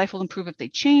how their life will improve if they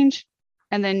change,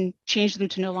 and then change them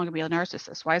to no longer be a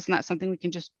narcissist? Why isn't that something we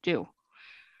can just do?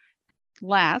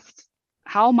 Last,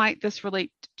 how might this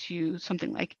relate to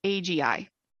something like AGI?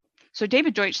 So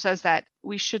David Deutsch says that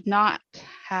we should not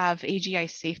have AGI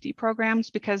safety programs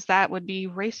because that would be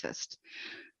racist.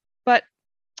 But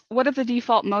what if the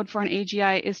default mode for an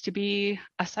AGI is to be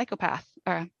a psychopath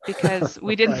because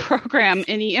we didn't program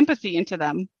any empathy into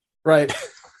them? Right.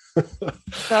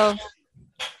 So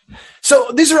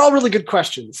these are all really good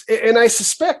questions. And I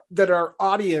suspect that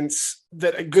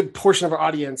that a good portion of our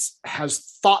audience has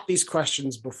thought these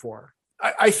questions before.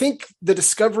 I think the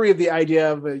discovery of the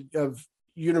idea of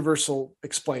universal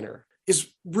explainer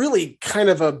is really kind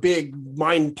of a big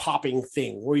mind-popping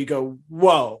thing where you go,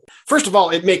 whoa. First of all,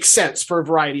 it makes sense for a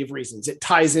variety of reasons. It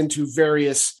ties into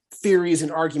various theories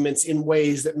and arguments in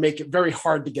ways that make it very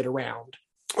hard to get around.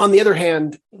 On the other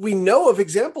hand, we know of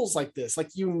examples like this, like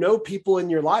people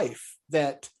in your life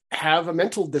that have a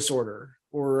mental disorder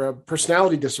or a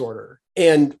personality disorder.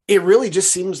 And it really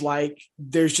just seems like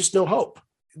there's just no hope.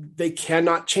 They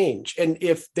cannot change. And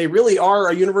if they really are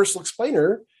a universal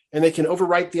explainer and they can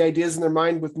overwrite the ideas in their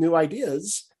mind with new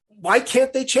ideas, why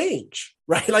can't they change?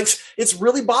 Right? Like, it's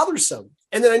really bothersome.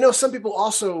 And then I know some people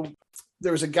also,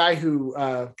 there was a guy who,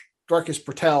 Darkus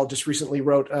Patel, just recently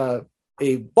wrote a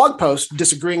blog post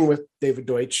disagreeing with David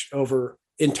Deutsch over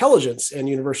intelligence and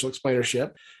universal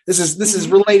explainership. This is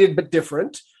related but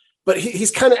different, but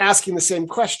he's kind of asking the same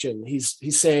question.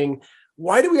 He's saying,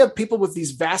 why do we have people with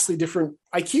these vastly different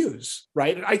IQs,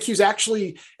 right? And IQs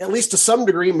actually, at least to some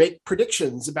degree, make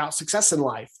predictions about success in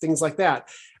life, things like that.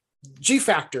 G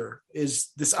factor is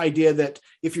this idea that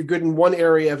if you're good in one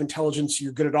area of intelligence,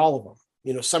 you're good at all of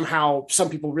them. Somehow some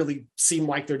people really seem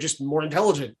like they're just more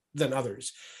intelligent than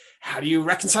others. How do you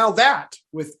reconcile that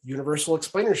with universal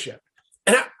explainership?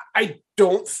 And I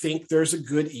don't think there's a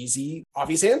good, easy,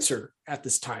 obvious answer at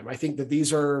this time. I think that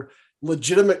these are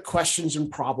legitimate questions and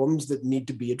problems that need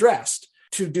to be addressed.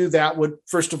 To do that would,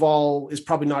 first of all, is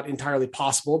probably not entirely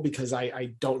possible because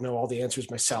I don't know all the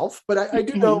answers myself, but I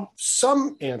do know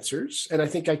some answers, and I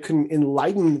think I can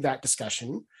enlighten that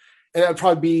discussion. And that would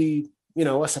probably be,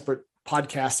 a separate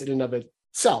podcast in and of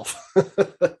itself.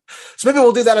 So maybe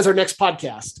we'll do that as our next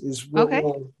podcast.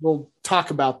 We'll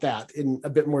talk about that in a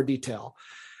bit more detail.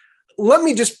 Let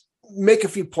me just make a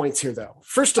few points here, though.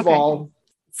 First of all,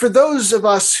 for those of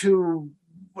us who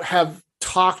have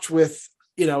talked with,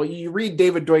 you read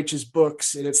David Deutsch's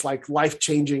books and it's like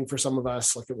life-changing for some of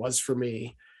us, like it was for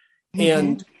me.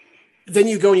 And then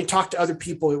you go and you talk to other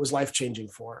people it was life-changing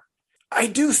for. I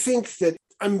do think that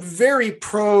I'm very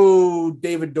pro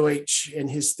David Deutsch and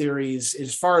his theories.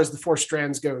 As far as the four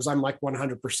strands goes, I'm like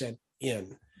 100%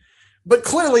 in. But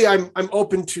clearly I'm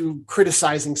open to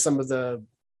criticizing some of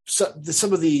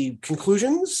the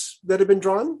conclusions that have been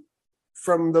drawn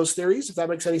from those theories, if that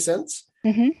makes any sense.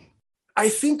 I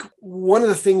think one of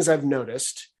the things I've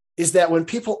noticed is that when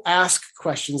people ask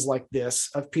questions like this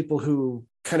of people who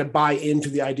kind of buy into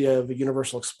the idea of a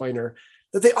universal explainer,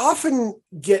 that they often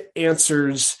get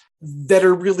answers that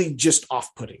are really just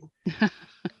off-putting.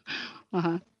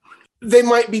 They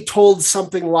might be told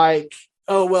something like,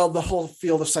 oh, well, the whole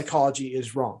field of psychology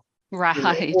is wrong.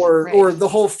 Right. Or the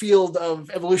whole field of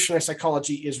evolutionary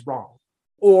psychology is wrong.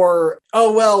 Or,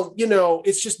 oh, well,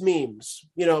 it's just memes.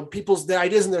 The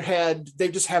ideas in their head, they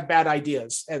just have bad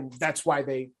ideas. And that's why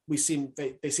they seem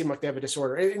like they have a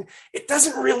disorder. And it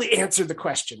doesn't really answer the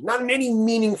question, not in any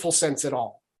meaningful sense at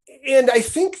all. And I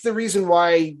think the reason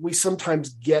why we sometimes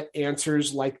get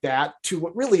answers like that to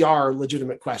what really are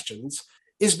legitimate questions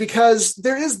is because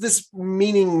there is this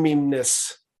meaning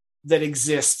memeness that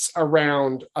exists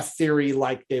around a theory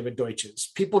like David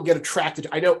Deutsch's. People get attracted.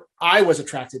 I know I was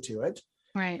attracted to it,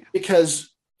 right,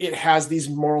 because it has these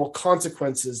moral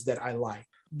consequences that I like.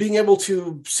 Being able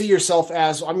to see yourself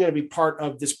as, I'm going to be part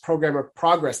of this program of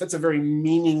progress. That's a very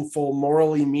meaningful,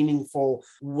 morally meaningful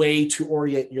way to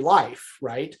orient your life,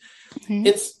 right? mm-hmm.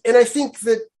 And I think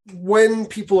that when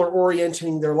people are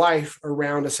orienting their life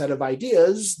around a set of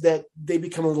ideas, that they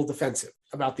become a little defensive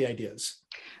about the ideas.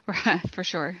 Right, for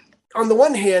sure. On the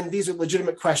one hand, these are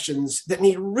legitimate questions that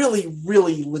need really,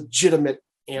 really legitimate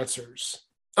answers.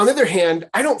 On the other hand,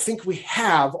 I don't think we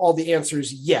have all the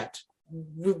answers yet.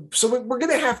 So we're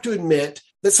going to have to admit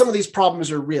that some of these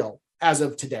problems are real as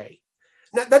of today.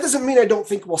 Now, that doesn't mean I don't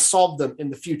think we'll solve them in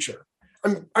the future.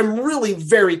 I'm really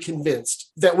very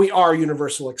convinced that we are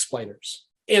universal explainers.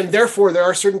 And therefore, there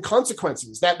are certain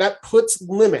consequences that puts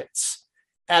limits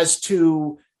as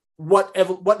to what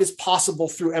is possible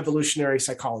through evolutionary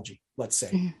psychology, let's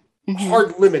say. Mm-hmm.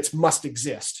 Hard limits must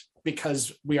exist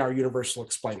because we are universal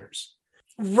explainers.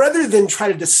 Rather than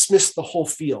try to dismiss the whole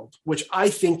field, which I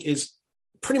think is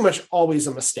pretty much always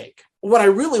a mistake, what I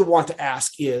really want to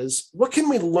ask is, what can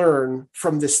we learn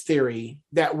from this theory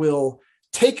that will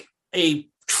take a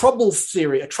troubled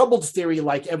theory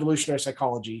like evolutionary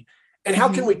psychology, and how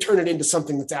can we turn it into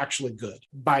something that's actually good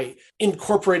by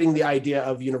incorporating the idea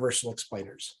of universal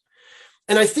explainers?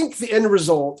 And I think the end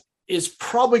result is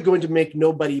probably going to make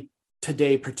nobody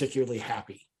today particularly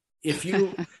happy. If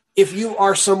you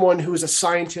are someone who is a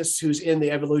scientist who's in the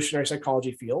evolutionary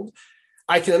psychology field,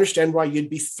 I can understand why you'd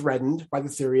be threatened by the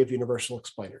theory of universal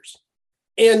explainers.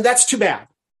 And that's too bad,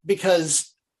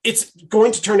 because it's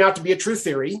going to turn out to be a true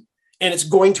theory, and it's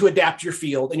going to adapt your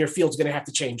field, and your field's going to have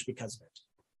to change because of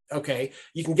it. Okay,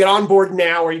 you can get on board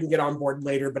now or you can get on board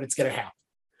later, but it's going to happen.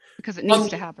 Because it needs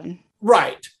to happen.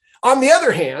 Right. On the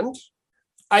other hand,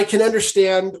 I can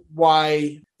understand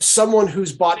why someone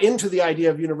who's bought into the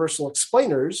idea of universal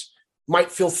explainers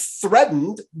might feel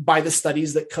threatened by the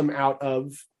studies that come out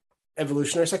of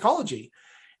evolutionary psychology,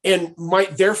 and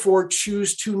might therefore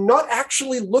choose to not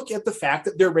actually look at the fact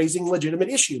that they're raising legitimate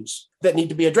issues that need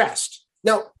to be addressed.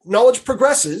 Now, knowledge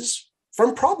progresses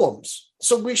from problems,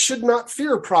 so we should not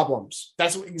fear problems.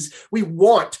 That's what we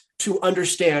want to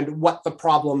understand what the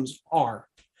problems are.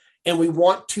 And we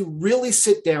want to really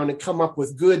sit down and come up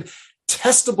with good,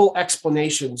 testable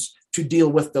explanations to deal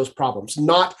with those problems,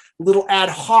 not little ad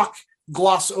hoc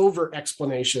gloss over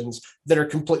explanations that are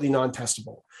completely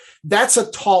non-testable. That's a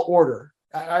tall order.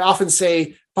 I often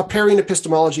say Popperian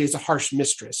epistemology is a harsh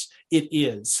mistress. It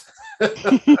is,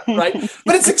 right?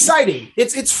 But it's exciting.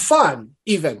 It's fun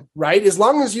even, right? As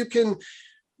long as you can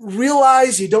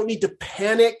realize you don't need to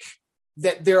panic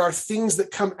that there are things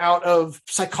that come out of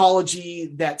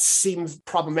psychology that seem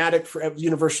problematic for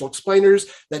universal explainers.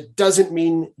 That doesn't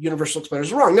mean universal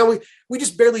explainers are wrong. Now, we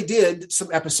just barely did some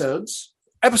episodes.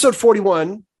 Episode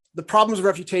 41, the problems of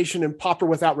refutation and Popper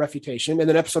without refutation. And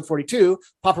then episode 42,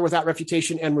 Popper without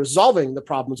refutation and resolving the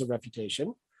problems of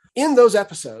refutation. In those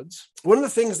episodes, one of the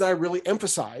things that I really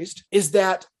emphasized is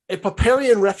that a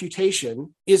Popperian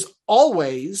refutation is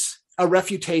always a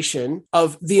refutation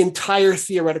of the entire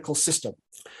theoretical system.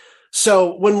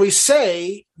 So when we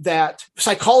say that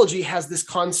psychology has this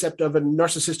concept of a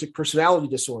narcissistic personality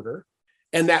disorder,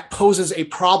 and that poses a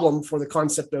problem for the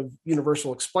concept of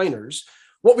universal explainers,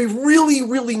 what we really,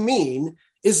 really mean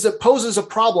is that poses a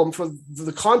problem for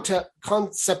the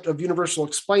concept of universal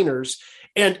explainers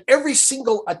and every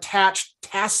single attached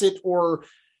tacit or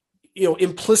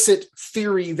implicit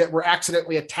theory that we're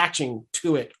accidentally attaching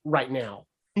to it right now.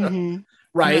 Mm-hmm.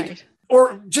 Right?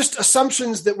 Or just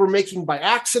assumptions that we're making by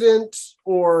accident,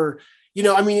 or,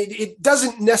 it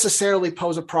doesn't necessarily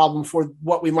pose a problem for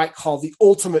what we might call the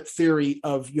ultimate theory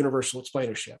of universal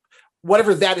explainership,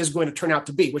 whatever that is going to turn out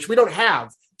to be, which we don't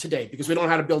have today because we don't know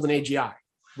how to build an AGI,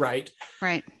 right?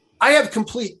 Right. I have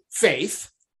complete faith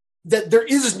that there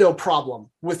is no problem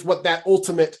with what that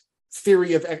ultimate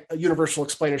theory of universal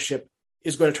explainership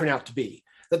is going to turn out to be.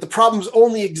 That the problems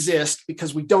only exist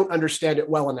because we don't understand it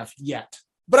well enough yet.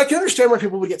 But I can understand why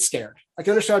people would get scared. I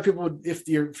can understand why people would,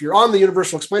 if you're on the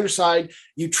universal explainer side,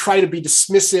 you try to be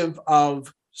dismissive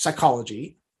of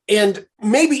psychology and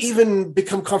maybe even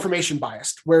become confirmation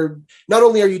biased, where not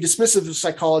only are you dismissive of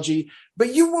psychology,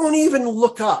 but you won't even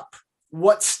look up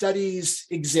what studies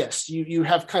exist. You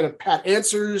have kind of pat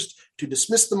answers to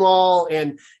dismiss them all,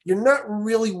 and you're not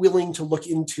really willing to look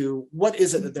into what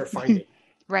is it that they're finding.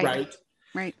 Right.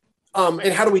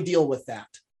 And how do we deal with that?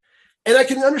 And I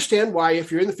can understand why,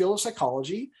 if you're in the field of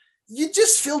psychology, you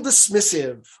just feel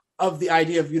dismissive of the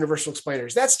idea of universal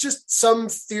explainers. That's just some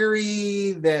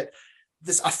theory that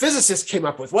this a physicist came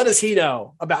up with. What does he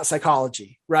know about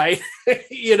psychology, right?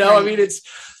 Right. I mean,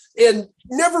 and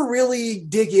never really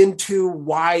dig into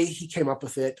why he came up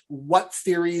with it, what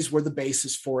theories were the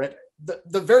basis for it.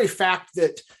 The very fact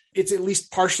that it's at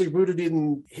least partially rooted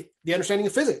in the understanding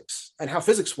of physics and how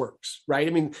physics works, right?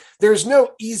 I mean, there's no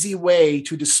easy way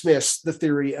to dismiss the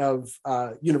theory of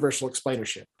universal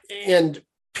explainership. And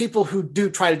people who do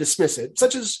try to dismiss it,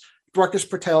 such as Dwarkis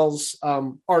Patel's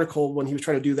article when he was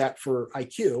trying to do that for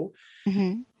IQ,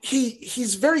 Mm-hmm.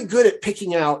 he's very good at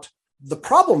picking out the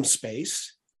problem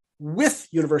space with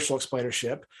universal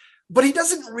explainership, but he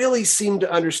doesn't really seem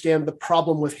to understand the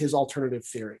problem with his alternative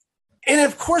theory. And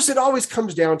of course, it always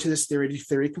comes down to this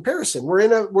theory-to-theory comparison. We're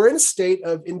in a state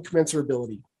of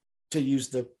incommensurability, to use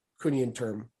the Kuhnian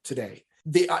term today.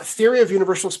 The theory of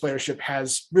universal explainership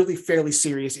has really fairly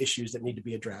serious issues that need to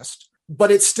be addressed,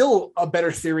 but it's still a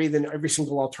better theory than every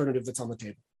single alternative that's on the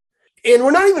table. And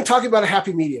we're not even talking about a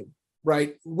happy medium,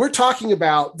 right? We're talking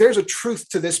about there's a truth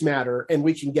to this matter and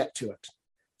we can get to it.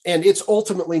 And it's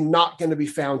ultimately not going to be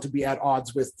found to be at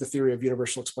odds with the theory of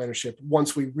universal explainership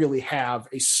once we really have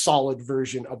a solid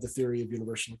version of the theory of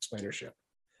universal explainership.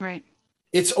 Right.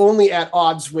 It's only at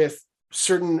odds with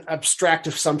certain abstract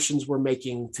assumptions we're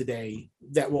making today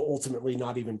that will ultimately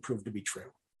not even prove to be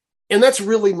true. And that's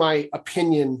really my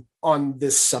opinion on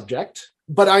this subject.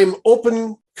 But I'm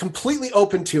completely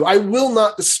open to, I will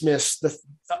not dismiss the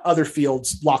other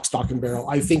fields lock, stock, and barrel.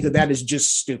 I think that is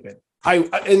just stupid.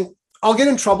 And I'll get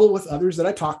in trouble with others that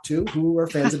I talk to who are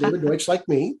fans of David Deutsch like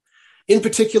me. In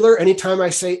particular, anytime I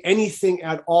say anything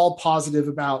at all positive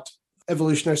about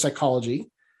evolutionary psychology,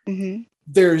 Mm-hmm.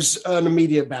 there's an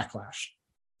immediate backlash,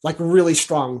 like really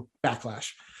strong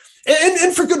backlash.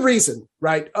 And for good reason,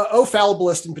 right?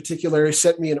 O'Fallibilist in particular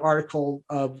sent me an article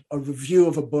of a review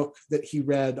of a book that he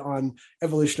read on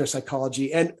evolutionary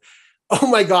psychology. And oh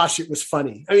my gosh, it was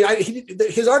funny. I mean,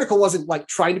 his article wasn't like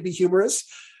trying to be humorous,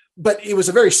 but it was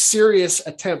a very serious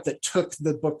attempt that took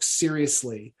the book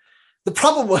seriously. The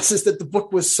problem is that the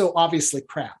book was so obviously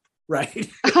crap, right?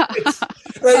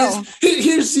 Oh.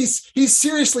 He's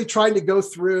seriously trying to go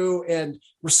through and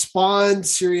respond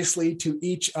seriously to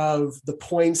each of the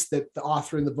points that the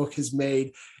author in the book has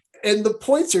made. And the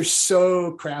points are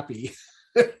so crappy.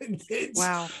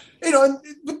 Wow.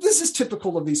 But this is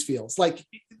typical of these fields. Like,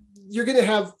 you're going to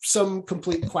have some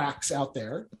complete quacks out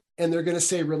there, and they're going to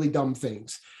say really dumb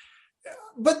things.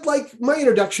 But like, my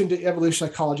introduction to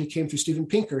evolutionary psychology came through Steven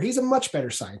Pinker. He's a much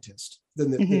better scientist than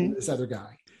this other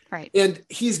guy. Right. And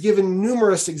he's given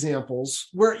numerous examples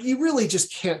where you really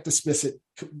just can't dismiss it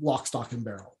lock, stock, and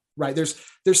barrel, right?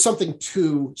 There's something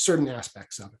to certain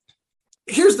aspects of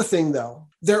it. Here's the thing, though.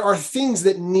 There are things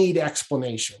that need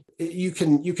explanation. You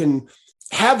can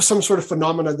have some sort of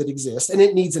phenomena that exists, and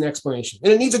it needs an explanation.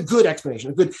 And it needs a good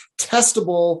explanation, a good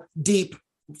testable, deep,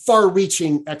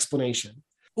 far-reaching explanation.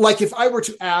 Like, if I were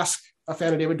to ask a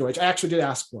fan of David Deutsch, I actually did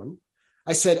ask one.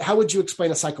 I said, how would you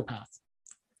explain a psychopath?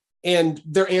 And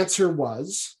their answer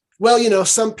was, well,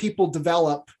 some people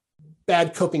develop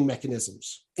bad coping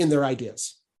mechanisms in their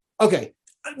ideas. Okay,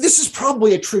 this is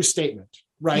probably a true statement,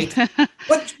 right?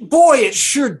 But boy, it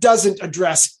sure doesn't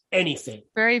address anything.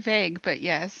 Very vague, but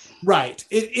yes. Right.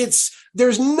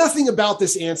 There's nothing about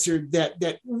this answer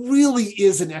that really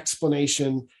is an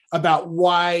explanation about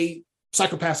why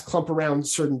psychopaths clump around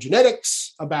certain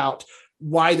genetics, about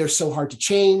why they're so hard to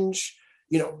change.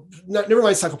 Never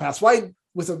mind psychopaths. Why,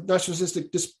 with a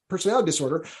narcissistic personality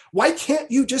disorder, why can't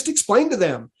you just explain to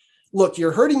them, look,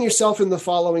 you're hurting yourself in the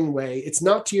following way. It's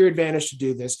not to your advantage to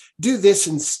do this. Do this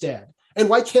instead. And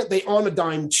why can't they on a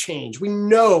dime change? We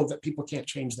know that people can't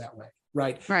change that way,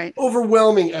 right? Right.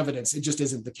 Overwhelming evidence. It just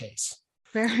isn't the case.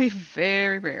 Very,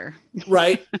 very rare.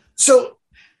 Right. So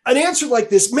an answer like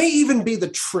this may even be the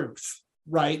truth,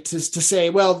 right? To say,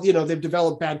 well, they've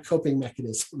developed bad coping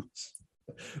mechanisms.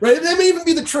 Right? That may even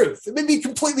be the truth. It may be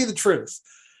completely the truth.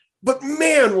 But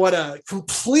man, what a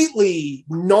completely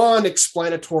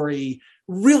non-explanatory,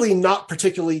 really not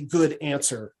particularly good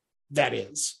answer that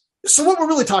is. So what we're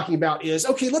really talking about is,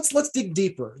 okay, let's dig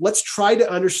deeper. Let's try to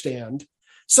understand.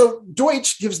 So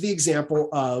Deutsch gives the example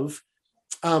of,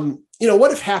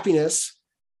 what if happiness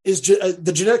is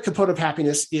the genetic component of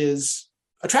happiness is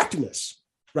attractiveness,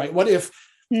 right? What if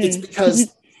it's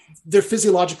because they're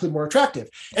physiologically more attractive?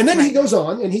 And then he goes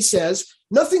on and he says,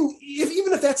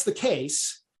 even if that's the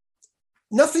case,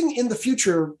 nothing in the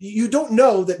future, you don't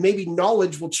know that maybe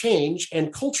knowledge will change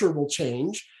and culture will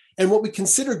change, and what we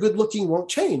consider good looking won't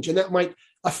change. And that might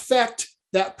affect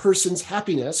that person's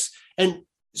happiness. And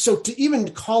so to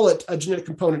even call it a genetic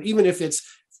component, even if it's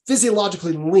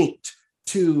physiologically linked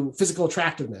to physical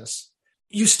attractiveness,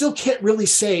 you still can't really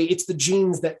say it's the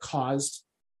genes that caused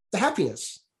the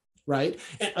happiness, right?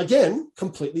 And again,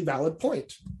 completely valid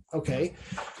point. Okay.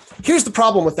 Here's the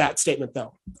problem with that statement,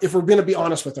 though, if we're going to be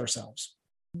honest with ourselves.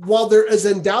 While there is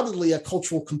undoubtedly a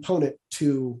cultural component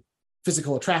to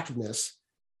physical attractiveness,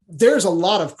 there's a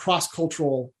lot of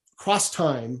cross-cultural,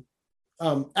 cross-time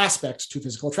aspects to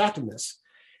physical attractiveness.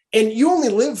 And you only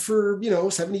live for,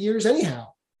 70 years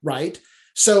anyhow, right?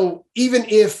 So even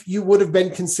if you would have been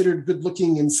considered good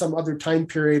looking in some other time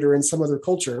period or in some other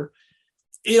culture,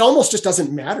 it almost just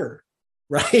doesn't matter,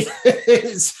 right?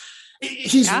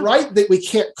 He's right that we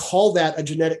can't call that a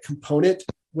genetic component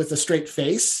with a straight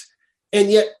face. And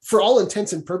yet, for all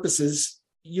intents and purposes,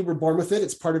 you were born with it.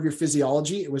 It's part of your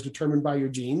physiology. It was determined by your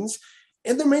genes.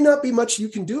 And there may not be much you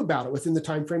can do about it within the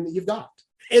time frame that you've got.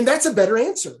 And that's a better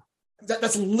answer.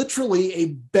 That's literally a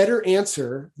better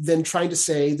answer than trying to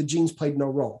say the genes played no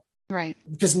role. Right.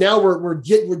 Because now we're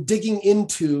digging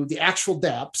into the actual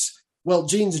depths. Well,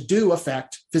 genes do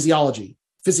affect physiology.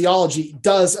 Physiology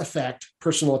does affect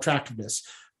personal attractiveness.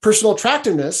 Personal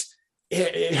attractiveness,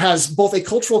 it has both a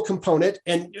cultural component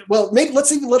and, well, maybe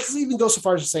let's even go so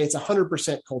far as to say it's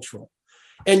 100% cultural.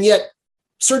 And yet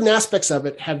certain aspects of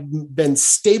it have been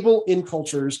stable in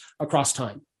cultures across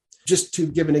time. Just to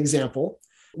give an example,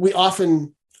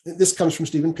 this comes from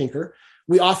Steven Pinker,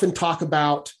 we often talk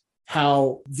about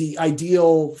how the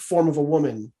ideal form of a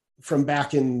woman from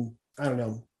back in,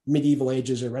 medieval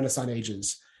ages or Renaissance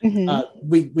ages,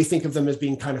 we think of them as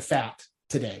being kind of fat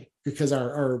today because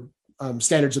our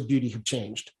standards of beauty have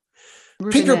changed.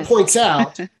 Pinker points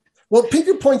out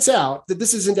that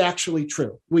this isn't actually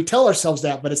true. We tell ourselves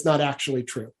that, but it's not actually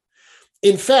true.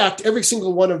 In fact, every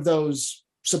single one of those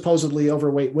supposedly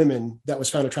overweight women that was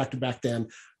found attractive back then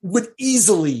would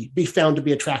easily be found to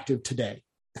be attractive today.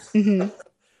 Mm-hmm.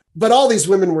 But all these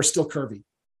women were still curvy,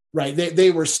 right?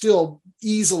 They were still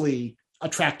easily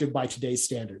attractive by today's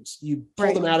standards. You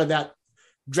pull them out of that,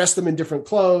 dress them in different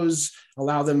clothes,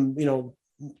 allow them,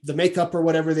 the makeup or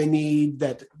whatever they need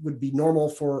that would be normal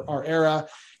for our era,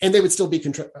 and they would still be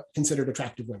considered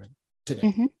attractive women today.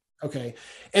 Mm-hmm. Okay.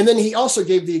 And then he also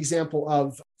gave the example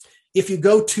of if you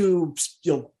go to,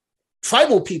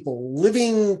 tribal people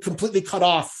living completely cut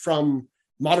off from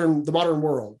the modern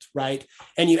world, right?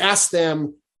 And you ask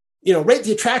them, rate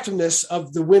the attractiveness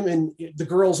of the women, the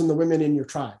girls and the women in your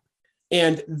tribe.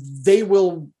 And they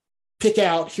will pick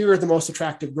out, here are the most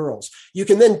attractive girls. You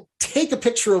can then take a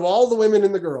picture of all the women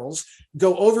and the girls,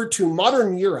 go over to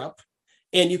modern Europe,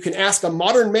 and you can ask a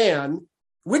modern man,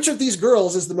 which of these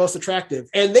girls is the most attractive?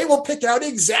 And they will pick out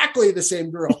exactly the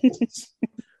same girls,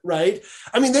 right?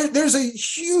 I mean, there's a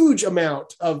huge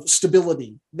amount of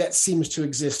stability that seems to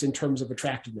exist in terms of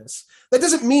attractiveness. That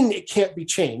doesn't mean it can't be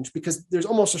changed, because there's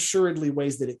almost assuredly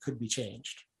ways that it could be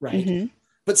changed, right? Mm-hmm.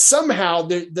 But somehow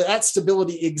that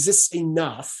stability exists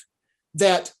enough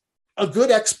that a good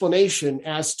explanation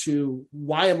as to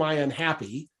why am I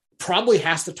unhappy probably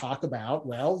has to talk about,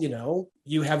 well,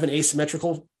 you have an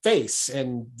asymmetrical face,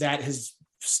 and that has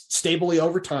stably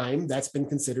over time, that's been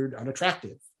considered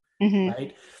unattractive,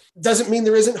 right? Doesn't mean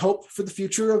there isn't hope for the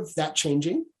future of that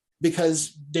changing,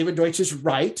 because David Deutsch is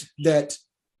right that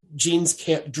genes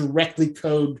can't directly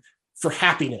code for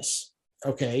happiness.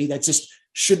 Okay. That just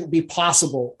shouldn't be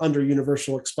possible under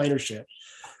universal explainership,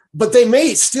 but they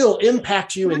may still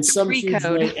impact you in some huge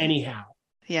way anyhow.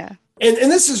 Yeah. And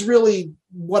this is really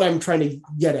what I'm trying to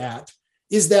get at,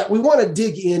 is that we want to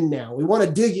dig in now. We want to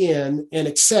dig in and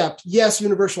accept, yes,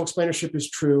 universal explainership is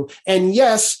true. And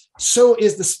yes, so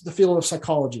is the field of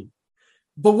psychology.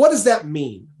 But what does that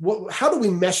mean? How do we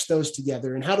mesh those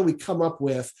together? And how do we come up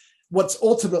with what's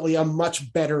ultimately a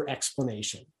much better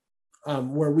explanation,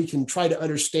 where we can try to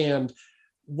understand,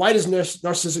 why does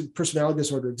narcissistic personality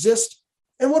disorder exist?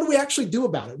 And what do we actually do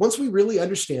about it? Once we really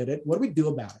understand it, what do we do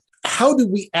about it? How do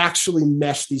we actually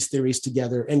mesh these theories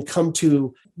together and come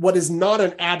to what is not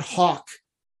an ad hoc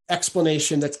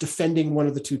explanation that's defending one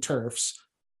of the two turfs,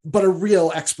 but a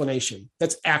real explanation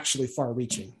that's actually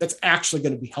far-reaching, that's actually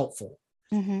going to be helpful?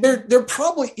 Mm-hmm. There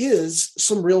probably is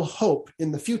some real hope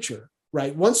in the future,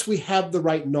 right? Once we have the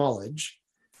right knowledge.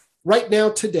 Right now,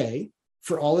 today,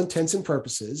 for all intents and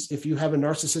purposes, if you have a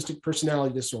narcissistic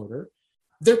personality disorder,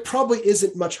 there probably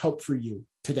isn't much hope for you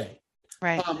today.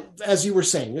 Right. As you were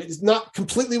saying, it's not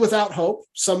completely without hope.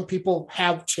 Some people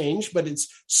have changed, but it's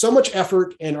so much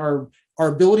effort, and our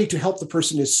ability to help the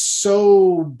person is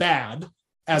so bad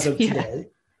as of today.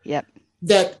 Yep.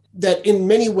 That in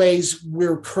many ways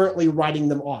we're currently writing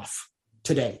them off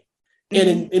today. Mm-hmm.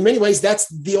 And in many ways, that's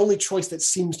the only choice that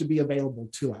seems to be available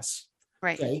to us.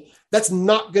 Right. Okay. That's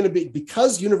not going to be,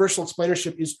 because universal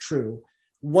explainership is true.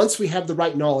 once we have the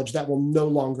right knowledge, that will no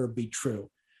longer be true.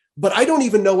 But I don't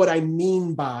even know what I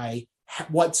mean by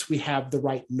once we have the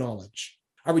right knowledge.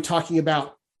 Are we talking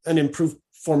about an improved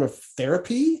form of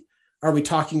therapy? Are we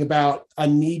talking about a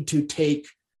need to take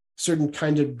certain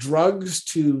kinds of drugs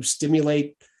to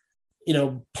stimulate,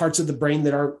 parts of the brain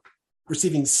that aren't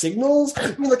receiving signals?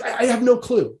 I mean, I have no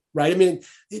clue, right? I mean,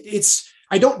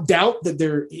 I don't doubt that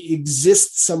there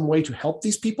exists some way to help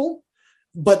these people,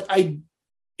 but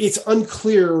it's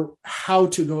unclear how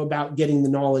to go about getting the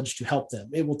knowledge to help them.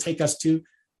 It will take us to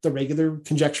the regular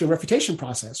conjecture and refutation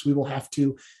process. We will have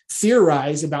to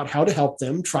theorize about how to help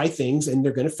them, try things, and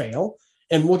they're going to fail,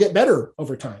 and we'll get better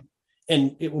over time.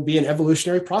 And it will be an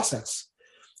evolutionary process.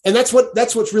 And that's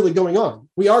what's really going on.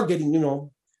 We are getting,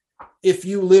 if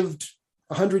you lived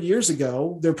 100 years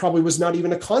ago, there probably was not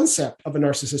even a concept of a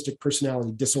narcissistic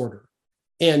personality disorder.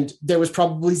 And there was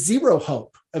probably zero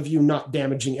hope of you not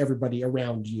damaging everybody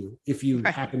around you if you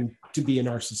happen to be a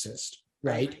narcissist,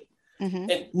 right?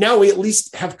 Mm-hmm. And now we at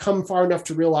least have come far enough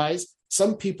to realize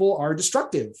some people are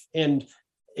destructive and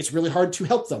it's really hard to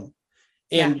help them.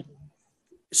 And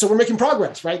so we're making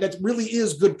progress, right? That really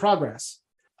is good progress.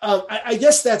 I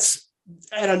guess that's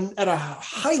at a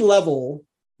high level,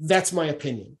 that's my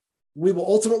opinion. We will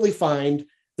ultimately find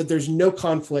that there's no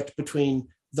conflict between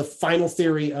the final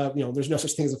theory of, there's no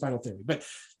such thing as a final theory, but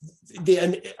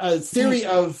the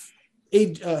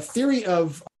theory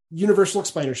of universal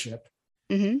explainership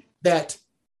that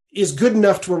is good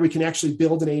enough to where we can actually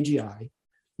build an AGI.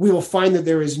 We will find that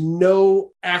there is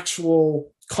no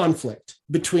actual conflict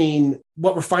between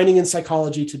what we're finding in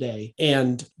psychology today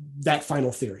and that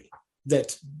final theory,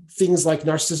 that things like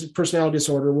narcissistic personality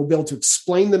disorder, we'll be able to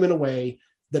explain them in a way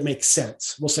that makes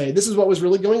sense. We'll say, this is what was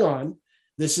really going on.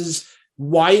 This is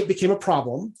why it became a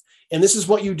problem. And this is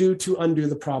what you do to undo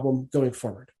the problem going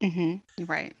forward. Mm-hmm.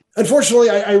 Right. Unfortunately,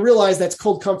 I realize that's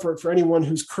cold comfort for anyone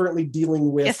who's currently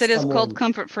dealing with. Yes, it is cold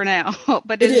comfort for now,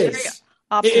 but it is very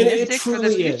optimistic for the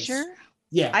future.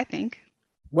 Yeah, I think.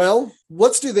 Well,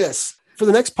 let's do this. For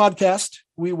the next podcast,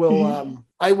 we will.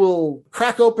 I will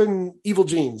crack open Evil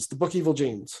Genes, the book Evil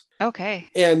Genes. Okay.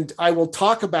 And I will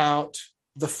talk about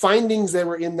the findings that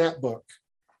were in that book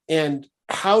and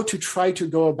how to try to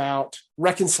go about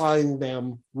reconciling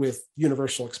them with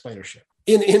universal explainership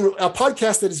in a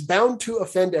podcast that is bound to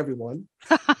offend everyone.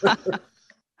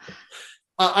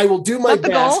 I will do my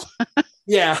best.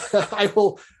 Yeah, I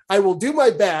will do my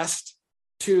best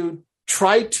to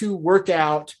try to work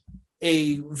out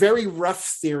a very rough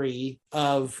theory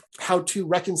of how to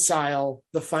reconcile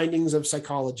the findings of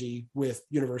psychology with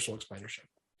universal explainership.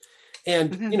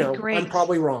 And, I'm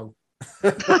probably wrong.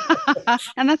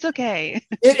 And that's okay.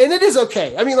 And it is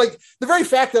okay. I mean, the very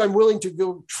fact that I'm willing to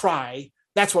go try,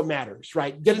 that's what matters,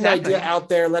 right? Get an idea out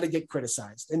there, let it get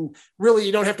criticized. And really,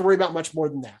 you don't have to worry about much more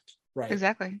than that, right?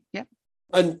 Exactly. Yep.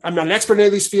 And I'm not an expert in any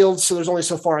of these fields, so there's only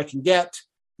so far I can get.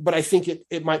 But I think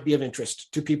it might be of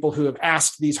interest to people who have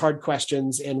asked these hard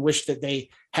questions and wish that they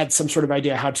had some sort of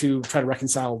idea how to try to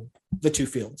reconcile the two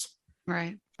fields.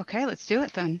 Right. Okay, let's do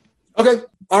it then. Okay.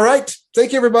 All right.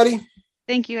 Thank you, everybody.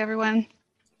 Thank you, everyone.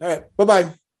 All right.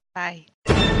 Bye-bye. Bye.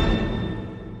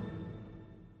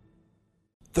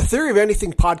 The Theory of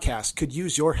Anything podcast could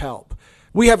use your help.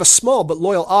 We have a small but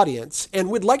loyal audience, and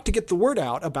we'd like to get the word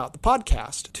out about the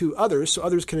podcast to others so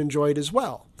others can enjoy it as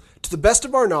well. To the best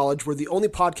of our knowledge, we're the only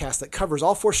podcast that covers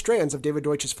all four strands of David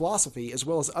Deutsch's philosophy as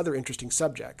well as other interesting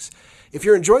subjects. If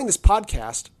you're enjoying this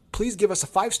podcast, please give us a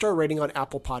 5-star rating on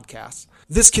Apple Podcasts.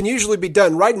 This can usually be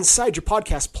done right inside your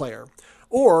podcast player,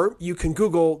 or you can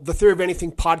Google the Theory of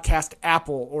Anything podcast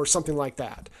Apple or something like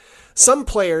that. Some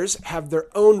players have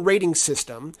their own rating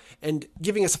system, and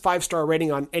giving us a 5-star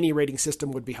rating on any rating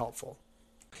system would be helpful.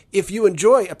 If you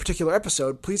enjoy a particular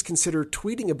episode, please consider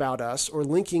tweeting about us or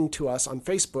linking to us on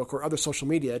Facebook or other social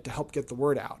media to help get the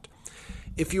word out.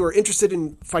 If you are interested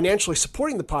in financially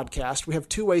supporting the podcast, we have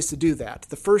 2 ways to do that.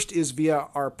 The first is via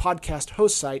our podcast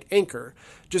host site, Anchor.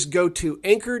 Just go to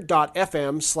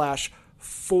anchor.fm/4-strands,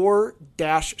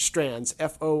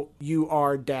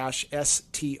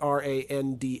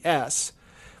 FOUR-STRANDS.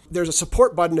 There's a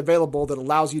support button available that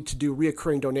allows you to do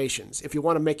reoccurring donations. If you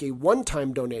want to make a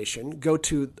one-time donation, go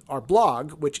to our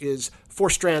blog, which is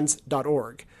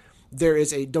 4strands.org. There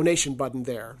is a donation button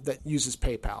there that uses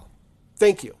PayPal.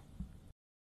 Thank you.